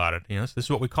can do about it. This is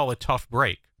what we call a tough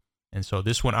break. And so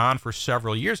this went on for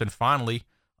several years, and finally,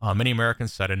 many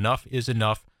Americans said enough is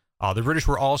enough. The British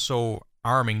were also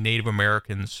arming Native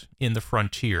Americans in the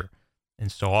frontier.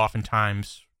 And so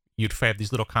oftentimes you'd have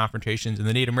these little confrontations, and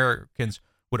the Native Americans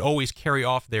would always carry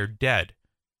off their dead,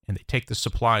 and they take the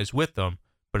supplies with them.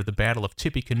 But at the Battle of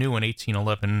Tippecanoe in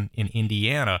 1811 in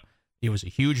Indiana, it was a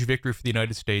huge victory for the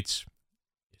United States.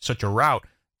 Such a rout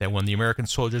that when the American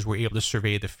soldiers were able to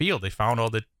survey the field, they found all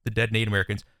the dead Native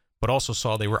Americans, but also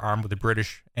saw they were armed with the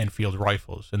British Enfield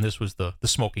rifles. And this was the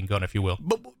smoking gun, if you will.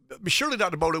 But surely,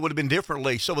 Dr. Bode, it would have been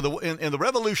differently. So in the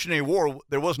Revolutionary War,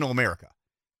 there was no America.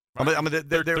 Right. I mean,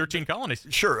 there 13 colonies.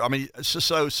 Sure. I mean,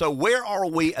 so where are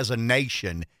we as a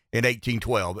nation in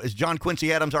 1812? Is John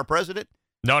Quincy Adams our president?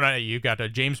 No, you got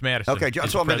James Madison. Okay,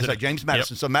 so I'm going to say James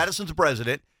Madison. Yep. So Madison's the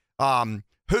president.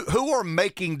 Who are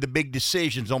making the big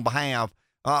decisions on behalf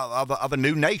of a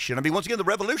new nation? I mean, once again, the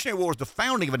Revolutionary War is the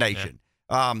founding of a nation.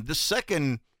 Yeah. The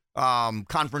second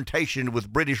confrontation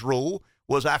with British rule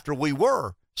was after we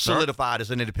were solidified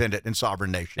as an independent and sovereign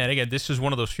nation. And again, this is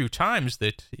one of those few times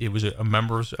that it was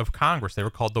members of Congress. They were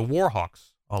called the War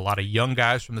Hawks. A lot of young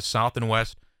guys from the South and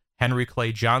West. Henry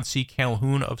Clay, John C.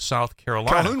 Calhoun of South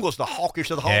Carolina. Calhoun was the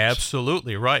hawkish of the hawks.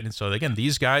 Absolutely, right. And so, again,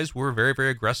 these guys were very, very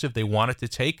aggressive. They wanted to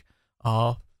take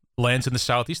lands in the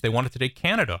Southeast. They wanted to take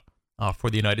Canada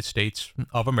for the United States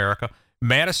of America.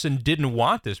 Madison didn't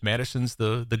want this. Madison's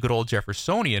the good old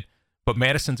Jeffersonian, but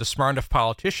Madison's a smart enough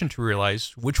politician to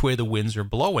realize which way the winds are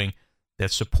blowing,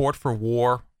 that support for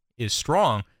war is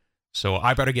strong. So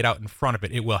I better get out in front of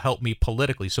it. It will help me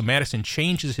politically. So Madison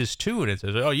changes his tune and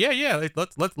says, "Oh yeah,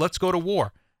 let's go to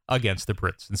war against the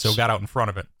Brits," and so got out in front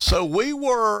of it. So we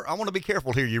were. I want to be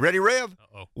careful here. You ready, Rev?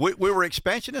 Uh-oh. We were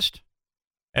expansionist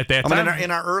at that time. I mean,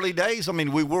 in our early days. I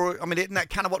mean, we were. I mean, isn't that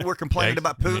kind of what we're complaining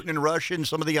about Putin and Russia and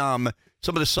some of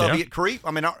the Soviet creep?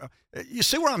 I mean, you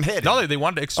see where I'm headed? No, they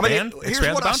wanted to expand. I mean,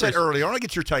 here's what I said earlier. I want to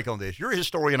get your take on this. You're a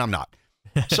historian. I'm not.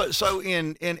 So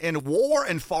in war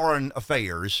and foreign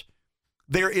affairs,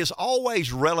 there is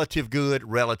always relative good,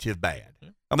 relative bad.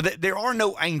 I mean, there are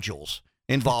no angels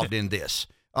involved in this.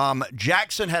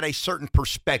 Jackson had a certain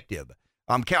perspective.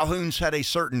 Calhoun's had a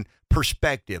certain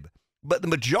perspective. But the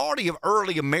majority of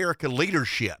early American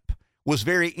leadership was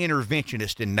very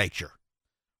interventionist in nature.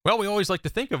 Well, we always like to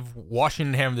think of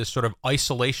Washington having this sort of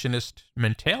isolationist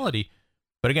mentality.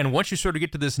 But again, once you sort of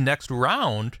get to this next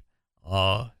round,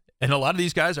 and a lot of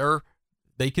these guys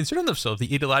they consider themselves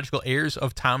the ideological heirs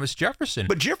of Thomas Jefferson.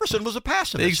 But Jefferson was a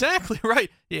pacifist. Exactly right.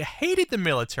 He hated the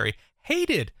military,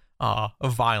 hated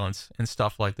violence and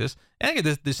stuff like this. And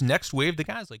again, this next wave, the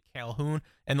guys like Calhoun,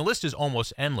 and the list is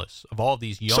almost endless of all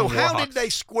these young So how did they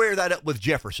square that up with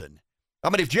Jefferson? I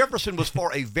mean, if Jefferson was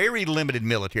for a very limited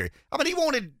military, I mean, he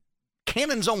wanted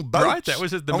cannons on boats. Right, that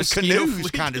was the on mosquito canoes,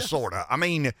 fleet. kind of, sort of. I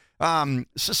mean,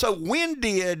 so when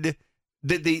did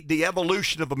the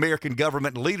evolution of American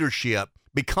government and leadership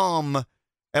become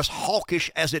as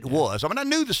hawkish as it was? I mean, I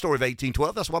knew the story of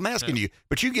 1812. That's why I'm asking you.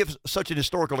 But you give such an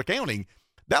historical accounting.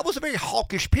 That was a very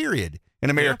hawkish period in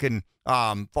American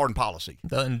foreign policy.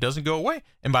 And doesn't go away.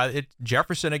 And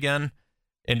Jefferson again,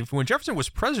 and when Jefferson was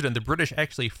president, the British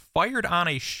actually fired on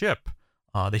a ship.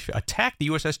 They attacked the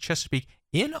USS Chesapeake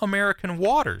in American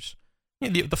waters.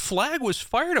 The flag was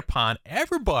fired upon.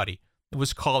 Everybody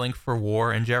was calling for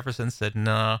war, and Jefferson said,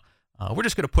 "No, we're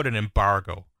just going to put an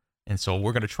embargo." And so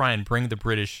we're going to try and bring the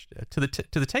British to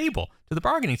the table, to the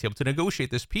bargaining table, to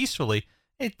negotiate this peacefully.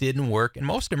 It didn't work. And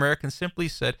most Americans simply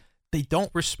said, they don't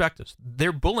respect us.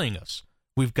 They're bullying us.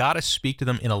 We've got to speak to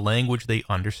them in a language they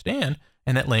understand.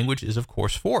 And that language is, of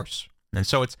course, force. And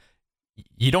so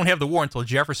you don't have the war until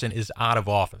Jefferson is out of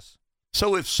office.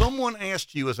 So if someone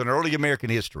asked you as an early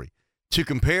American history to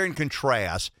compare and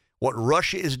contrast what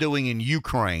Russia is doing in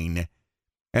Ukraine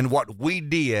and what we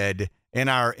did in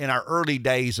our early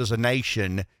days as a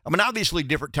nation, I mean, obviously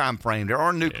different time frame. There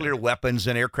are nuclear weapons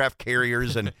and aircraft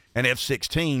carriers and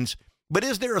F-16s, but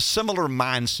is there a similar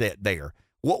mindset there?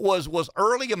 What was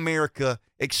early America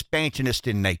expansionist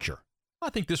in nature? I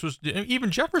think this was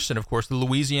even Jefferson, of course, the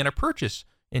Louisiana Purchase.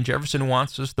 And Jefferson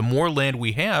wants us, the more land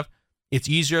we have, it's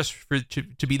easier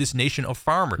to be this nation of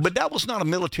farmers. But that was not a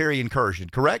military incursion,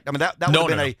 correct? I mean, that would have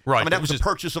been right. I mean, that was a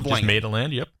purchase of land. Just made of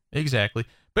land, yep, exactly.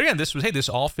 But again, this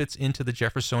all fits into the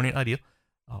Jeffersonian ideal.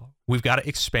 We've got to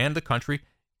expand the country.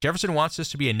 Jefferson wants us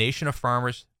to be a nation of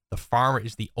farmers. The farmer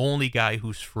is the only guy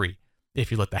who's free. If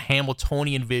you let the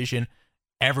Hamiltonian vision,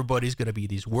 everybody's going to be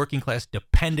these working class,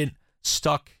 dependent,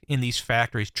 stuck in these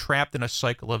factories, trapped in a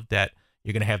cycle of debt.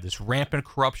 You're going to have this rampant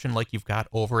corruption like you've got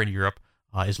over in Europe.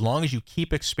 As long as you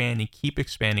keep expanding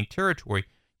territory,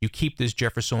 you keep this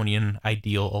Jeffersonian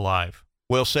ideal alive.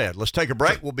 Well said. Let's take a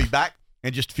break. We'll be back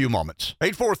in just a few moments.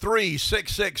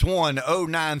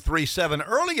 843-661-0937.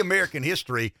 Early American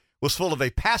history was full of a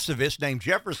pacifist named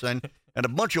Jefferson and a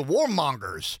bunch of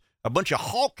warmongers, a bunch of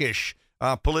hawkish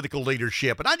political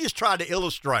leadership. And I just tried to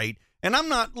illustrate, and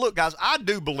look, guys, I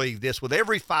do believe this with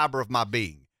every fiber of my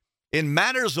being. In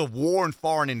matters of war and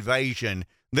foreign invasion,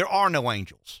 there are no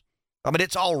angels. I mean,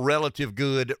 it's all relative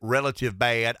good, relative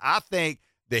bad. I think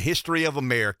the history of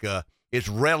America is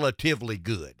relatively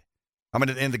good. I mean,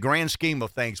 in the grand scheme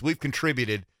of things, we've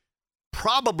contributed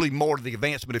probably more to the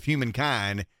advancement of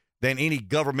humankind than any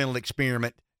governmental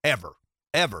experiment ever.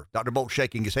 Dr. Bolt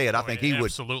shaking his head. I think he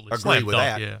would agree with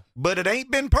that. Yeah. But it ain't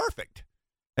been perfect.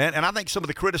 And I think some of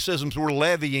the criticisms we're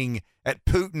levying at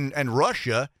Putin and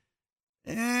Russia,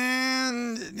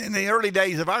 and in the early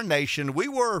days of our nation, we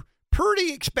were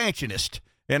pretty expansionist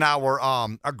in our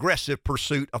aggressive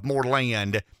pursuit of more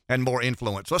land and more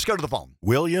influence. Let's go to the phone.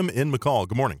 William in McCall.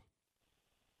 Good morning.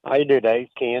 How you do, Dave?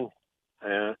 Ken.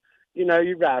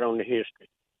 You're right on the history.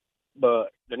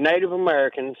 But the Native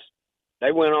Americans,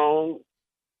 they went on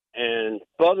and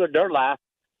furthered their life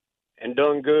and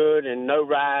done good and no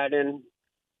rioting,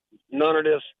 none of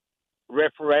this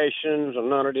reparations or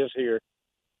none of this here,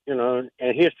 and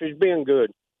history's been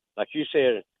good. Like you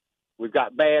said, we've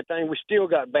got bad things. We still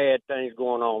got bad things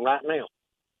going on right now.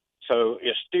 So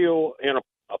it's still in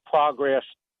a progress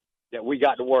that we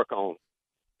got to work on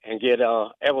and get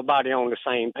everybody on the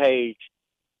same page.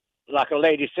 Like a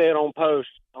lady said on post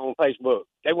on Facebook,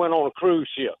 they went on a cruise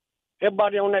ship.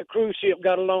 Everybody on that cruise ship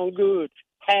got along good,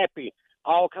 happy,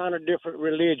 all kind of different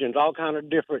religions, all kind of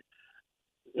different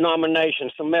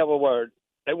nominations, some other word.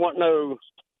 They want no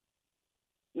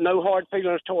hard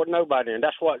feelings toward nobody, and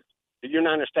that's what the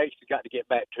United States has got to get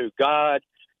back to. God,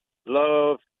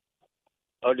 love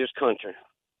of this country.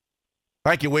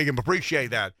 Thank you, William.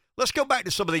 Appreciate that. Let's go back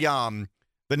to some of the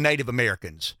Native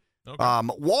Americans. Okay.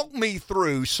 Walk me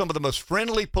through some of the most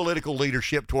friendly political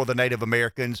leadership toward the Native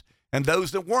Americans and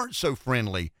those that weren't so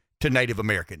friendly to Native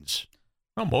Americans.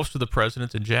 Well, most of the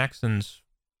presidents in Jackson's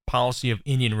policy of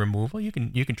Indian removal, you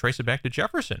can trace it back to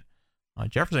Jefferson.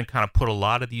 Jefferson kind of put a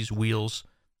lot of these wheels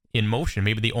in motion.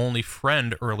 Maybe the only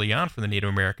friend early on for the Native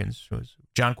Americans was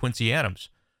John Quincy Adams,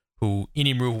 who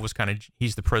Indian removal was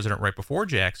he's the president right before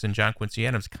Jackson. John Quincy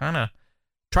Adams kind of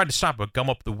tried to stop it, gum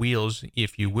up the wheels,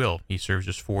 if you will. He serves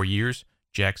just 4 years.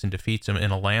 Jackson defeats him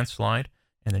in a landslide.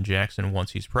 And then Jackson,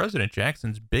 once he's president,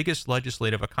 Jackson's biggest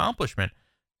legislative accomplishment,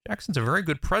 Jackson's a very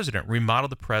good president,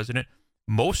 remodeled the president.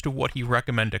 Most of what he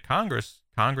recommended to Congress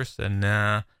said,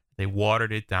 nah, they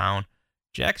watered it down.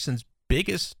 Jackson's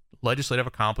biggest legislative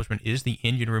accomplishment is the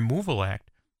Indian Removal Act,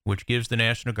 which gives the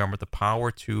national government the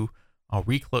power to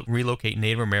relocate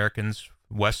Native Americans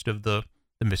west of the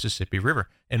Mississippi River.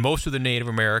 And most of the Native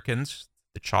Americans,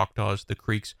 the Choctaws, the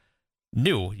Creeks,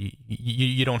 knew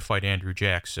you don't fight Andrew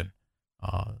Jackson.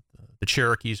 The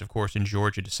Cherokees, of course, in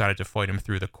Georgia decided to fight him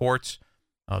through the courts.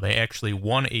 They actually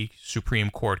won a Supreme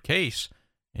Court case,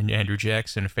 and Andrew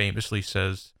Jackson famously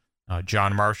says,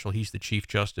 John Marshall, he's the Chief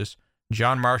Justice,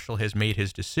 John Marshall has made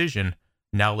his decision,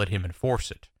 now let him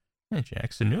enforce it. And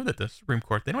Jackson knew that the Supreme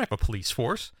Court, they don't have a police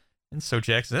force. And so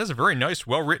Jackson has a very nice,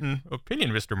 well-written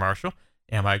opinion, Mr. Marshall.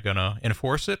 Am I going to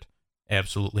enforce it?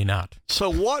 Absolutely not. So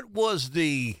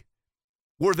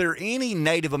were there any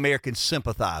Native American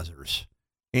sympathizers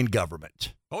in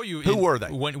government? Who were they?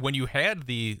 When you had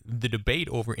the debate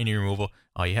over Indian removal,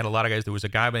 you had a lot of guys. There was a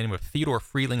guy by the name of Theodore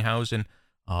Frelinghuysen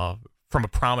from a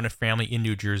prominent family in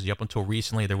New Jersey. Up until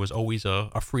recently, there was always a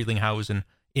Frelinghuysen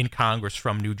in Congress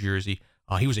from New Jersey.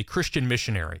 He was a Christian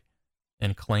missionary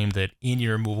and claimed that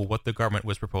Indian removal, what the government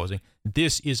was proposing,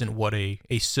 this isn't what a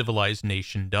civilized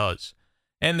nation does.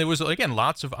 And there was, again,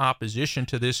 lots of opposition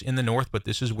to this in the North, but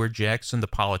this is where Jackson, the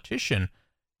politician,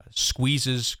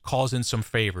 squeezes, calls in some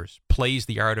favors, plays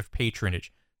the art of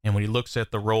patronage. And when he looks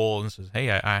at the roll and says,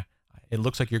 hey, it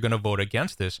looks like you're going to vote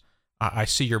against this. I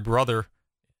see your brother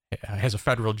has a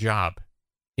federal job.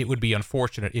 It would be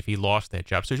unfortunate if he lost that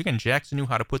job. So again, Jackson knew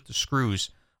how to put the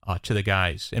screws to the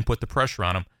guys and put the pressure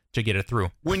on them to get it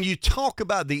through. When you talk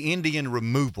about the Indian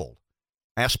removal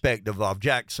aspect of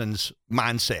Jackson's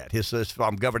mindset, his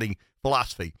governing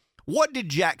philosophy, what did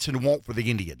Jackson want for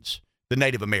the Indians, the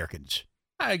Native Americans?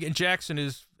 Jackson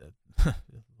is,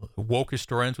 woke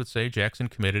historians would say, Jackson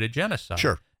committed a genocide.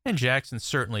 Sure. And Jackson's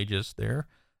certainly just there.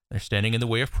 They're standing in the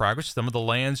way of progress. Some of the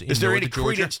lands in Is there any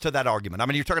Georgia, credence to that argument? I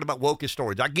mean, you're talking about woke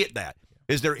historians. I get that.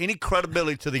 Is there any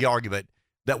credibility to the argument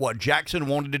that what Jackson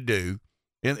wanted to do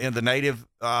in the Native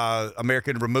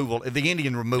American removal, the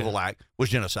Indian Removal Act, was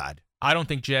genocide? I don't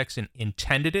think Jackson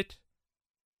intended it.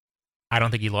 I don't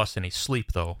think he lost any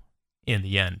sleep, though, in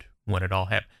the end, when it all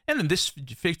happened. And then this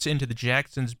fits into the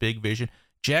Jackson's big vision.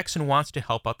 Jackson wants to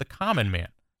help out the common man,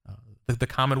 the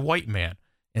common white man.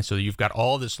 And so you've got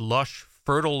all this lush,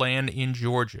 fertile land in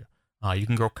Georgia. You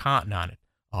can grow cotton on it.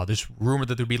 There's rumor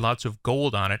that there'd be lots of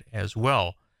gold on it as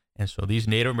well. And so these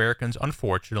Native Americans,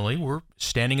 unfortunately, were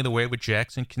standing in the way of what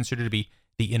Jackson considered to be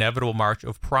the inevitable march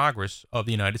of progress of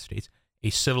the United States. A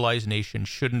civilized nation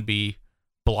shouldn't be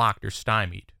blocked or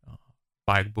stymied.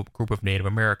 by a group of Native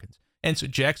Americans. And so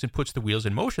Jackson puts the wheels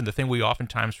in motion. The thing we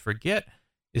oftentimes forget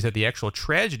is that the actual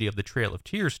tragedy of the Trail of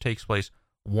Tears takes place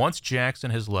once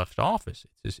Jackson has left office.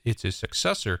 It's his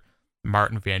successor,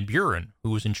 Martin Van Buren, who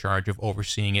was in charge of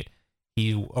overseeing it.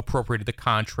 He appropriated the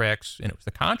contracts, and it was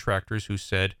the contractors who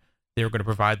said they were going to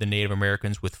provide the Native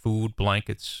Americans with food,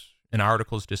 blankets, and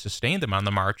articles to sustain them on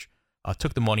the march,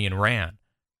 took the money and ran.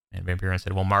 And Van Buren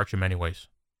said, well, march them anyways.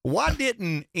 Why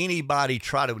didn't anybody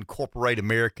try to incorporate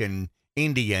Native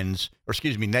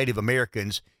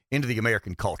Americans into the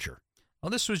American culture? Well,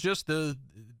 this was just an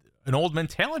old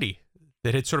mentality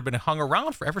that had sort of been hung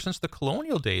around ever since the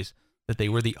colonial days, that they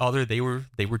were the other, they were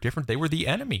different, they were the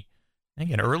enemy.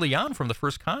 Again, early on from the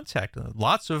first contact,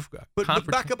 lots of but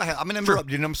back up. I'm going to interrupt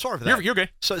you, and I'm sorry for that. You're okay.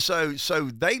 So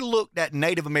they looked at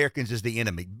Native Americans as the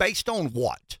enemy based on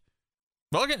what?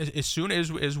 Well, again, as soon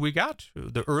as we got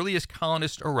the earliest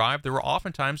colonists arrived, there were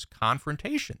oftentimes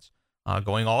confrontations,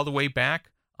 going all the way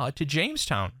back to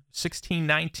Jamestown,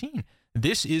 1619.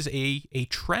 This is a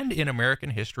trend in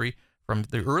American history from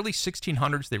the early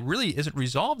 1600s that really isn't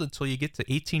resolved until you get to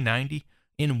 1890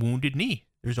 in Wounded Knee.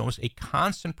 There's almost a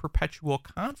constant, perpetual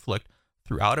conflict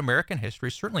throughout American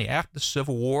history, certainly after the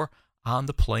Civil War on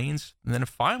the plains, and then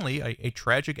finally a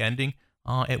tragic ending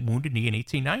at Wounded Knee in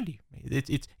 1890.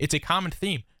 It's a common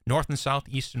theme, North and South,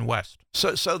 East and West.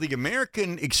 So the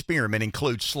American experiment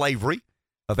includes slavery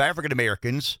of African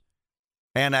Americans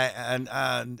and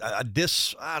a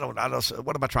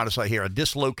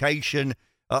dislocation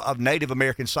of Native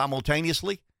Americans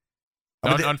simultaneously.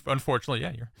 Unfortunately,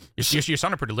 yeah, you're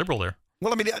sounding pretty liberal there.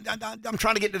 Well, I mean, I'm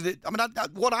trying to get to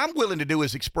what I'm willing to do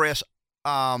is express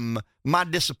my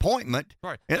disappointment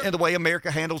in the way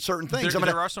America handled certain things.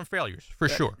 There are some failures, for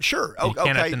sure. Sure. You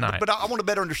okay. Deny but I want to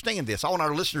better understand this. I want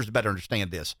our listeners to better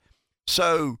understand this.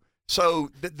 So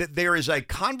there is a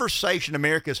conversation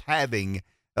America's having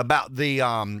about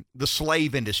the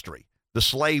slave industry, the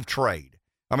slave trade.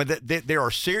 I mean, there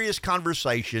are serious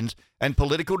conversations and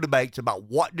political debates about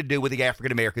what to do with the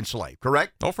African-American slave,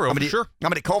 correct? Oh, for sure.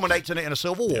 It culminates in a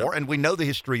civil war, and we know the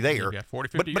history there. Yeah,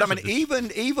 40, 50 but I mean,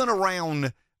 even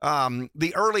around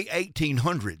the early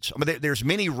 1800s, I mean, there's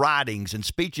many writings and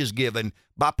speeches given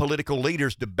by political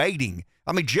leaders debating.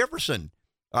 I mean, Jefferson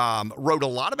wrote a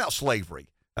lot about slavery,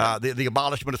 the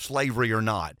abolishment of slavery or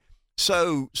not.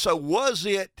 So was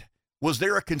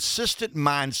there a consistent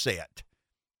mindset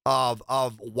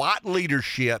of white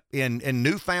leadership in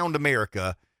newfound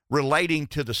America relating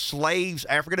to the slaves,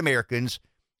 African Americans,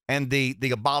 and the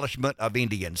abolishment of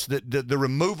Indians, the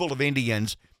removal of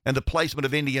Indians and the placement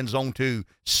of Indians onto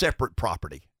separate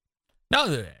property?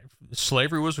 No,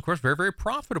 slavery was, of course, very, very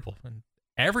profitable, and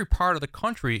every part of the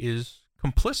country is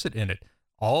complicit in it.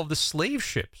 All of the slave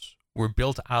ships were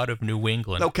built out of New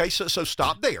England. Okay, so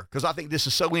stop there, because I think this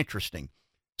is so interesting.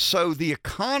 So the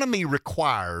economy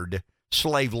required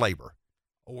slave labor.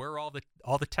 Where all the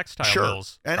textile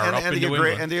mills and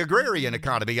the agrarian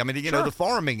economy. I mean, the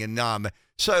farming and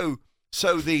so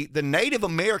the Native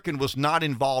American was not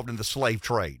involved in the slave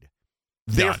trade,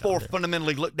 therefore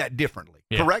fundamentally looked at differently.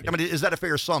 Yeah, correct? Yeah. I mean, is that a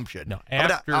fair assumption? No.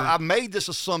 I made this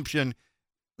assumption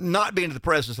not being in the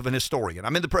presence of an historian.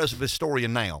 I'm in the presence of a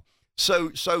historian now. So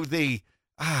the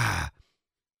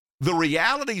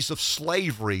realities of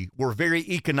slavery were very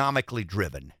economically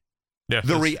driven. Yes,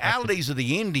 the realities of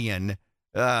the Indian,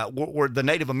 were the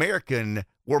Native American,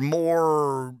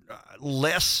 were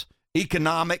less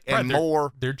economic and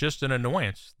more. They're just an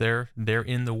annoyance. They're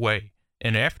in the way.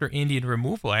 And after Indian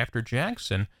removal, after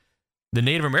Jackson, the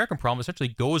Native American problem essentially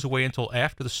goes away until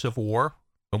after the Civil War,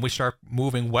 when we start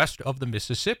moving west of the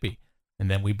Mississippi, and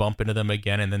then we bump into them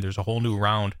again, and then there's a whole new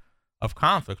round of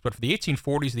conflict. But for the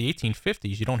 1840s, the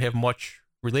 1850s, you don't have much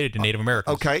related to Native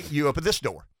Americans. Okay, you open this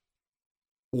door.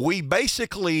 We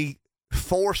basically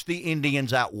forced the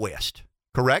Indians out west,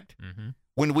 correct? Mm-hmm.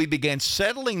 When we began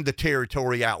settling the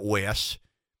territory out west,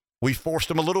 we forced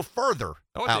them a little further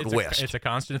out west. It's a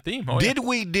constant theme. Did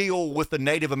we deal with the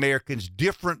Native Americans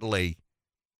differently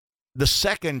the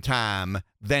second time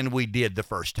than we did the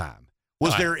first time?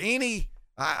 Was there any,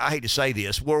 I hate to say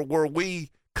this, were we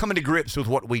coming to grips with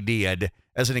what we did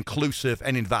as an inclusive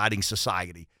and inviting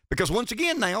society? Because once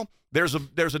again now, there's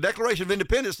a Declaration of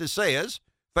Independence that says,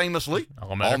 famously,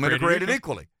 all men are created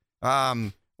equally.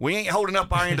 We ain't holding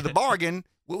up our end of the bargain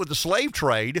with the slave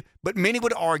trade, but many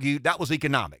would argue that was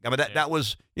economic. I mean, that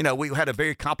was, we had a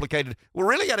very complicated, we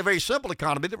really had a very simple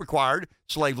economy that required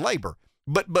slave labor.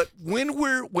 But when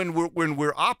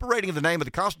we're operating in the name of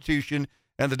the Constitution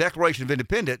and the Declaration of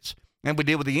Independence, and we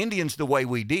deal with the Indians the way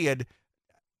we did,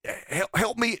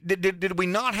 help me, did we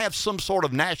not have some sort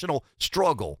of national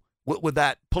struggle with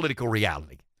that political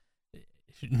reality?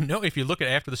 No, if you look at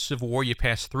after the Civil War, you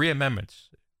passed 3 amendments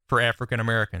for African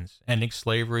Americans, ending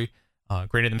slavery,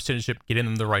 granting them citizenship, getting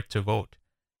them the right to vote.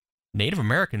 Native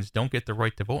Americans don't get the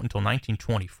right to vote until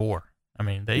 1924. I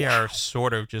mean, they are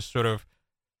sort of,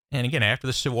 and again, after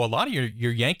the Civil War, a lot of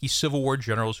your Yankee Civil War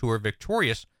generals who were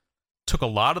victorious took a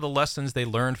lot of the lessons they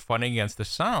learned fighting against the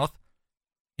South,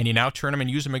 and you now turn them and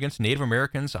use them against Native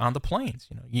Americans on the plains.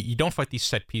 You don't fight these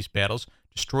set-piece battles.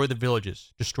 Destroy the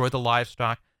villages, destroy the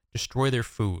livestock, destroy their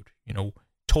food.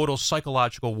 Total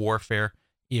psychological warfare,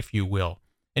 if you will.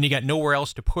 And you got nowhere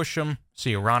else to push them, so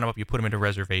you round them up, you put them into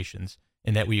reservations,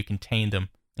 and that way you contain them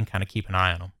and kind of keep an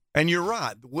eye on them. And you're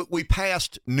right. We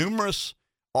passed numerous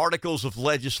articles of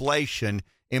legislation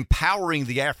empowering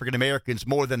the African Americans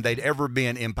more than they'd ever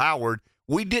been empowered.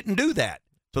 We didn't do that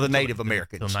to the Native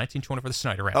Americans. Until 1920 for the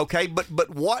Snyder Act. Okay, but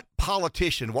what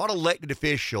politician, what elected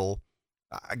official,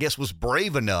 I guess, was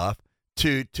brave enough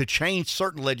to change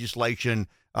certain legislation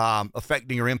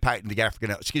affecting or impacting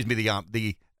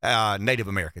the Native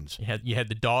Americans? You had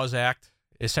the Dawes Act,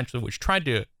 essentially, which tried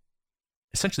to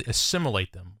essentially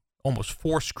assimilate them, almost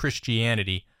force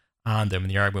Christianity on them.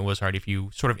 And the argument was, all right, if you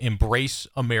sort of embrace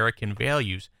American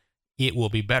values, it will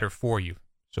be better for you.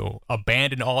 So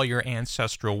abandon all your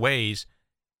ancestral ways,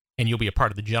 and you'll be a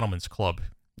part of the gentleman's club,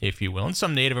 if you will. And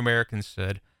some Native Americans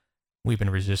said, we've been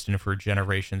resisting for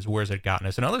generations. Where's it gotten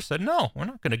us? And others said, no, we're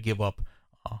not going to give up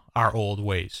our old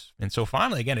ways. And so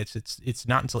finally, again, it's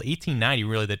not until 1890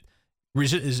 really that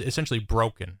is essentially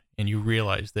broken, and you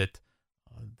realize that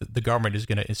the government is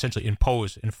going to essentially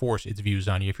enforce its views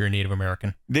on you if you're a Native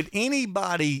American. Did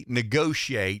anybody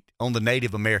negotiate on the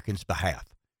Native Americans'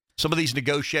 behalf? Some of these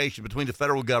negotiations between the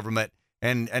federal government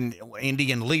and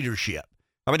Indian leadership.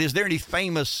 I mean, is there any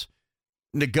famous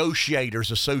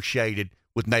negotiators associated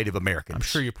with Native Americans? I'm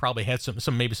sure you probably had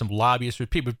maybe some lobbyists or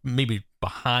people maybe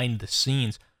behind the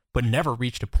scenes, but never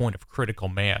reached a point of critical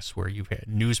mass where you've had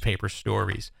newspaper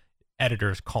stories,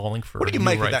 editors calling for. What do you new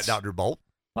make rights. of that, Dr. Bolt?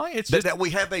 Well, it's that we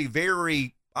have a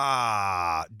very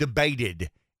debated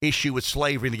issue with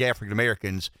slavery in the African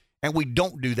Americans, and we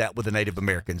don't do that with the Native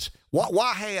Americans.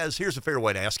 Here's a fair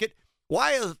way to ask it.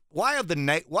 Why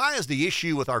has the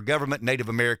issue with our government Native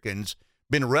Americans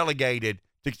been relegated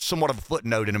to somewhat of a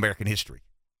footnote in American history?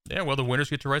 Yeah, well, the winners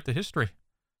get to write the history.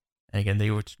 And again,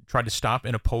 they would try to stop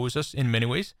and oppose us in many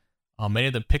ways. Many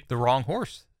of them picked the wrong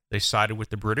horse. They sided with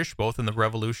the British, both in the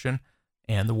Revolution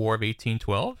and the War of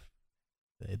 1812.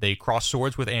 They crossed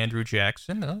swords with Andrew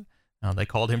Jackson. They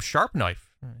called him Sharp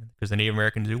Knife because the Native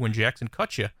Americans knew when Jackson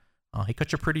cut you, he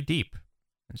cut you pretty deep.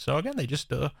 And so, again, they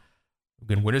just,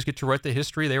 again, winners get to write the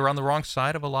history. They were on the wrong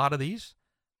side of a lot of these.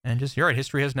 And just, you're right,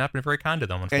 history has not been very kind to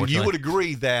them, unfortunately. And you would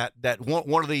agree that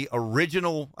one of the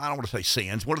original, I don't want to say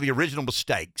sins, one of the original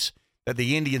mistakes that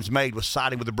the Indians made was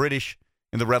siding with the British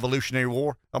in the Revolutionary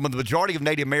War? I mean, the majority of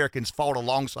Native Americans fought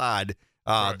alongside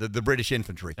the British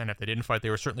infantry. And if they didn't fight, they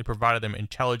were certainly provided them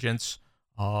intelligence,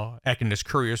 acting as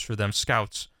couriers for them,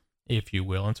 scouts, if you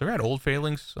will. And so, right, old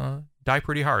failings die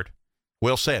pretty hard.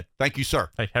 Well said. Thank you,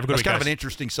 sir. Hey, have a good week, That's kind guys. of an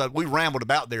interesting subject. We rambled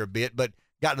about there a bit, but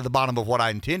got to the bottom of what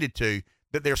I intended to,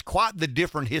 that there's quite the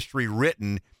different history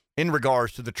written in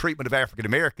regards to the treatment of African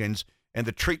Americans and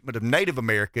the treatment of Native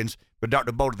Americans. But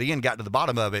Dr. Bolt at the end got to the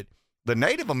bottom of it. The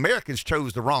Native Americans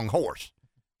chose the wrong horse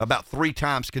about 3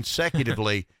 times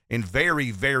consecutively in very,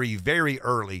 very, very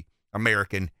early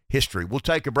American history. We'll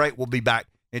take a break. We'll be back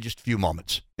in just a few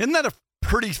moments. Isn't that a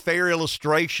pretty fair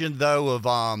illustration, though, of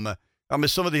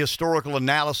some of the historical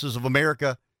analysis of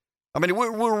America? I mean,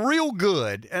 we're real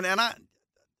good, and I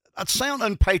sound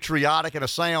unpatriotic, and I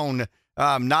sound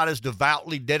not as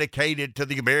devoutly dedicated to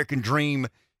the American dream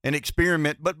and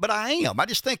experiment, but I am. I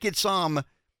just think it's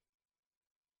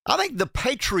I think the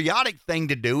patriotic thing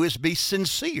to do is be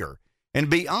sincere and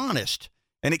be honest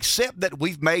and accept that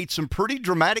we've made some pretty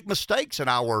dramatic mistakes in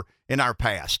our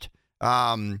past.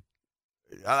 I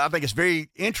think it's very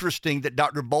interesting that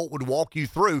Dr. Bolt would walk you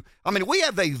through. I mean, we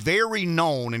have a very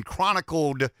known and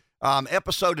chronicled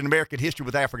episode in American history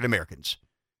with African Americans.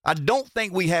 I don't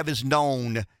think we have as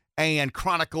known and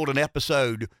chronicled an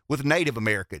episode with Native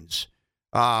Americans.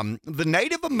 The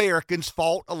Native Americans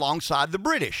fought alongside the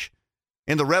British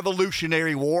in the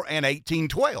Revolutionary War in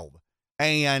 1812.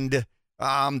 And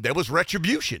there was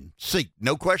retribution. See,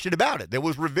 no question about it. There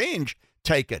was revenge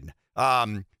taken.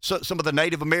 So some of the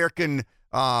Native American,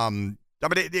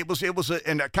 it was a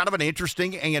kind of an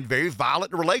interesting and very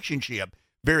violent relationship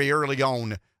very early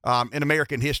on in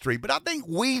American history. But I think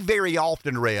we very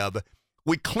often, Rev,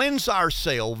 we cleanse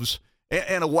ourselves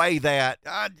in a way that,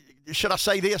 should I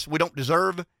say this, we don't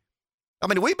deserve. I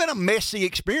mean, we've been a messy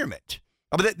experiment.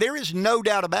 I mean, there is no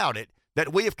doubt about it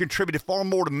that we have contributed far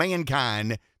more to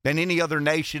mankind than any other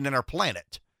nation in our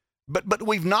planet. But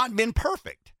we've not been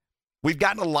perfect. We've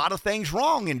gotten a lot of things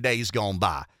wrong in days gone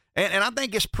by. And I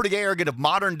think it's pretty arrogant of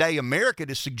modern-day America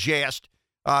to suggest,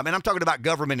 and I'm talking about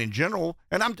government in general,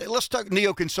 and let's talk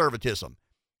neoconservatism.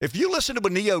 If you listen to a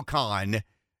neocon,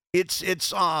 it's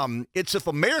if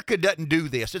America doesn't do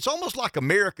this, it's almost like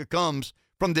America comes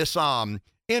from this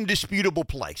indisputable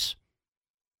place.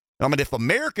 I mean, if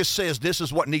America says this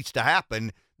is what needs to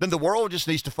happen, then the world just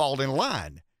needs to fall in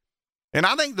line. And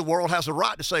I think the world has a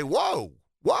right to say, whoa,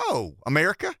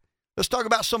 America, let's talk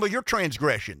about some of your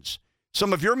transgressions,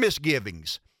 some of your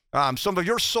misgivings, some of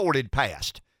your sordid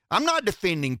past. I'm not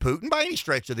defending Putin by any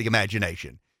stretch of the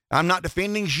imagination. I'm not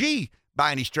defending Xi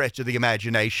by any stretch of the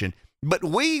imagination. But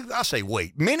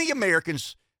many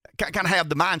Americans kind of have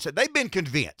the mindset, they've been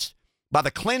convinced by the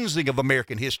cleansing of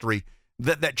American history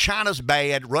that China's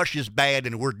bad, Russia's bad,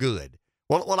 and we're good.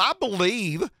 Well, I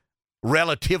believe,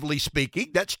 relatively speaking,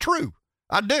 that's true.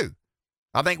 I do.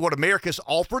 I think what America's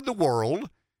offered the world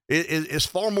is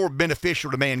far more beneficial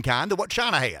to mankind than what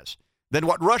China has, than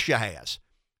what Russia has.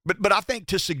 But I think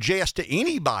to suggest to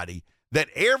anybody that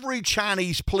every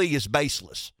Chinese plea is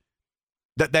baseless,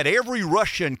 that every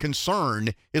Russian concern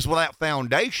is without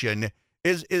foundation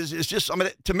is just, I mean,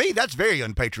 to me, that's very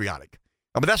unpatriotic.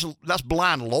 I mean, that's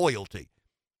blind loyalty.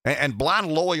 And blind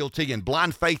loyalty and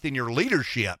blind faith in your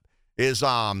leadership is,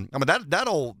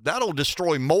 that'll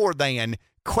destroy more than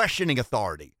questioning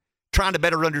authority, trying to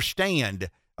better understand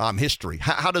history.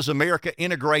 How does America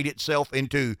integrate itself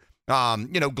into,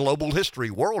 global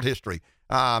history, world history?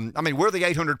 We're the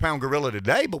 800-pound gorilla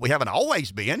today, but we haven't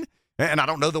always been. And I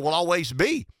don't know that we'll always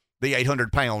be the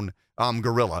 800-pound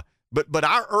gorilla. But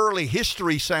our early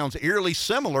history sounds eerily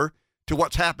similar to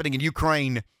what's happening in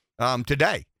Ukraine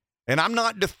today. And I'm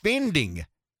not defending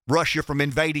Russia from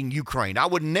invading Ukraine. I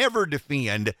would never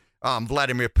defend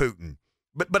Vladimir Putin.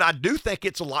 But I do think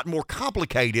it's a lot more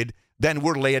complicated than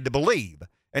we're led to believe.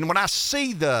 And when I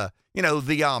see the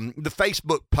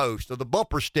Facebook post or the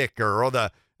bumper sticker or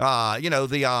the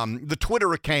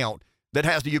Twitter account that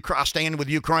has I stand with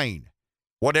Ukraine,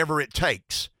 whatever it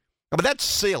takes. I mean, that's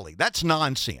silly. That's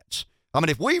nonsense. I mean,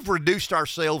 if we've reduced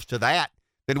ourselves to that,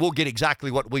 then we'll get exactly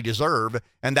what we deserve,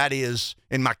 and that is,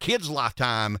 in my kids'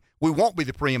 lifetime, we won't be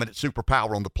the preeminent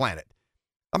superpower on the planet.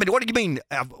 I mean, what do you mean,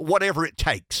 whatever it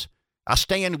takes? I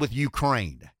stand with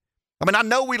Ukraine. I mean, I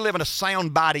know we live in a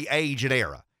soundbite age and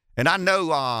era, and I know,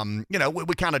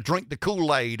 we kind of drink the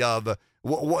Kool-Aid of,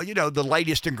 the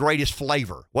latest and greatest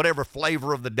flavor, whatever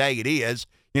flavor of the day it is,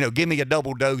 give me a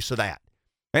double dose of that.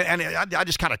 And I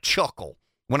just kind of chuckle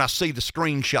when I see the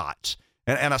screenshots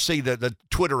and I see the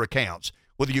Twitter accounts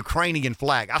with the Ukrainian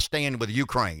flag. I stand with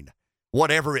Ukraine,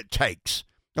 whatever it takes.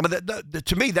 I mean,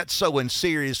 to me, that's so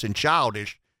unserious and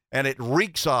childish, and it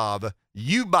reeks of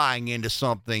you buying into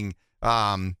something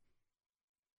that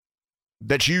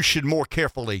you should more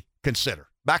carefully consider.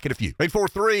 Back in a few.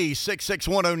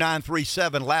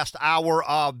 843-661-0937, last hour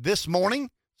of this morning.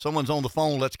 Someone's on the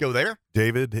phone. Let's go there.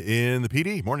 David in the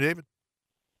PD. Morning, David.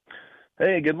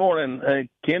 Hey, good morning.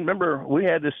 Ken, remember we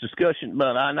had this discussion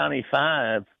about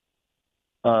I-95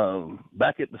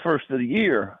 back at the first of the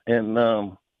year, and I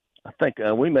think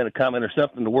we made a comment or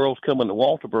something, the world's coming to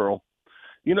Walterboro.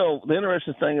 The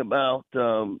interesting thing about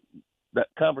that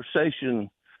conversation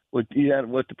you had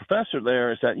with the professor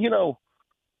there is that,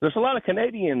 there's a lot of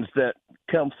Canadians that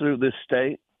come through this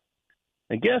state,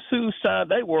 and guess whose side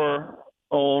they were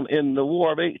on in the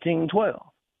War of 1812?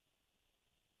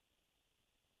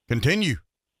 Continue.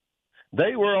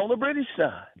 They were on the British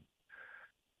side.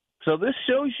 So this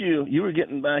shows you were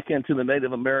getting back into the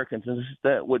Native Americans and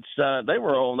that which side they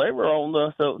were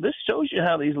on. So this shows you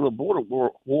how these little border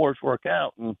wars work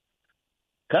out. And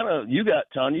kind of, you got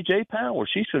Tonya J Powers.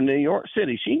 She's from New York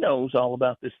City. She knows all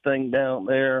about this thing down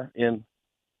there in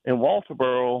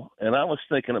Walterboro. And I was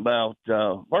thinking about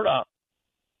Murdaugh.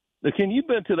 Ken, you've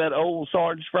been to that old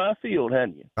Sarge Fry field,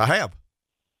 hadn't you? I have.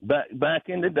 Back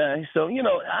in the day. So,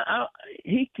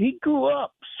 he grew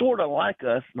up sort of like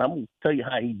us, and I'm going to tell you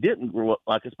how he didn't grow up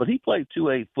like us, but he played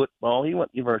 2A football. He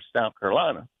went to University of South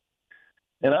Carolina.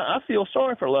 And I feel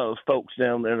sorry for a lot of those folks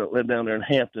down there that live down there in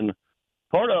Hampton.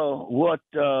 Part of what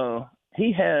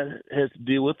he has to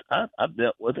deal with, I've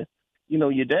dealt with it.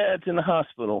 Your dad's in the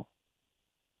hospital.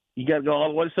 You got to go all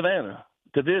the way to Savannah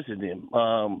to visit him.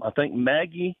 I think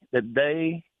Maggie, the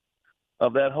day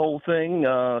of that whole thing,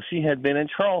 she had been in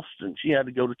Charleston. She had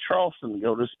to go to Charleston to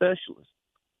go to a specialist.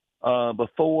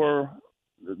 Before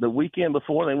the weekend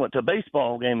before, they went to a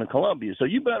baseball game in Columbia. So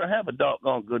you better have a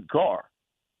doggone good car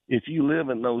if you live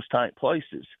in those tight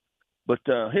places. But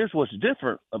here's what's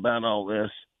different about all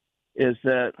this. is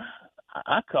that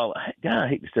I call it, God, I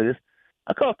hate to say this,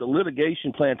 I call it the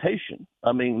litigation plantation.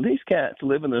 I mean, these cats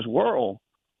live in this world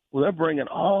where they're bringing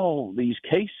all these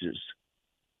cases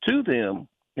to them.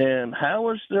 And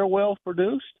how is their wealth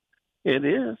produced? It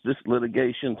is this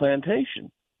litigation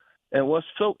plantation. And what's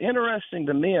so interesting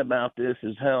to me about this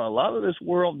is how a lot of this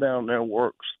world down there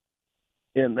works,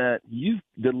 in that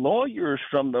the lawyers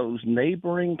from those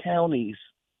neighboring counties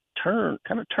kind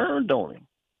of turned on him.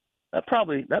 That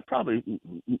probably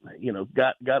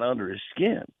got under his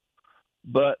skin.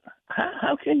 But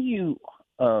how can you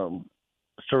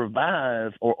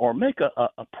survive or make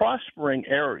a prospering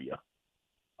area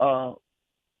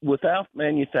without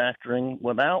manufacturing,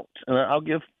 and I'll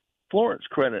give Florence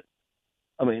credit.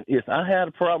 I mean, if I had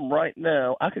a problem right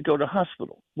now, I could go to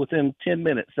hospital within 10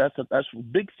 minutes. That's a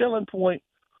big selling point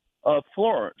of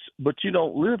Florence. But you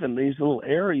don't live in these little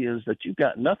areas that you've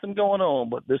got nothing going on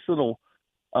but this little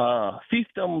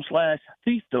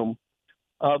fiefdom/fiefdom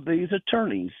of these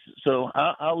attorneys. So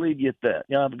I'll leave you at that.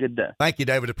 Y'all have a good day. Thank you,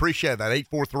 David. Appreciate that.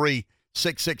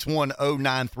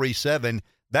 843-661-0937.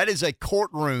 That is a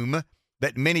courtroom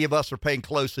that many of us are paying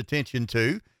close attention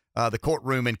to. The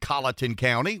courtroom in Colleton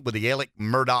County with the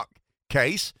Murdaugh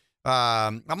case.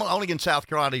 I'm only in South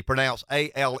Carolina to pronounce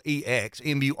Alex,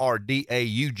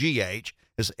 Murdaugh,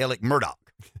 is Murdaugh.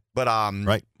 But,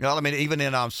 right. I mean, even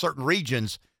in certain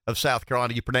regions of South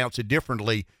Carolina, you pronounce it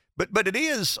differently. But it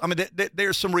is, I mean,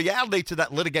 there's some reality to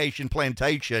that litigation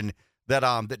plantation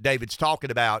that David's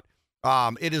talking about.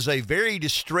 It is a very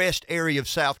distressed area of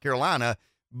South Carolina,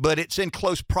 but it's in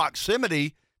close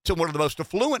proximity to one of the most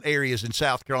affluent areas in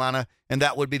South Carolina, and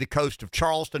that would be the coast of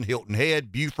Charleston, Hilton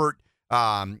Head, Beaufort,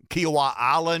 Kiowa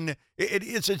Island.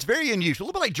 It's very unusual, a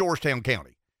little bit like Georgetown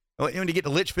County. When you get to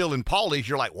Litchfield and Pawleys,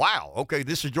 you're like, wow, okay,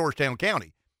 this is Georgetown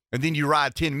County. And then you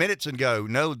ride 10 minutes and go,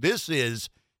 no, this is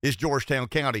Georgetown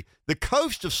County. The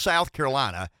coast of South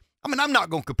Carolina, I mean, I'm not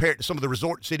going to compare it to some of the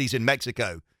resort cities in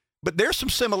Mexico, but there's some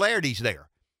similarities there.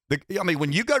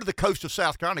 When you go to the coast of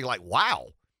South Carolina, you're like, wow.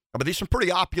 I mean, these are some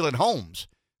pretty opulent homes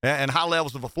and high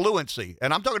levels of affluency.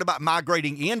 And I'm talking about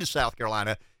migrating into South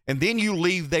Carolina, and then you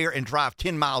leave there and drive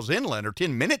 10 miles inland or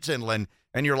 10 minutes inland,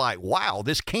 and you're like, wow,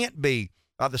 this can't be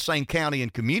the same county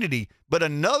and community. But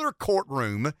another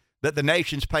courtroom that the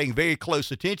nation's paying very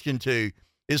close attention to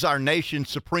is our nation's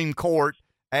Supreme Court,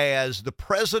 as the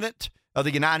President of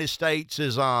the United States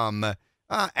is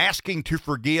asking to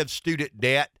forgive student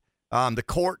debt.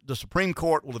 The Supreme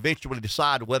Court will eventually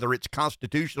decide whether it's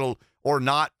constitutional or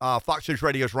not. Fox News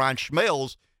Radio's Ryan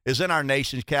Schmelz is in our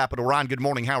nation's capital. Ryan, good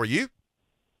morning. How are you?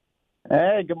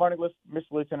 Hey, good morning, Mr.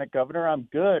 Lieutenant Governor. I'm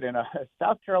good. And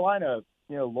South Carolina,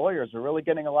 lawyers are really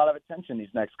getting a lot of attention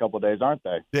these next couple of days, aren't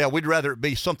they? Yeah, we'd rather it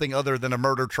be something other than a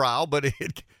murder trial, but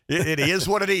it is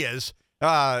what it is.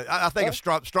 I think of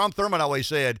Strom Thurmond always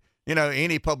said,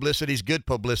 any publicity is good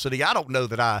publicity. I don't know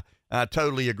that I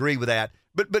totally agree with that.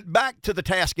 But back to the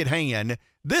task at hand,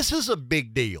 this is a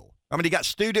big deal. I mean, you got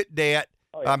student debt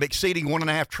exceeding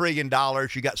 $1.5 trillion.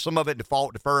 You got some of it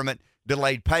default, deferment,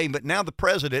 delayed payment. Now the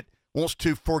president wants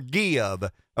to forgive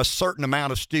a certain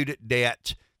amount of student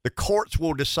debt. The courts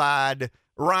will decide.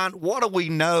 Ryan, what do we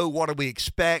know? What do we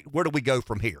expect? Where do we go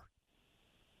from here?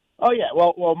 Oh, yeah.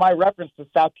 Well, my reference to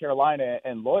South Carolina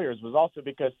and lawyers was also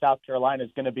because South Carolina is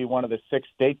going to be one of the 6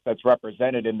 states that's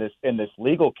represented in this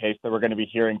legal case that we're going to be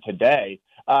hearing today.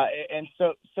 And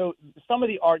so some of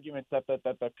the arguments that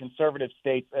the conservative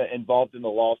states involved in the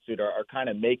lawsuit are kind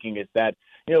of making is that,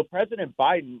 President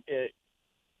Biden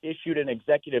issued an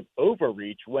executive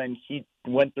overreach when he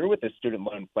went through with the student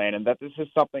loan plan, and that this is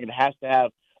something that has to have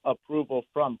approval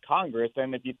from Congress.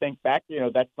 And if you think back,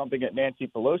 that's something that Nancy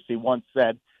Pelosi once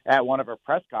said at one of her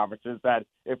press conferences, that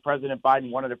if President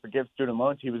Biden wanted to forgive student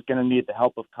loans, he was going to need the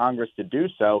help of Congress to do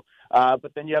so.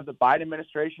 But then you have the Biden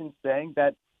administration saying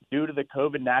that due to the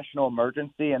COVID national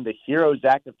emergency and the HEROES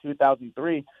Act of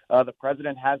 2003, the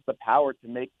president has the power to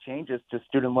make changes to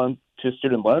student loan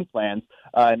plans.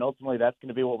 And ultimately, that's going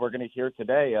to be what we're going to hear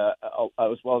today,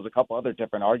 as well as a couple other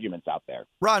different arguments out there.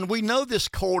 Ron, we know this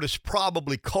court is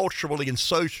probably culturally and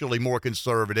socially more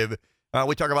conservative.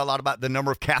 We talk about a lot about the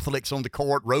number of Catholics on the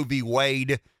court. Roe v.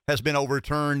 Wade has been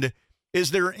overturned.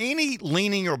 Is there any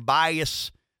leaning or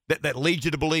bias that leads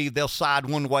you to believe they'll side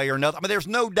one way or another? I mean, there's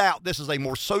no doubt this is a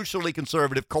more socially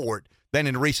conservative court than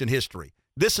in recent history.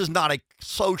 This is not a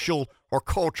social or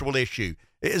cultural issue.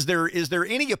 Is there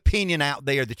any opinion out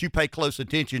there that you pay close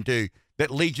attention to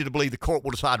that leads you to believe the court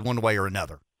will decide one way or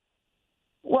another?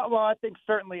 Well, I think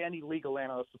certainly any legal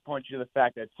analyst will point you to the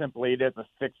fact that simply it is a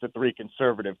 6-3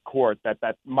 conservative court that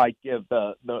might give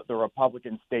the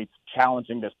Republican states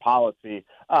challenging this policy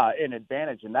an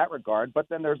advantage in that regard. But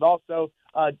then there's also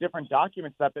different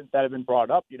documents that have been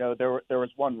brought up. There was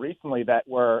one recently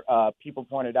where people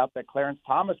pointed out that Clarence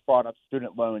Thomas brought up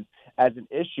student loans as an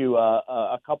issue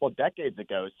a couple of decades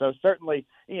ago. So certainly,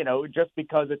 just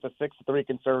because it's a 6-3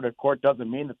 conservative court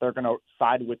doesn't mean that they're going to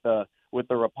side with the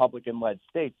Republican-led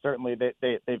states. Certainly,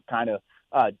 they've kind of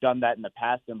done that in the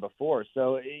past and before.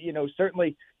 So,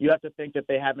 certainly you have to think that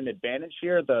they have an advantage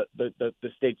here, the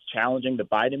states challenging the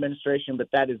Biden administration, but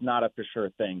that is not a for sure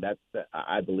thing.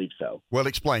 I believe so. Well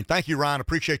explained. Thank you, Ryan.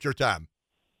 Appreciate your time.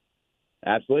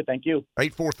 Absolutely. Thank you.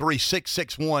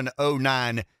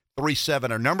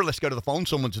 843-661-0937. Our number. Let's go to the phone.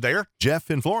 Someone's there.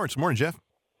 Jeff in Florence. Morning, Jeff.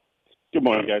 Good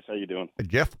morning, guys. How you doing? Hey,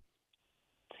 Jeff.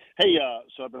 Hey,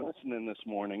 so I've been listening this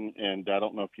morning, and I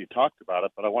don't know if you talked about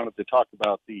it, but I wanted to talk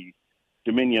about the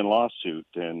Dominion lawsuit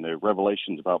and the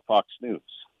revelations about Fox News.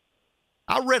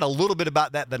 I read a little bit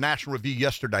about that in the National Review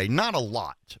yesterday. Not a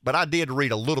lot, but I did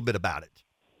read a little bit about it.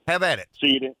 Have at it. So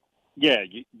you didn't? Yeah,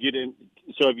 you didn't.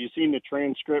 So have you seen the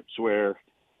transcripts where,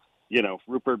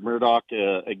 Rupert Murdoch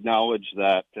acknowledged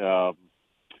that the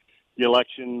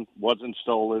election wasn't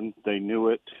stolen? They knew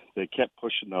it. They kept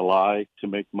pushing the lie to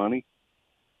make money.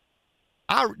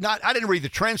 I didn't read the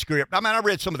transcript. I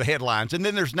read some of the headlines, and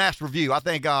then there's National Review. I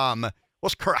think Howard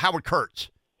Kurtz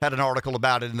had an article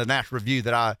about it in the National Review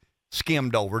that I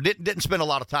skimmed over. Didn't spend a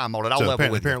lot of time on it.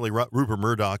 Apparently Rupert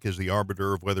Murdoch is the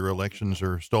arbiter of whether elections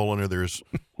are stolen or there's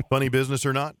funny business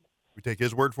or not. We take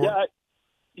his word for it.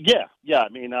 Yeah.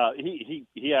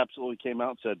 He absolutely came out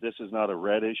and said this is not a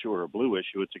red issue or a blue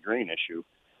issue. It's a green issue.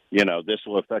 This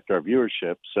will affect our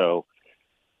viewership. So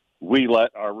we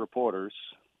let our reporters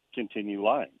continue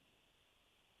lying.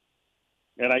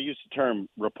 And I use the term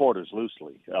reporters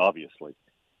loosely, obviously.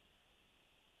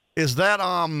 Is that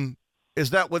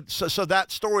what so that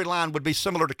storyline would be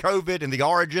similar to COVID and the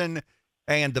origin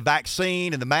and the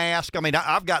vaccine and the mask?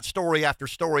 I've got story after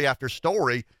story after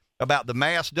story about the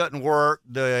mask doesn't work.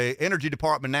 The Energy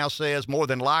Department now says more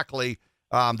than likely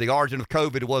the origin of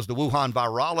COVID was the Wuhan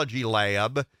virology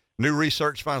lab. New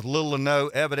research finds little to no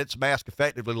evidence masks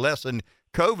effectively lessen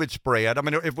COVID spread.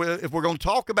 If we're going to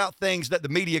talk about things that the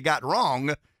media got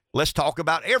wrong, let's talk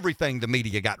about everything the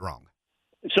media got wrong.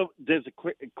 So there's a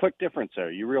quick difference there.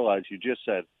 You realize you just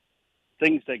said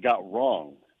things they got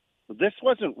wrong. This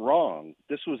wasn't wrong.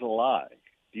 This was a lie.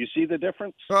 Do you see the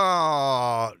difference?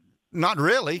 Not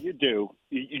really. You do.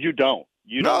 You don't.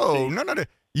 No.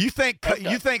 You think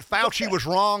Fauci was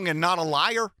wrong and not a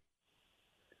liar?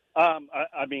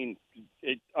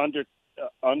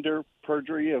 Under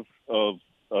perjury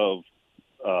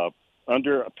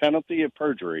under a penalty of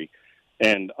perjury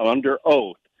and under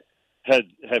oath, have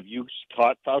you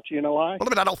caught Fauci in a lie?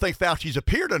 Well, I don't think Fauci's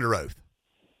appeared under oath.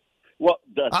 Well,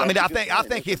 I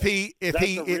think if he that's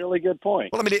a really good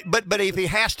point. Well, but if he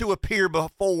has to appear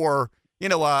before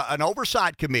an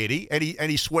oversight committee and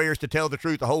he swears to tell the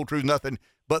truth, the whole truth, nothing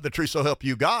but the truth, so help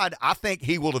you God, I think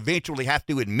he will eventually have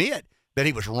to admit that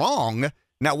he was wrong.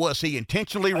 Now, was he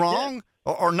intentionally wrong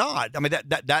or not?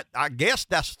 That I guess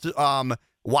that's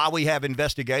why we have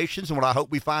investigations and what I hope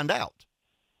we find out.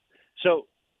 So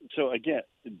again,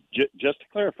 just to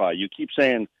clarify, you keep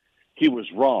saying he was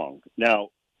wrong. Now,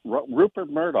 Rupert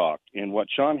Murdoch and what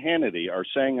Sean Hannity are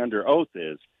saying under oath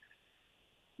is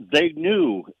they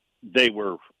knew they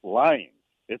were lying.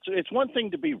 It's one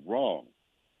thing to be wrong.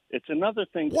 It's another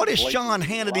thing. What is Sean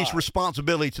Hannity's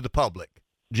responsibility to the public,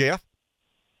 Jeff?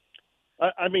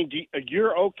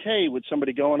 You're okay with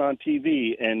somebody going on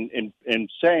TV and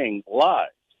saying lies.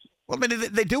 Well,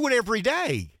 they do it every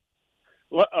day.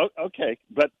 Well, okay,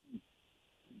 but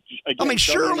again,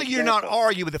 surely you're not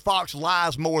arguing that Fox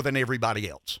lies more than everybody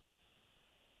else.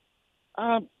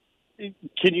 Can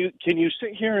you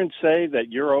sit here and say that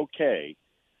you're okay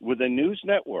with a news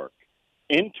network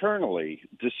internally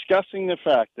discussing the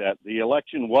fact that the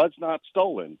election was not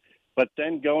stolen, but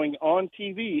then going on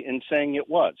TV and saying it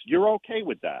was? You're okay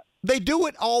with that? They do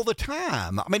it all the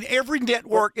time. Every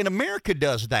network in America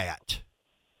does that.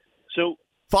 So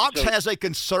Fox has a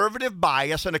conservative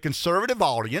bias and a conservative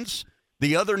audience.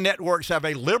 The other networks have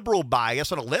a liberal bias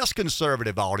and a less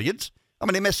conservative audience.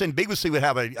 MSNBC would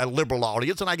have a liberal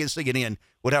audience, and I guess CNN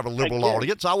would have a liberal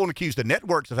audience. I won't accuse the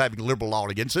networks of having liberal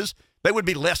audiences. They would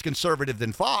be less conservative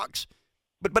than Fox.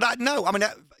 But I know.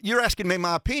 You're asking me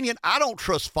my opinion. I don't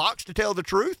trust Fox to tell the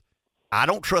truth. I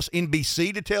don't trust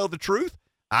NBC to tell the truth.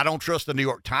 I don't trust the New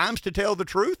York Times to tell the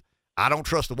truth. I don't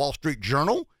trust the Wall Street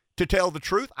Journal to tell the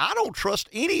truth. I don't trust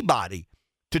anybody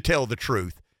to tell the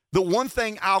truth. The one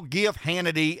thing I'll give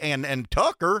Hannity and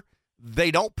Tucker, they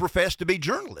don't profess to be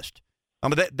journalists.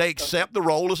 They accept the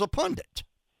role as a pundit.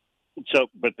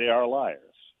 But they are liars.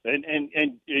 And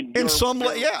in some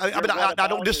way, yeah. I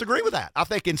don't disagree with that. I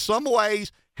think in some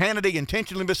ways Hannity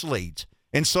intentionally misleads.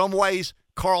 In some ways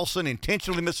Carlson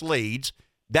intentionally misleads.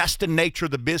 That's the nature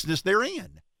of the business they're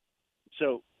in.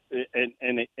 So,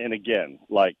 and again,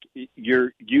 like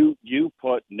you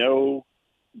put no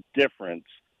difference.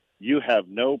 You have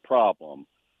no problem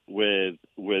with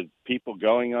people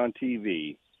going on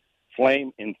TV,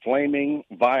 inflaming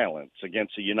violence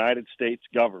against the United States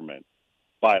government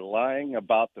by lying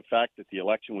about the fact that the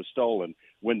election was stolen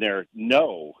when there's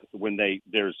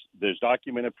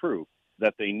documented proof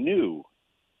that they knew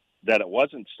that it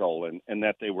wasn't stolen and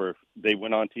that they went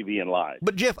on TV and lied.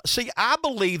 But Jeff, see, I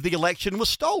believe the election was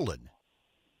stolen.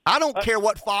 I don't care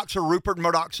what Fox or Rupert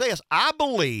Murdoch says. I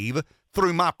believe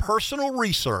through my personal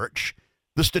research,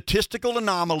 the statistical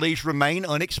anomalies remain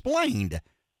unexplained.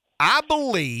 I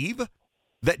believe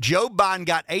that Joe Biden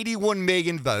got 81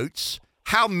 million votes.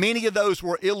 How many of those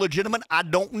were illegitimate? I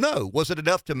don't know. Was it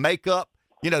enough to make up,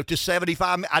 to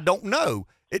 75? I don't know.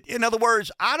 In other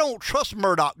words, I don't trust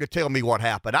Murdoch to tell me what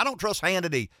happened. I don't trust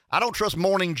Hannity. I don't trust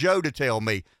Morning Joe to tell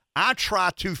me. I try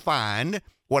to find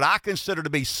what I consider to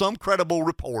be some credible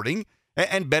reporting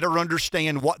and better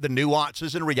understand what the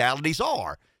nuances and realities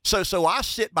are. So I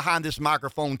sit behind this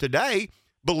microphone today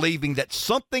believing that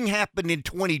something happened in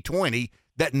 2020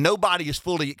 that nobody has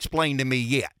fully explained to me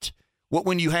yet.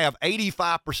 When you have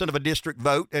 85% of a district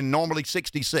vote and normally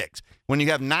 66, when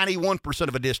you have 91%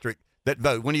 of a district that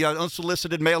vote, when you have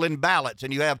unsolicited mail-in ballots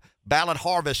and you have ballot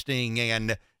harvesting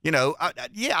and, but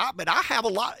I have a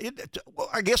lot.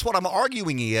 I guess what I'm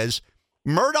arguing is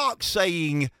Murdoch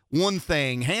saying one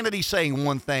thing, Hannity saying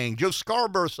one thing, Joe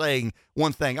Scarborough saying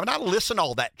one thing. I listen to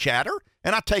all that chatter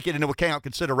and I take it into account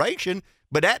consideration,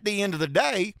 but at the end of the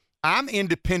day, I'm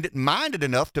independent-minded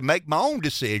enough to make my own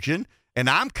decision, and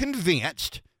I'm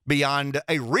convinced beyond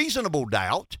a reasonable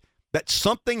doubt that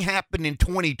something happened in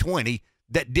 2020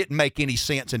 that didn't make any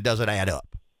sense and doesn't add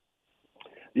up.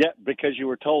 Yeah, because you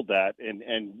were told that,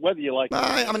 and whether you like it,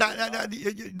 I'm not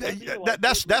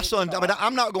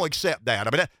going to accept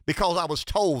that. Because I was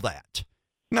told that.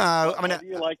 No, whether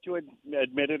you like to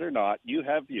admit it or not, you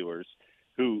have viewers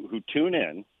who tune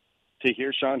in to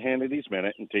hear Sean Hannity's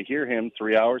Minute and to hear him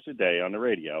 3 hours a day on the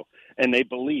radio, and they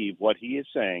believe what he is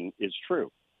saying is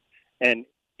true. And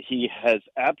he has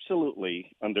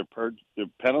absolutely, under the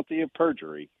penalty of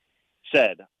perjury,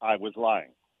 said, I was lying.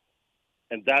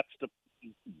 And that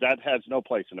has no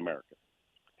place in America.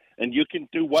 And you can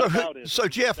do what about it. So,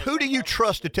 Jeff, who do you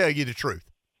trust to tell you the truth?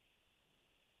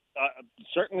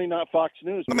 Certainly not Fox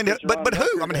News. But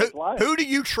who? Who do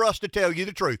you trust to tell you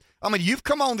the truth? You've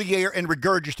come on the air and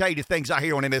regurgitated things I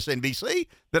hear on MSNBC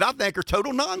that I think are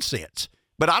total nonsense.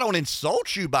 But I don't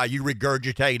insult you by you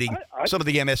regurgitating some of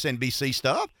the MSNBC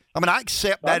stuff. I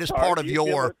accept that as part of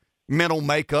your mental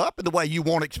makeup and the way you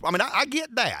want to. I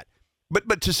get that.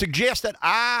 But to suggest that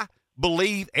I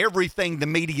believe everything the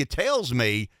media tells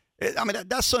me,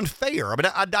 that's unfair.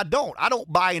 I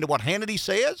don't buy into what Hannity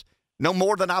says. No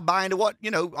more than I buy into what,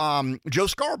 Joe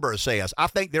Scarborough says. I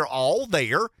think they're all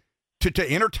there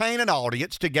to entertain an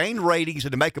audience, to gain ratings,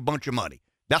 and to make a bunch of money.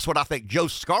 That's what I think Joe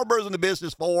Scarborough's in the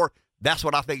business for. That's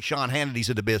what I think Sean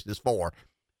Hannity's in the business for.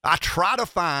 I try to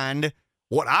find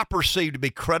what I perceive to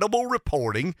be credible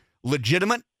reporting,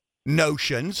 legitimate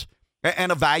notions,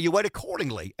 and evaluate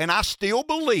accordingly. And I still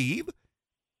believe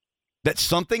that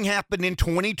something happened in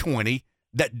 2020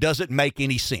 that doesn't make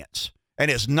any sense and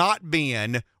has not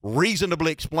been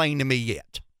reasonably explained to me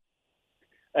yet.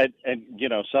 And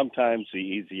sometimes the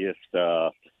easiest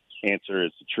answer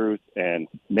is the truth, and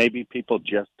maybe people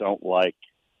just don't like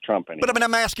Trump anymore. But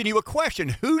I'm asking you a question.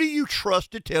 Who do you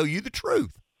trust to tell you the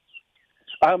truth?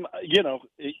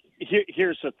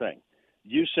 Here's the thing.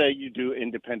 You say you do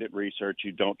independent research.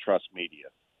 You don't trust media.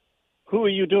 Who are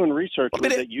you doing research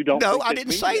with that you don't? No, I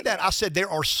didn't say that. I said there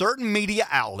are certain media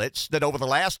outlets that over the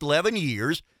last 11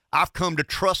 years I've come to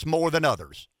trust more than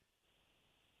others.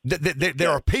 There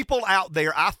are people out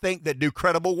there I think that do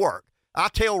credible work. I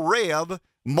tell Rev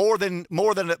more than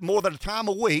a time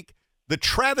a week. The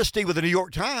travesty with the New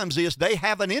York Times is they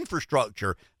have an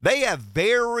infrastructure. They have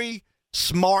very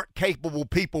smart, capable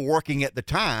people working at the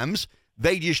Times.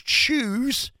 They just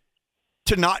choose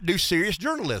to not do serious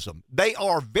journalism. They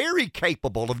are very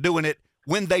capable of doing it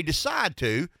when they decide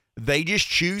to. They just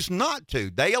choose not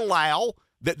to. They allow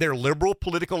that their liberal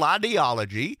political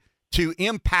ideology to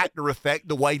impact or affect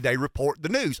the way they report the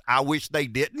news. I wish they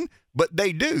didn't, but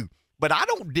they do. But I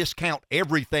don't discount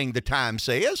everything the Times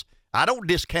says. I don't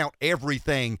discount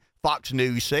everything Fox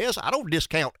News says. I don't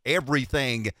discount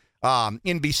everything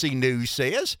NBC News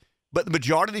says. But the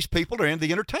majority of these people are in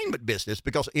the entertainment business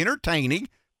because entertaining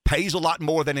pays a lot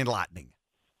more than enlightening.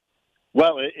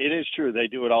 Well, it is true. They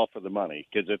do it all for the money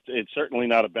because it's certainly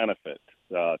not a benefit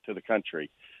to the country.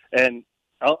 And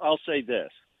I'll say this.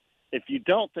 If you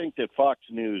don't think that Fox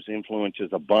News influences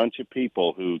a bunch of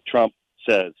people who Trump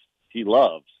says he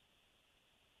loves,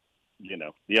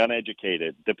 the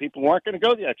uneducated, the people who aren't going to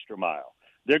go the extra mile.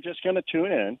 They're just going to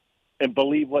tune in and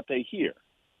believe what they hear.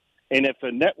 And if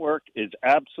a network is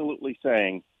absolutely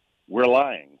saying we're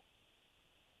lying,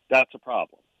 that's a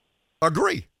problem.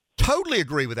 Agree. Totally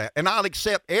agree with that. And I'll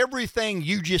accept everything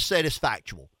you just said is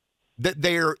factual. That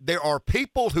there are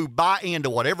people who buy into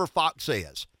whatever Fox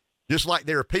says, just like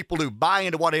there are people who buy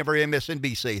into whatever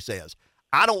MSNBC says.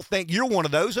 I don't think you're one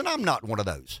of those, and I'm not one of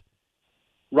those.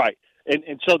 Right.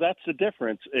 And so that's the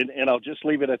difference. And I'll just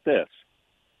leave it at this.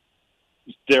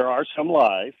 There are some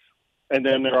lies, and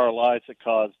then there are lies that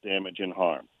cause damage and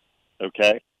harm.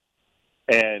 Okay?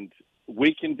 And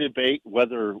we can debate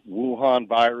whether Wuhan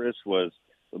virus was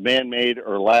man-made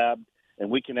or labbed, and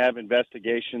we can have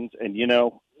investigations. And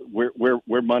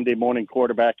we're Monday morning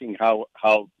quarterbacking how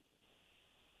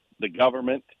the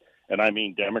government, and I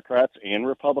mean Democrats and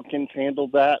Republicans,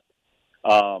 handled that.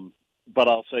 But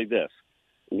I'll say this: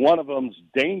 one of them's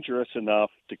dangerous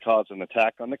enough to cause an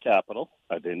attack on the Capitol.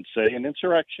 I didn't say an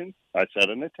insurrection; I said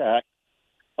an attack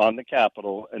on the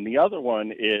Capitol. And the other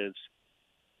one is,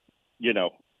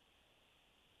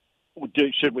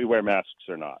 should we wear masks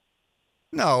or not?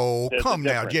 No, There's come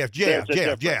now, Jeff.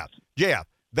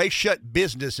 They shut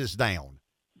businesses down.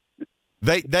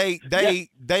 They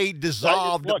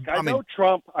dissolved. Look, I know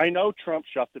Trump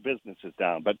shut the businesses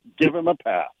down, but give him a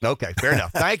pass. Okay, fair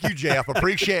enough. Thank you, Jeff.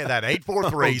 Appreciate that.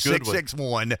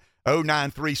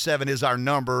 843-661-0937 is our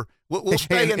number. We'll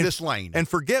stay in this lane. And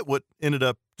forget what ended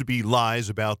up to be lies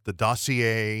about the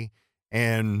dossier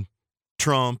and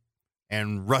Trump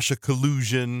and Russia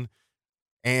collusion.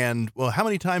 And, well, how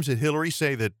many times did Hillary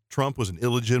say that Trump was an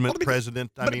illegitimate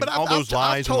president? All those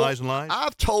lies and lies and lies.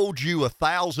 I've told you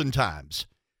 1,000 times.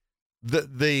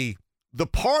 The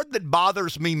part that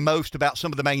bothers me most about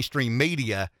some of the mainstream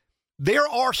media, there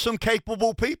are some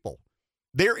capable people.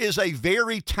 There is a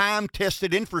very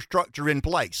time-tested infrastructure in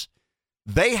place.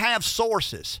 They have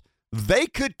sources. They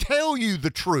could tell you the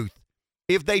truth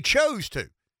if they chose to.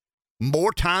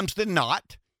 More times than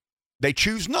not, they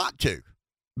choose not to.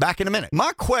 Back in a minute.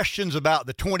 My questions about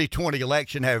the 2020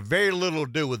 election have very little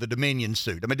to do with the Dominion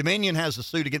suit. Dominion has a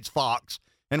suit against Fox,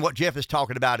 and what Jeff is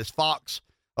talking about is Fox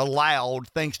allowed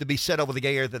things to be said over the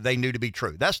air that they knew to be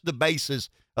true. That's the basis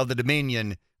of the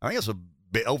Dominion. I think it's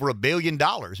over $1 billion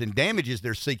in damages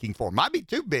they're seeking for. Might be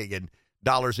 $2 billion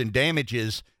in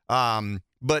damages,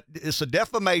 but it's a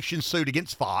defamation suit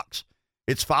against Fox.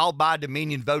 It's filed by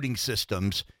Dominion Voting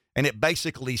Systems, and it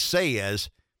basically says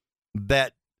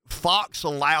that Fox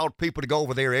allowed people to go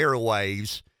over their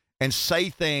airwaves and say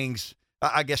things,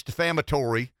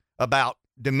 defamatory about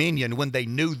Dominion when they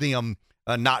knew them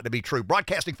not to be true.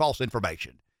 Broadcasting false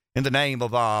information in the name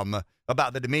of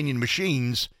about the Dominion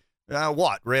machines.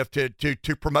 Rev?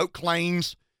 To promote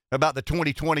claims about the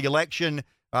 2020 election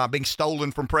being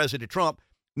stolen from President Trump.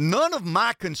 None of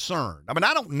my concern.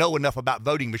 I don't know enough about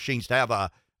voting machines to have an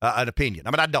opinion.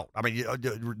 I don't.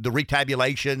 The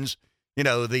retabulations. The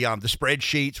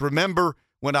spreadsheets. Remember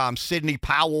when Sidney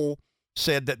Powell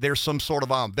said that there's some sort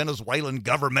of Venezuelan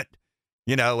government,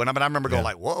 and I remember going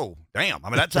like, whoa, damn.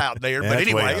 That's out there. But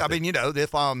anyway,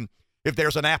 if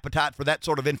there's an appetite for that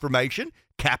sort of information,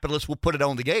 capitalists will put it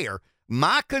on the air.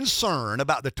 My concern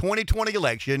about the 2020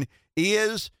 election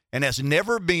is and has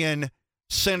never been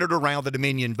centered around the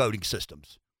Dominion voting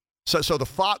systems. So the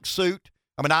Fox suit,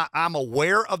 I'm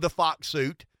aware of the Fox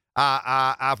suit.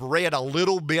 I've read a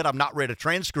little bit. I've not read a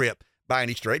transcript by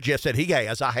any stretch. Jeff said he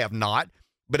has. I have not.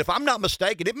 But if I'm not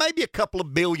mistaken, it may be a couple of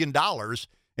 $1 billion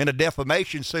in a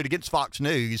defamation suit against Fox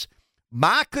News.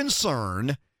 My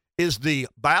concern is the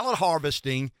ballot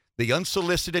harvesting, the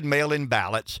unsolicited mail-in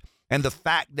ballots, and the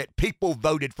fact that people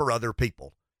voted for other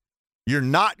people. You're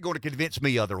not going to convince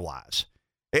me otherwise.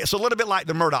 It's a little bit like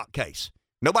the Murdaugh case.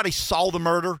 Nobody saw the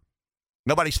murder.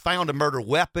 Nobody's found a murder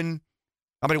weapon.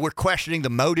 We're questioning the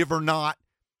motive or not.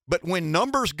 But when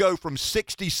numbers go from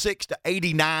 66 to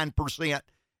 89%,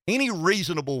 any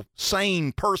reasonable,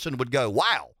 sane person would go,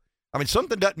 wow.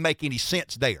 Something doesn't make any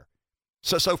sense there.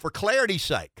 So for clarity's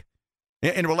sake,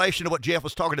 in relation to what Jeff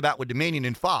was talking about with Dominion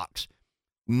and Fox,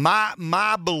 my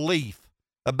belief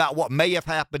about what may have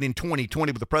happened in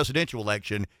 2020 with the presidential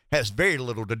election has very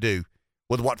little to do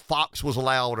with what Fox was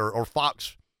allowed or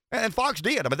Fox, and Fox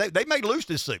did. They may lose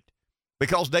this suit.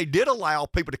 Because they did allow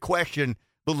people to question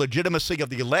the legitimacy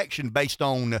of the election based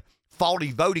on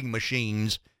faulty voting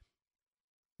machines.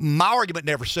 my argument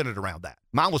never centered around that.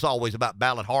 Mine was always about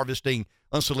ballot harvesting,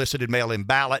 unsolicited mail-in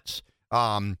ballots,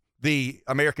 the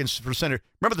Americans for Center.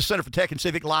 Remember the Center for Tech and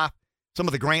Civic Life? Some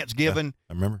of the grants given. Yeah,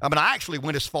 I remember. I mean, I actually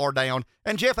went as far down.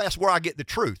 And Jeff asked where I get the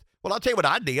truth. Well, I'll tell you what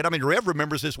I did. I mean, Rev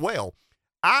remembers this well.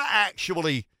 I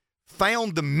actually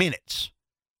found the minutes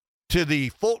to the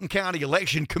Fulton County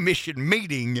Election Commission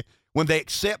meeting when they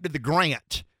accepted the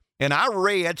grant. And I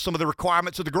read some of the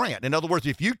requirements of the grant. In other words,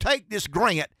 if you take this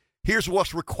grant, here's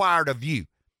what's required of you.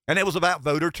 And it was about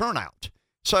voter turnout.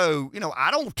 So, I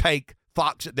don't take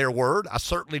Fox at their word. I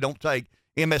certainly don't take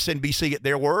MSNBC at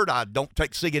their word. I don't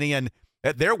take CNN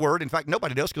at their word. In fact,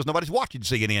 nobody does because nobody's watching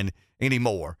CNN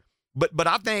anymore. But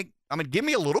I think, give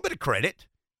me a little bit of credit.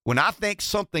 When I think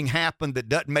something happened that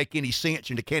doesn't make any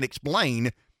sense and you can't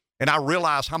explain, and I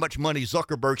realize how much money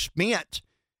Zuckerberg spent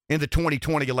in the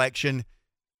 2020 election,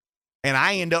 and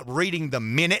I end up reading the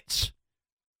minutes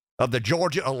of the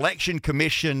Georgia Election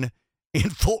Commission in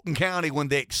Fulton County when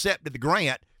they accepted the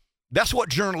grant, that's what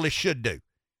journalists should do.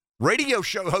 Radio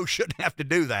show hosts shouldn't have to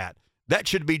do that. That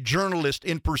should be journalists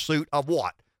in pursuit of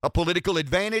what? A political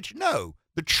advantage? No,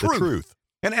 the truth. The truth.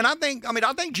 And I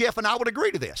think Jeff and I would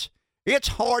agree to this. It's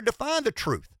hard to find the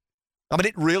truth.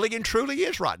 It really and truly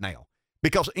is right now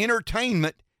because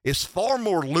entertainment is far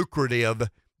more lucrative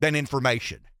than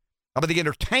information. The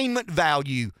entertainment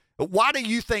value. Why do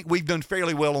you think we've done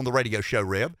fairly well on the radio show,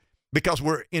 Rev? Because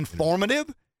we're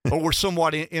informative or we're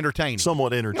somewhat entertaining?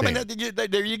 Somewhat entertaining.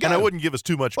 There you go. And I wouldn't give us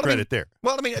too much credit there.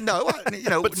 Well, no,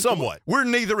 but somewhat. We're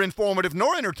neither informative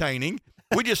nor entertaining.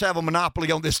 We just have a monopoly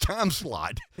on this time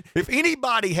slot. If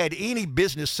anybody had any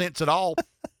business sense at all,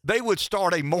 they would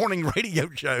start a morning radio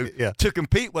show to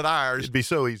compete with ours. It'd be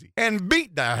so easy. And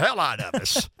beat the hell out of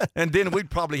us. And then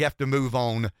we'd probably have to move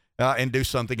on and do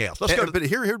something else. Let's go. But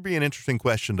here'd be an interesting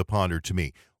question to ponder to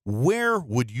me. Where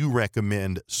would you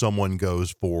recommend someone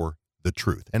goes for the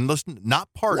truth? And listen, not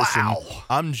partisan. Wow.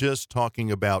 I'm just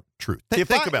talking about truth.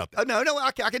 Think about that. No,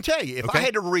 I can tell you. If I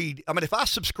had to read, if I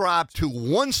subscribe to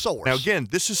one source. Now, again,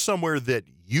 this is somewhere that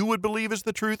you would believe is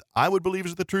the truth. I would believe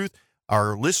is the truth.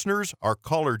 Our listeners, our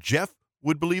caller Jeff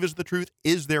would believe is the truth.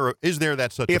 Is there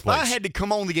that such a place? If I had to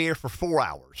come on the air for 4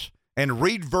 hours and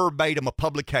read verbatim a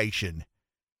publication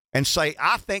and say,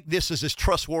 I think this is as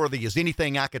trustworthy as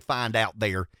anything I could find out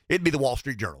there, it'd be the Wall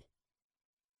Street Journal.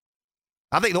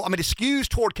 I think, it skews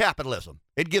toward capitalism.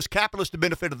 It gives capitalists the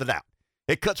benefit of the doubt.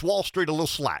 It cuts Wall Street a little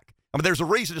slack. There's a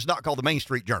reason it's not called the Main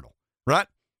Street Journal, right?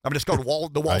 It's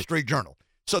called the Wall Street Journal.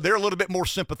 So they're a little bit more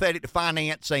sympathetic to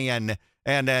finance and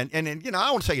I don't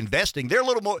want to say investing. They're a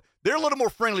little more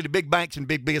friendly to big banks and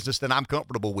big business than I'm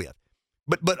comfortable with.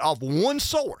 But of one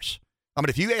source,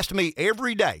 if you asked me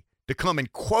every day to come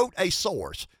and quote a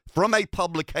source from a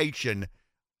publication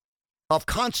of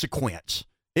consequence,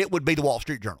 it would be the Wall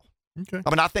Street Journal. Okay.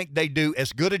 I think they do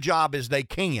as good a job as they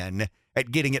can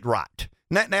at getting it right.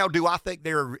 Now, do I think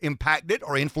they're impacted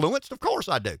or influenced? Of course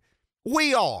I do.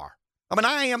 We are.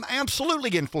 I am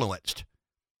absolutely influenced.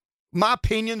 My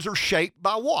opinions are shaped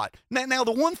by what? Now,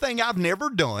 the one thing I've never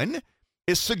done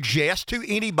is suggest to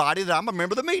anybody that I'm a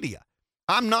member of the media.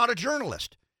 I'm not a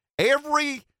journalist.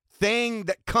 Everything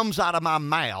that comes out of my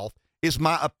mouth is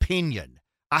my opinion.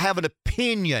 I have an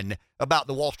opinion about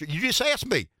the Wall Street. You just asked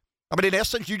me. In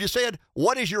essence, you just said,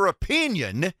 what is your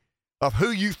opinion of who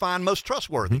you find most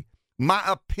trustworthy? Mm-hmm. My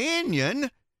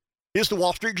opinion is the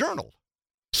Wall Street Journal.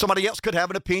 Somebody else could have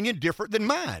an opinion different than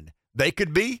mine. They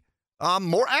could be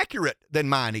more accurate than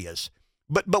mine is.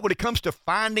 But when it comes to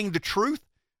finding the truth,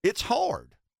 it's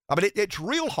hard. It's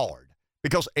real hard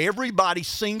because everybody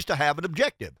seems to have an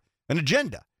objective, an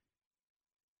agenda.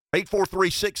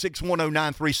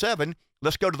 843-661-0937.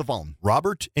 Let's go to the phone.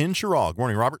 Robert in Chirag.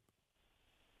 Morning, Robert.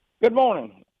 Good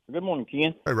morning. Good morning,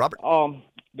 Ken. Hey, Robert.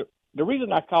 The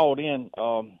reason I called in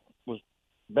was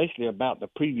basically about the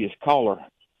previous caller.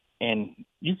 And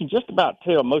you can just about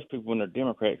tell most people when they're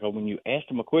Democrat, because when you ask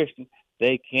them a question,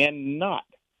 they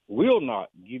will not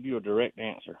give you a direct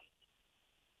answer.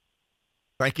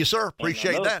 Thank you, sir.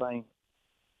 Appreciate that. All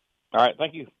right,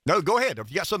 thank you. No, go ahead.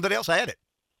 If you got something else, add it.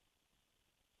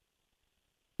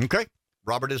 Okay.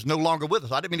 Robert is no longer with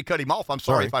us. I didn't mean to cut him off. I'm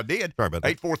sorry if I did. Sorry about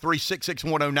that.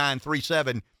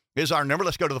 843-661-0937 is our number.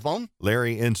 Let's go to the phone.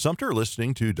 Larry in Sumter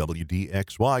listening to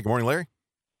WDXY. Good morning, Larry.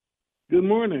 Good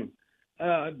morning.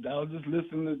 I was just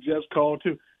listening to Jeff's call,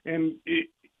 too. And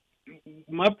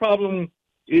my problem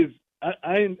is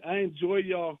I enjoy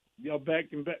y'all back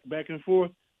and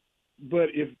forth. But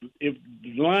if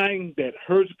lying that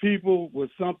hurts people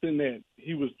was something that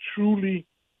he was truly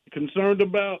concerned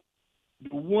about,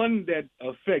 the one that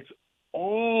affects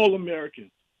all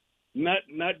Americans, not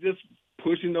just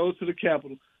pushing those to the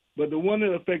Capitol, but the one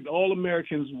that affected all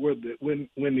Americans were when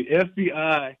the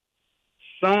FBI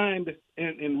signed,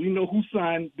 and we know who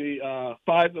signed the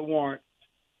FISA warrant,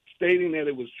 stating that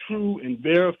it was true and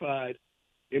verified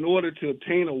in order to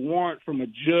obtain a warrant from a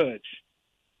judge.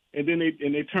 And then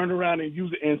they turn around and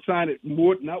use it and sign it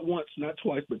not once, not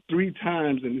twice, but 3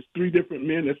 times. And it's 3 different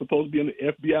men that's supposed to be in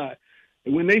the FBI.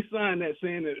 And when they signed that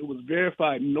saying that it was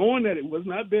verified, knowing that it was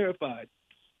not verified,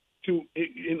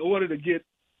 in order to get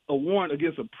a warrant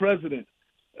against a president,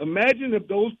 imagine if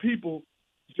those people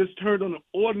just turned on an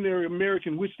ordinary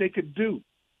American, which they could do.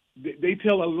 They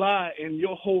tell a lie and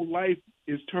your whole life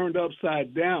is turned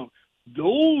upside down.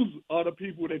 Those are the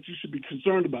people that you should be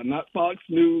concerned about, not Fox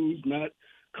News, not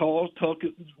Carl Tucker,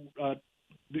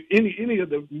 any of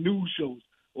the news shows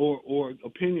or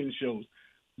opinion shows.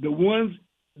 The ones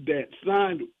that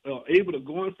signed are able to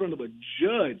go in front of a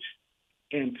judge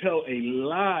and tell a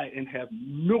lie and have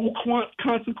no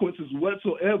consequences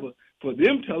whatsoever for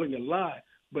them telling a lie,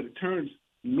 but it turns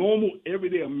normal,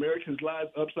 everyday Americans' lives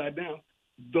upside down.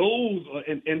 Those are,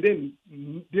 and then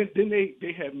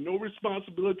they have no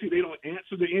responsibility. They don't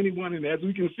answer to anyone, and as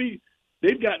we can see,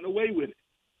 they've gotten away with it.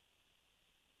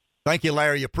 Thank you,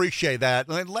 Larry. Appreciate that.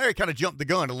 Larry kind of jumped the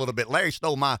gun a little bit. Larry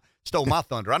stole my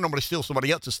thunder. I normally steal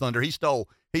somebody else's thunder. He stole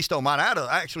mine.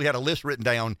 I actually had a list written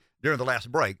down during the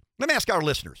last break. Let me ask our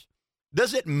listeners: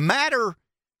 does it matter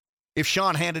if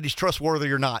Sean Hannity's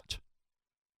trustworthy or not?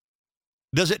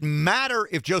 Does it matter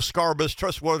if Joe Scarborough's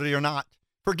trustworthy or not?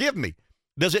 Forgive me.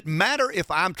 Does it matter if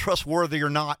I'm trustworthy or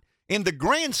not? In the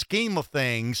grand scheme of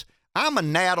things, I'm a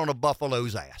gnat on a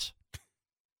buffalo's ass.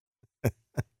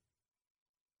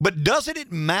 But doesn't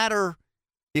it matter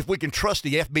if we can trust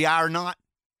the FBI or not?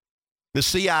 The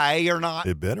CIA or not?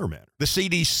 It better matter. The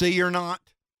CDC or not?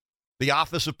 The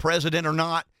Office of President or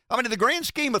not? I mean, in the grand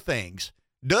scheme of things,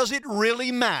 does it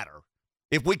really matter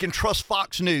if we can trust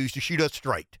Fox News to shoot us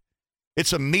straight?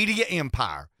 It's a media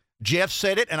empire. Jeff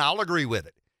said it, and I'll agree with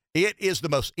it. It is the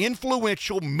most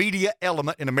influential media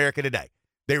element in America today.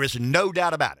 There is no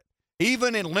doubt about it.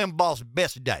 Even in Limbaugh's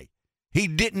best day, he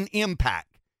didn't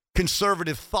impact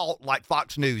conservative thought like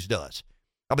Fox News does.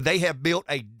 But they have built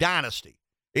a dynasty.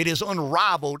 It is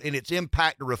unrivaled in its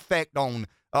impact or effect on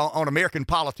American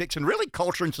politics and really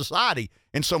culture and society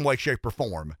in some way, shape, or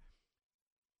form.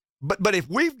 But if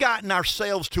we've gotten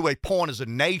ourselves to a point as a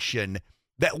nation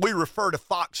that we refer to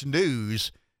Fox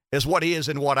News as what is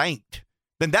and what ain't,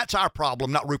 then that's our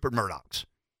problem, not Rupert Murdoch's.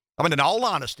 I mean, in all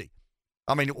honesty,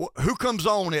 I mean, who comes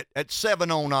on at 7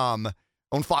 on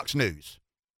Fox News?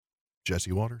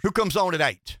 Jesse Waters. Who comes on at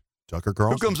 8? Tucker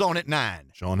Carlson. Who comes on at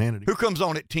 9? Sean Hannity. Who comes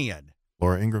on at 10?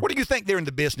 Laura Ingraham. What do you think they're in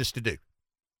the business to do?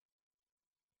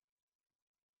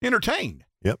 Entertain.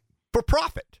 Yep. For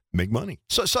profit. Make money.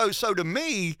 So to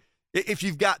me, if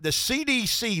you've got the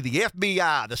CDC, the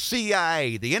FBI, the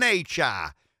CIA, the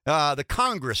NHI, the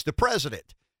Congress, the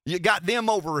president, you got them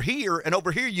over here, and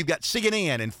over here you've got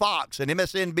CNN and Fox and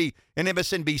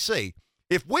MSNBC.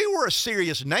 If we were a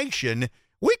serious nation,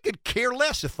 we could care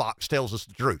less if Fox tells us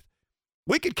the truth.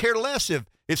 We could care less if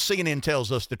CNN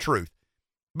tells us the truth.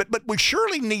 But we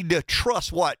surely need to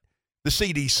trust what the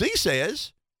CDC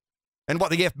says and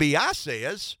what the FBI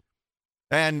says.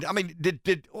 And, I mean,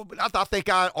 I think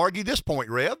I argued this point,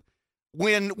 Rev.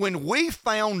 When we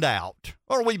found out,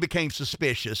 or we became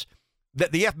suspicious,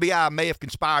 that the FBI may have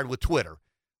conspired with Twitter,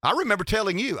 I remember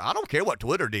telling you, I don't care what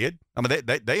Twitter did. I mean,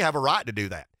 they have a right to do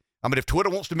that. I mean, if Twitter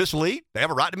wants to mislead, they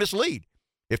have a right to mislead.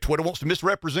 If Twitter wants to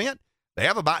misrepresent, they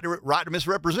have a right to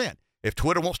misrepresent. If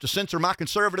Twitter wants to censor my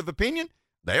conservative opinion,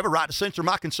 they have a right to censor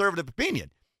my conservative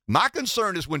opinion. My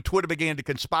concern is when Twitter began to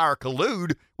conspire,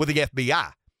 collude with the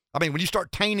FBI. I mean, when you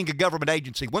start tainting a government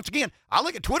agency, once again, I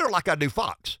look at Twitter like I do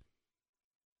Fox.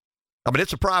 I mean,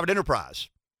 it's a private enterprise.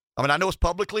 I mean, I know it's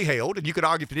publicly held, and you could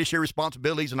argue fiduciary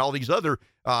responsibilities and all these other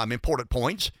important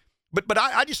points. But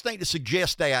I just think to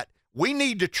suggest that we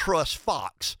need to trust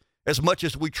Fox as much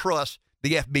as we trust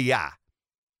the FBI.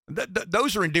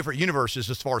 Those are in different universes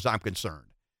as far as I'm concerned.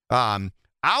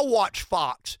 I watch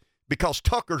Fox because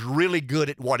Tucker's really good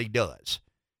at what he does.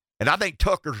 And I think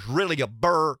Tucker's really a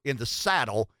burr in the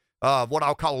saddle of what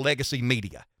I'll call legacy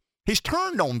media. He's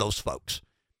turned on those folks.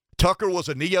 Tucker was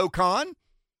a neocon.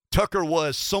 Tucker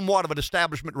was somewhat of an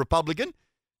establishment Republican.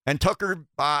 And Tucker,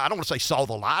 I don't want to say saw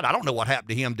the light. I don't know what happened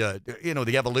to him to,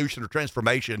 the evolution or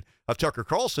transformation of Tucker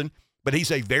Carlson, but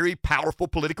he's a very powerful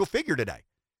political figure today.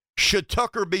 Should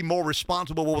Tucker be more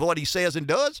responsible with what he says and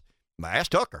does?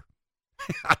 Ask Tucker.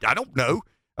 I don't know.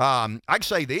 I'd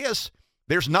say this.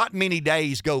 There's not many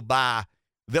days go by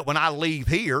that when I leave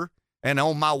here and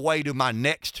on my way to my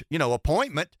next,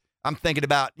 appointment, I'm thinking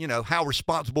about, how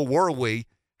responsible were we?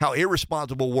 how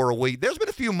irresponsible were we. There's been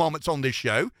a few moments on this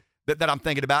show that I'm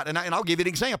thinking about, and I'll give you an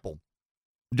example.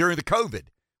 During the COVID,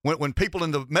 when people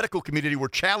in the medical community were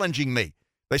challenging me,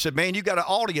 they said, man, you got an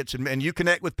audience and you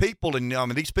connect with people, and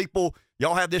these people,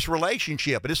 y'all have this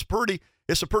relationship, and it's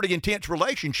a pretty intense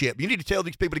relationship. You need to tell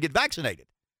these people to get vaccinated.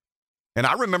 And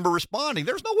I remember responding,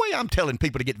 there's no way I'm telling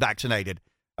people to get vaccinated.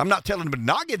 I'm not telling them to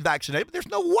not get vaccinated, but there's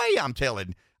no way I'm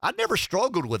telling. I never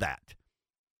struggled with that.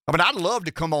 I mean, I'd love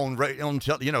to come on radio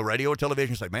or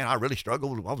television and say, man, I really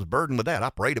struggled. I was burdened with that. I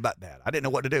prayed about that. I didn't know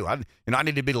what to do. I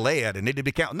needed to be led and needed to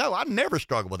be counted. No, I never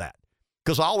struggled with that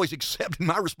because I always accepted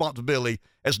my responsibility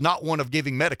as not one of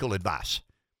giving medical advice.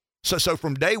 So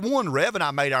from day one, Rev and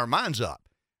I made our minds up.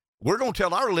 We're going to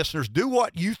tell our listeners, do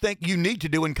what you think you need to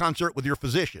do in concert with your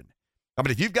physician. I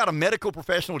mean, if you've got a medical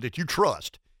professional that you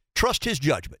trust his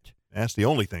judgment. That's the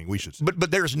only thing we should say.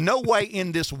 But there's no way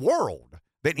in this world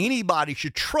that anybody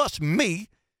should trust me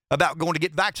about going to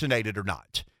get vaccinated or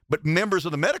not. But members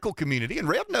of the medical community, and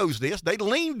Rev knows this, they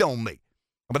leaned on me.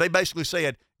 But they basically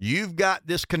said, you've got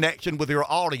this connection with your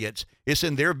audience. It's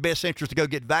in their best interest to go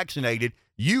get vaccinated.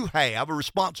 You have a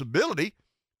responsibility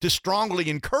to strongly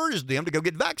encourage them to go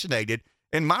get vaccinated.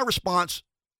 And my response,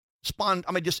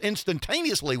 just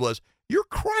instantaneously was, you're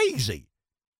crazy.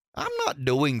 I'm not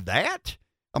doing that.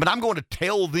 I mean, I'm going to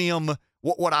tell them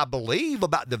what I believe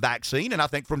about the vaccine. And I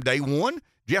think from day one,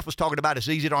 Jeff was talking about it's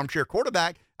easy to armchair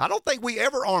quarterback. I don't think we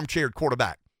ever armchaired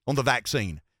quarterback on the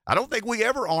vaccine. I don't think we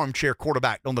ever armchair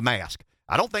quarterback on the mask.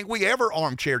 I don't think we ever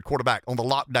armchaired quarterback on the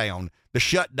lockdown, the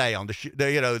shutdown,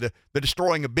 the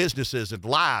destroying of businesses and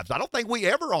lives. I don't think we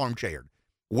ever armchaired.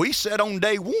 We said on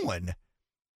day one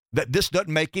that this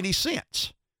doesn't make any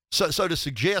sense. So to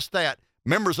suggest that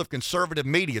members of conservative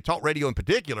media, talk radio in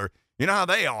particular, you know how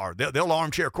they are. They'll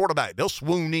armchair quarterback. They'll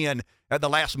swoon in at the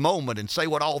last moment and say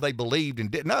what all they believed and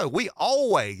didn't. No, we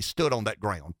always stood on that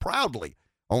ground, proudly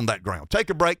on that ground. Take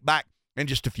a break, back in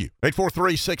just a few.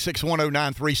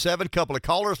 843-661-0937. Couple of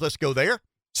callers. Let's go there.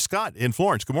 Scott in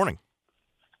Florence. Good morning.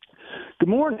 Good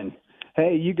morning.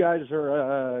 Hey, you guys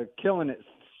are killing it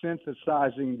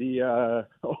synthesizing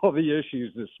all the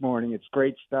issues this morning. It's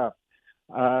great stuff.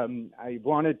 I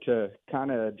wanted to kind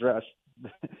of address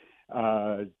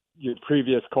your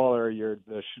previous caller,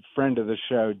 the friend of the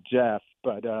show, Jeff.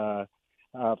 But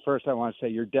first, I want to say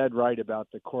you're dead right about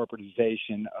the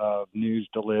corporatization of news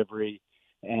delivery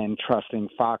and trusting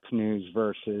Fox News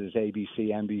versus ABC,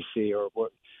 NBC, or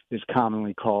what is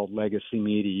commonly called legacy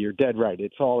media. You're dead right.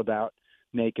 It's all about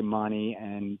making money,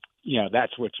 and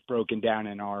that's what's broken down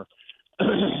in our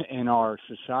in our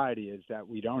society, is that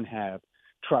we don't have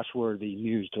trustworthy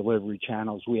news delivery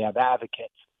channels. We have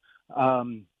advocates.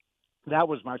 That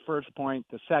was my first point.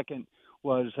 The second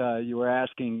was you were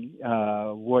asking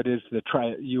what is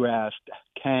you asked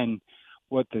Ken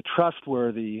what the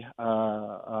trustworthy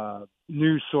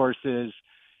news source is,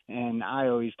 and I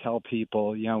always tell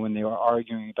people, when they were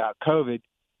arguing about COVID,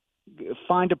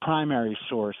 find a primary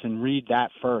source and read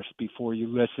that first before you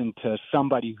listen to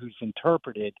somebody who's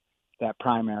interpreted that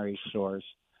primary source.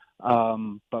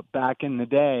 But back in the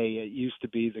day, it used to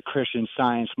be the Christian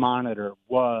Science Monitor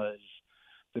was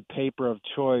the paper of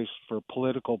choice for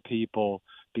political people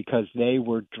because they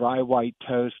were dry white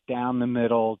toast down the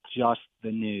middle, just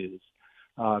the news,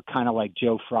 kind of like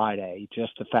Joe Friday,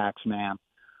 just the facts, ma'am.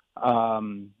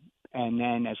 And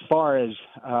then as far as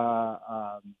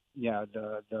the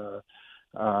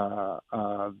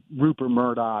Rupert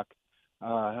Murdough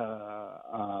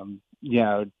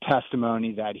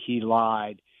testimony that he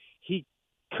lied, he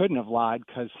couldn't have lied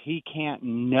because he can't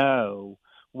know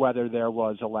whether there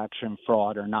was election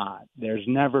fraud or not. There's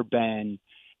never been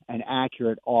an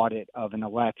accurate audit of an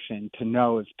election to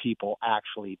know if people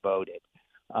actually voted.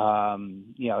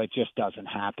 It just doesn't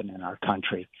happen in our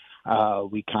country.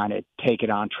 We kind of take it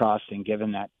on trust, and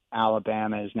given that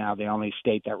Alabama is now the only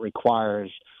state that requires,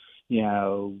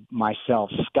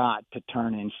 myself, Scott, to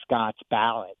turn in Scott's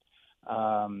ballot,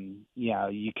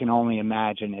 you can only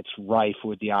imagine it's rife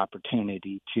with the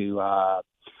opportunity to,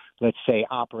 let's say,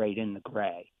 operate in the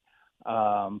gray.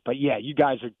 But yeah, you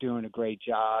guys are doing a great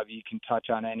job. You can touch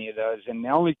on any of those. And the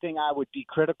only thing I would be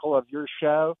critical of your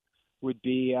show would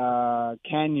be,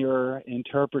 Ken, your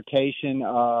interpretation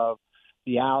of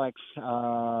the Alex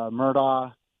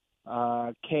Murdaugh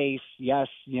case. Yes,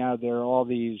 there are all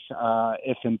these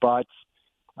if and buts.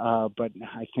 But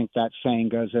I think that saying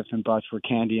goes, if and buts were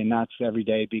candy and nuts, every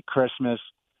day be Christmas.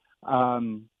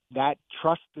 That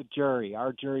trust the jury.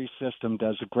 Our jury system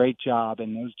does a great job,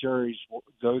 and those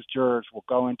jurors will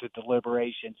go into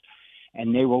deliberations,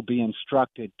 and they will be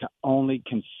instructed to only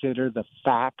consider the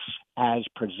facts as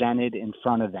presented in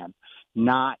front of them,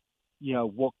 not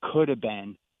what could have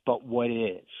been but what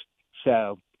is.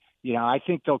 So, I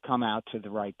think they'll come out to the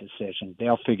right decision.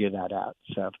 They'll figure that out.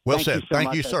 So, Well said.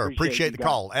 Thank you, sir. Appreciate the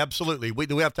call. Absolutely.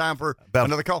 Do we have time for About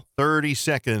another call? 30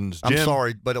 seconds. Jim? I'm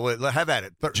sorry, but have at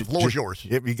it. The floor is yours.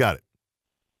 Yep, you got it.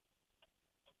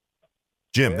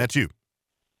 Jim, that's you.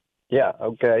 Yeah,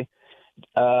 okay.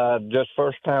 Just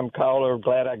first-time caller.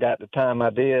 Glad I got the time I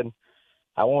did.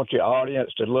 I want your audience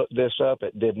to look this up.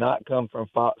 It did not come from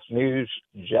Fox News.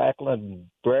 Jacqueline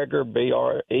Breger,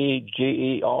 Breger,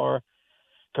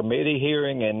 committee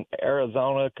hearing in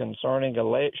Arizona concerning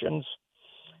elections.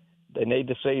 They need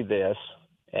to see this.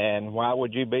 And why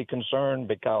would you be concerned?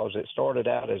 Because it started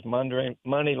out as money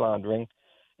laundering,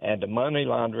 and the money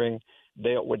laundering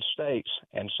dealt with states,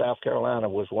 and South Carolina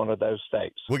was one of those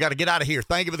states. We got to get out of here.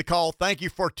 Thank you for the call. Thank you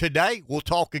for today. We'll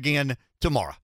talk again tomorrow.